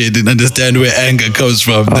Burr shit and understand where anger comes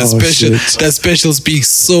from. That special speaks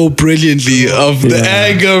so brilliantly of the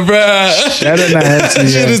anger, bro. That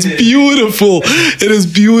shit is beautiful. It is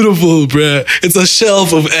beautiful, bro. It's a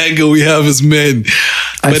shelf of anger we have as men.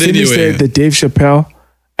 I finished the Dave Chappelle.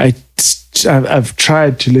 I've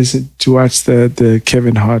tried to watch the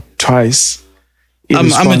Kevin Hart twice.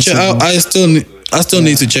 I still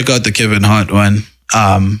need to check out the Kevin Hart one.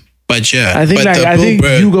 But yeah, I think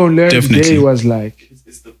You Gonna Learn Today was like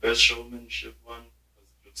it's the best showmanship one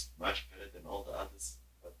because it looks much better than all the others.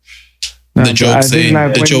 The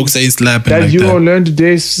jokes ain't slapping. That You Gonna Learn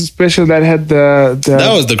Today special that had the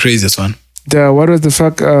that was the craziest one. What was the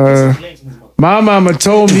fuck? My mama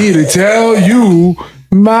told me to tell you,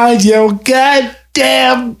 mind your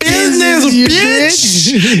goddamn business,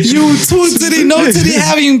 bitch. You two titty, no titty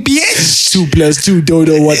having bitch. 2 + 2 don't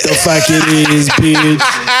know what the fuck it is, bitch.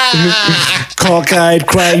 Cockeyed,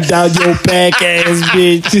 crying down your back ass,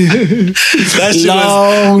 bitch.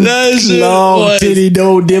 Long titty,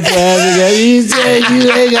 no nipple having. He said you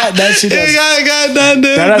ain't got that shit.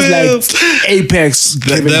 That was like apex.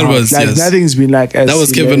 That was like nothing's been like. That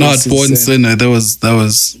was Kevin Hart, Born Sinner. That was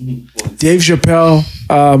Dave Chappelle.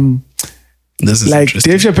 This is like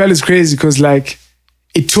Dave Chappelle is crazy because like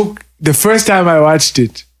it took the first time I watched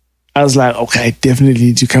it, I was like, okay, I definitely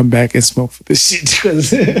need to come back and smoke for this shit.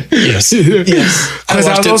 Yes. I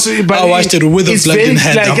watched it with a plugged in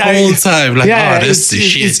head the whole time. Like, that's the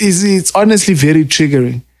shit. It's honestly very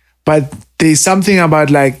triggering. But there's something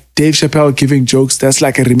about like Dave Chappelle giving jokes that's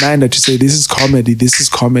like a reminder to say, this is comedy. This is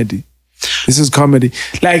comedy. This is comedy.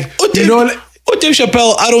 Like, you know... Dave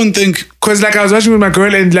Chappelle, I don't think... Because like I was watching with my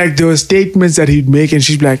girl and like there were statements that he'd make and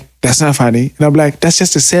she'd be like, that's not funny. And I'm like, that's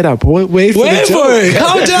just a setup. Wait for it.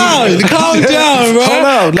 Calm down, bro. Hold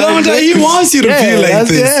on. Calm down. He wants you to feel like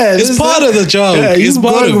this. Yeah, it's part of the job. It's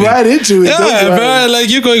part of it. Right into it. Yeah, bro. Like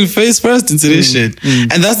you're going face first into this shit.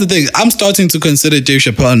 And that's the thing. I'm starting to consider Dave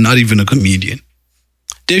Chappelle not even a comedian.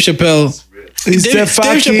 Dave Chappelle... He's Dave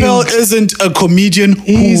Chappelle isn't a comedian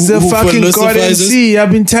he's who a fucking God MC.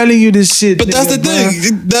 I've been telling you this shit. But that's the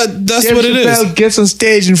thing. That's Dave what it Chappelle is. gets on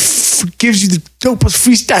stage and gives you the dopest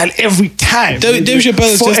freestyle every time. Dave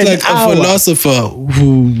Chappelle is For just an like hour. a philosopher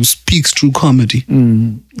who speaks through comedy.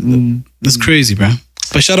 That's crazy, bro.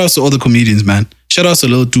 But shout out to all the comedians, man. Shout out to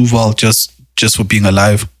Lil Duval just for being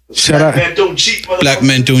alive. Shout out, Man, don't cheat, motherfucker. Black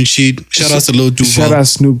men don't cheat. Shout out to Lil Duval. shout out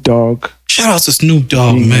Snoop Dogg. Shout out to Snoop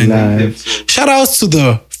Dogg, Being man. alive. Shout out to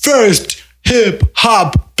the first hip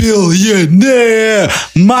hop billionaire,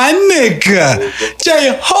 my nigga,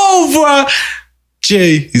 Jehovah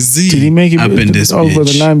Jay-Z. Did he make up in it this over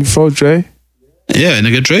the bitch. line before Dre? Yeah,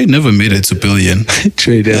 nigga, Dre never made it to billion.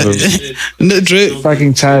 Dre never. Dre,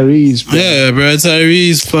 Fucking Tyrese, bro. yeah, bro,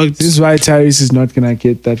 Tyrese fucked. This is why Tyrese is not gonna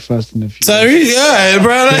get that Fast and the Furious. Tyrese, yeah,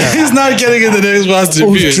 bro, like, he's not getting in the next Fast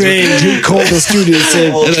and Furious. He called the studio and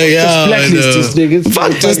said, Like, "Let's blacklist this nigga.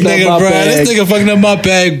 Fuck this Fucking up nigga, my bro. bag." This nigga fucking up my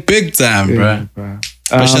bag big time, bro. Yeah, bro.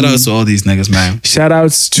 But shout out to all these niggas, man. Shout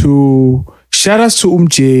outs to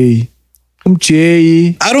Umjay.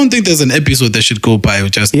 I don't think there's an episode that should go by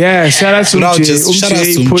with just Yeah, shout out to Without Umjay. just- shout out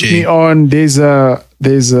to Umjay put Umjay. me on. There's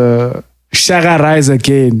a Shaga Rise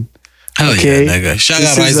Again. hell Okay. yeah, nigga. Shaga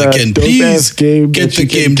This Rise is a again. dope Please ass game get that the you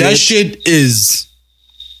can game. That get. shit is.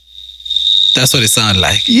 That's what it sounds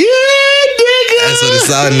like. Yeah, nigga. That's what it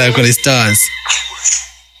sounds like when it starts.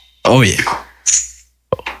 Oh yeah.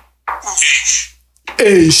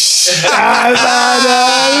 Ish. This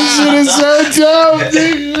shit is so dope,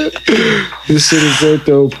 nigga. This shit is so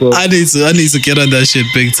dope, bro. I need to get on that shit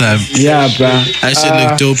big time. Yeah, bro. That shit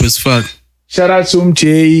look dope as fuck. Shout out to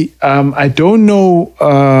Umjay. I don't know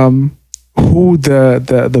who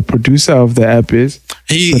the producer of the app is.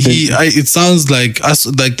 It sounds like us,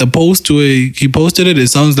 like the post to he posted it. It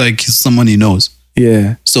sounds like he's someone he knows.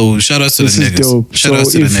 Yeah. So shout out to This the is niggas. dope. Shout So out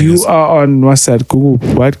to the if niggas. you are on what's that? Google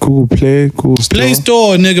Play, Google Store. Play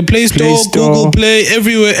Store, nigga. Play Store, Store. Google Play,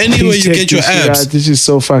 everywhere, anywhere Please you check get your this shit apps. out. This is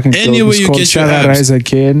so fucking dope. Anywhere It's you called get your Shaga apps. Rise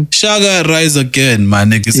Again. Shaga Rise Again, my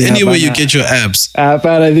niggas. Yeah, Anywhere but you nah. get your apps.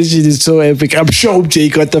 But this shit is so epic. I'm sure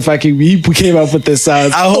Umjay got the fucking. He came up with the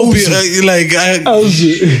sound. I hope I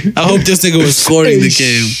hope this nigga was scoring the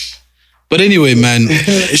game. But anyway, man,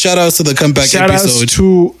 shout outs to the comeback Shout episode. outs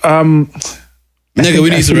to Nigga, we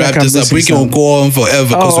need to wrap this up. We can go on forever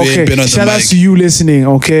because we ain't been on the Shout outs mic. to you listening,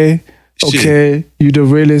 okay? Shit. Okay, you the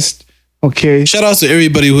realist. Okay. Shout outs to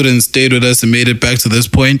everybody who done stayed with us and made it back to this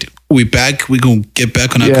point. We back. We gonna get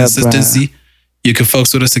back on our Yeah, consistency. You can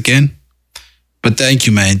fucks with us again. But thank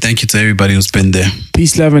you, man. Thank you to everybody who's been there.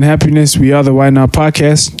 Peace, love, and happiness. We are the Why Not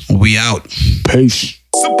Podcast. We out. Peace.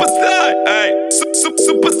 Superstar, ayy.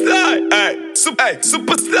 Superstar, ayy.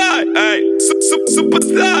 Superstar, ayy.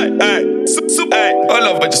 Superstar, ayy. Ayy. Hold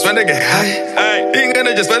up, but just wanna get high. Ayy. Ain't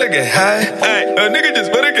gonna just wanna get high. Ayy. A nigga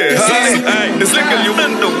just wanna get high. Ayy. It's like you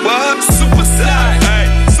wonder what. Superstar, ayy.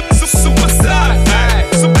 Superstar, ayy.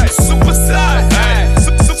 Superstar, ayy.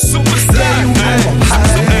 Superstar, ayy.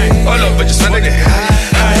 Hold up, but just wanna get high.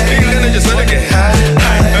 Ain't gonna just wanna get high.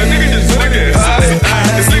 A nigga just wanna get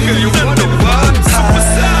high. It's like you wonder what.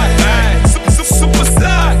 Superstar, ayy.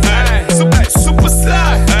 Superstar, ayy.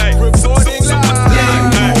 Superstar, ayy.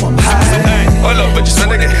 Hold up, but just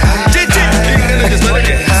wanna get high. Ain't gonna just wanna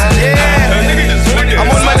get high. A nigga just wanna get high. I'm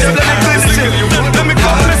on my job, let me clean this shit. Let me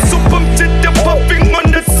call it super shit. Popping on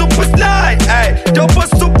the super slide, ayy. Dope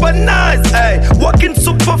super nice, ayy. Walking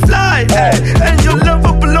super fly, ayy. And your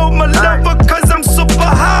lover below my lover, cause I'm super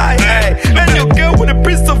high, ayy. And your girl with a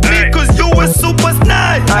piece of me, cause you was super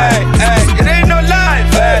nice, ayy. It ain't no lie,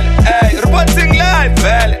 ayy. Reporting live,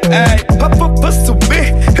 ayy. Papa bust to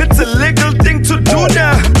me, it's a legal thing to do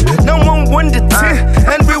now. No one won the team,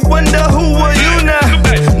 and we wonder who are you now.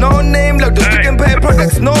 No name like the Pick and Pay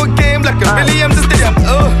products, no game like a Williams Stadium.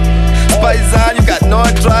 Spice you got no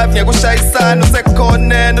drive, yeah, go shy sign, no second,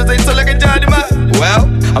 no say so like a jadima. Well,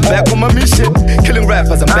 I'm back on my mission, killing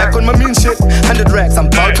rappers, I'm back on my mean shit. 100 racks, I'm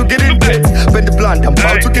about to get in bed. Bend the blunt, I'm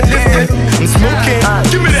about to get lifted. I'm smoking,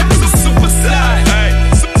 give me that. Superstar,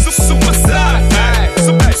 superstar,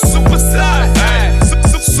 superstar,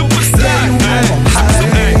 superstar.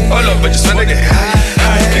 Hold up, but just wanna get high.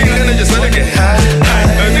 Ain't gonna just wanna get high. A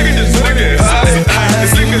nigga just wanna get high.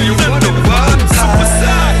 It's like you want the what?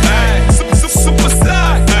 Superstar,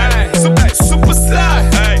 superstar, superstar.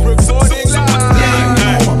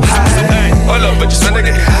 Hold up, but just wanna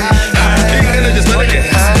get high. Ain't gonna just wanna get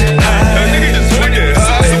high. A nigga just wanna get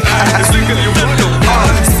high. It's like you want the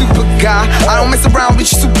what? Super guy, I don't mess around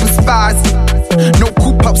with you super spies. No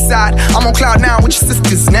coupe outside. I'm on cloud now with your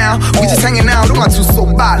sisters now. We just hanging out, don't want to so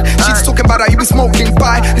bad. She just talking about how you be smoking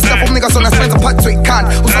pie. This stuff from niggas on that spends a pot to it can't.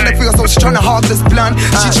 Who's on that figure, so she tryna hog this blunt.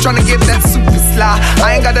 She just tryna get that super sly.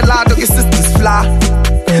 I ain't got a lie, though your sisters fly.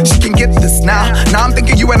 She can get this now. Now I'm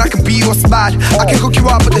thinking you and I can be your spot. I can hook you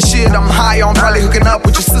up with the shit I'm high on. Probably hooking up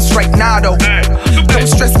with your sis right now though. Don't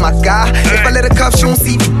stress my guy. If I let her cuff, she don't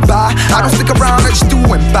see me by. I don't stick around, I just do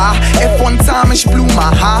and buy. F one time and she blew my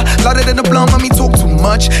high. Louder than a blunt, mommy talk too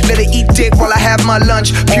much. Let her eat dick while I have my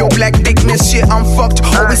lunch. Pure black thickness, shit, I'm fucked.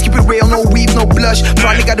 Always keep it real, no weave, no blush.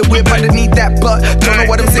 Probably got a whip underneath that butt. Don't know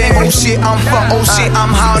what I'm saying, oh shit, I'm fucked. Oh shit,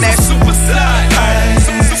 I'm how that super slide.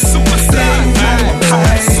 Super slide.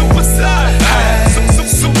 Super slide.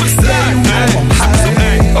 Super slide.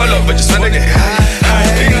 Hold up, but just wanna get high.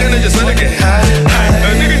 Nigga, just wanna get high.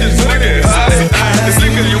 Nigga, just wanna get high. This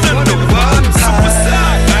nigga, you want the vibe. Super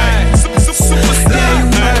slide. Super slide.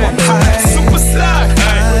 Super slide.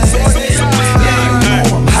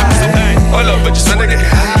 Hold up, but just wanna get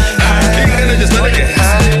high. Nigga, just wanna get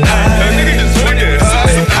high. Nigga, just wanna get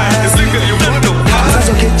high. This nigga, you want the vibe.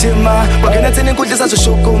 We're gonna turn in good just as a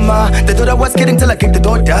shokuma. They thought I was kidding till I kicked the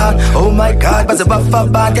door down. Oh my god, but the buffer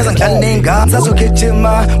bad, guess I'm planning guns. That's okay,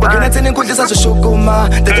 Jimma. We're gonna turn in good just as a shokuma.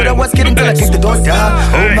 They thought I was kidding till I kicked the door down.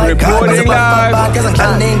 Oh my god, but the buffer bad, guess I'm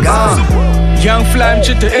planning guns. Young Flam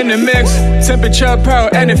chitter in the mix, temperature, power,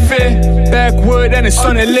 and it fit. Backwood and it's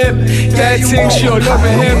on the lip. That thing, she all over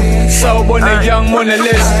him. So on the young Mona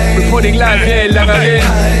List. Reporting live here, Lagarin.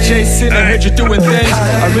 Jason, I heard you doing things.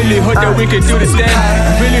 I really hope that we could do this thing.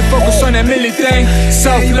 Really focus on that milli thing.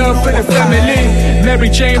 Self-love for the family. Mary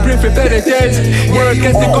Jane, bring for better days. Work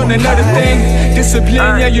ethic on another thing.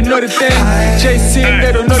 Discipline, yeah, you know the thing. Jason,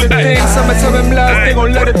 they don't know the thing. Summertime lies, they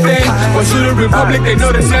gon' love the thing. Was you the Republic, they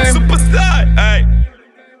know the name.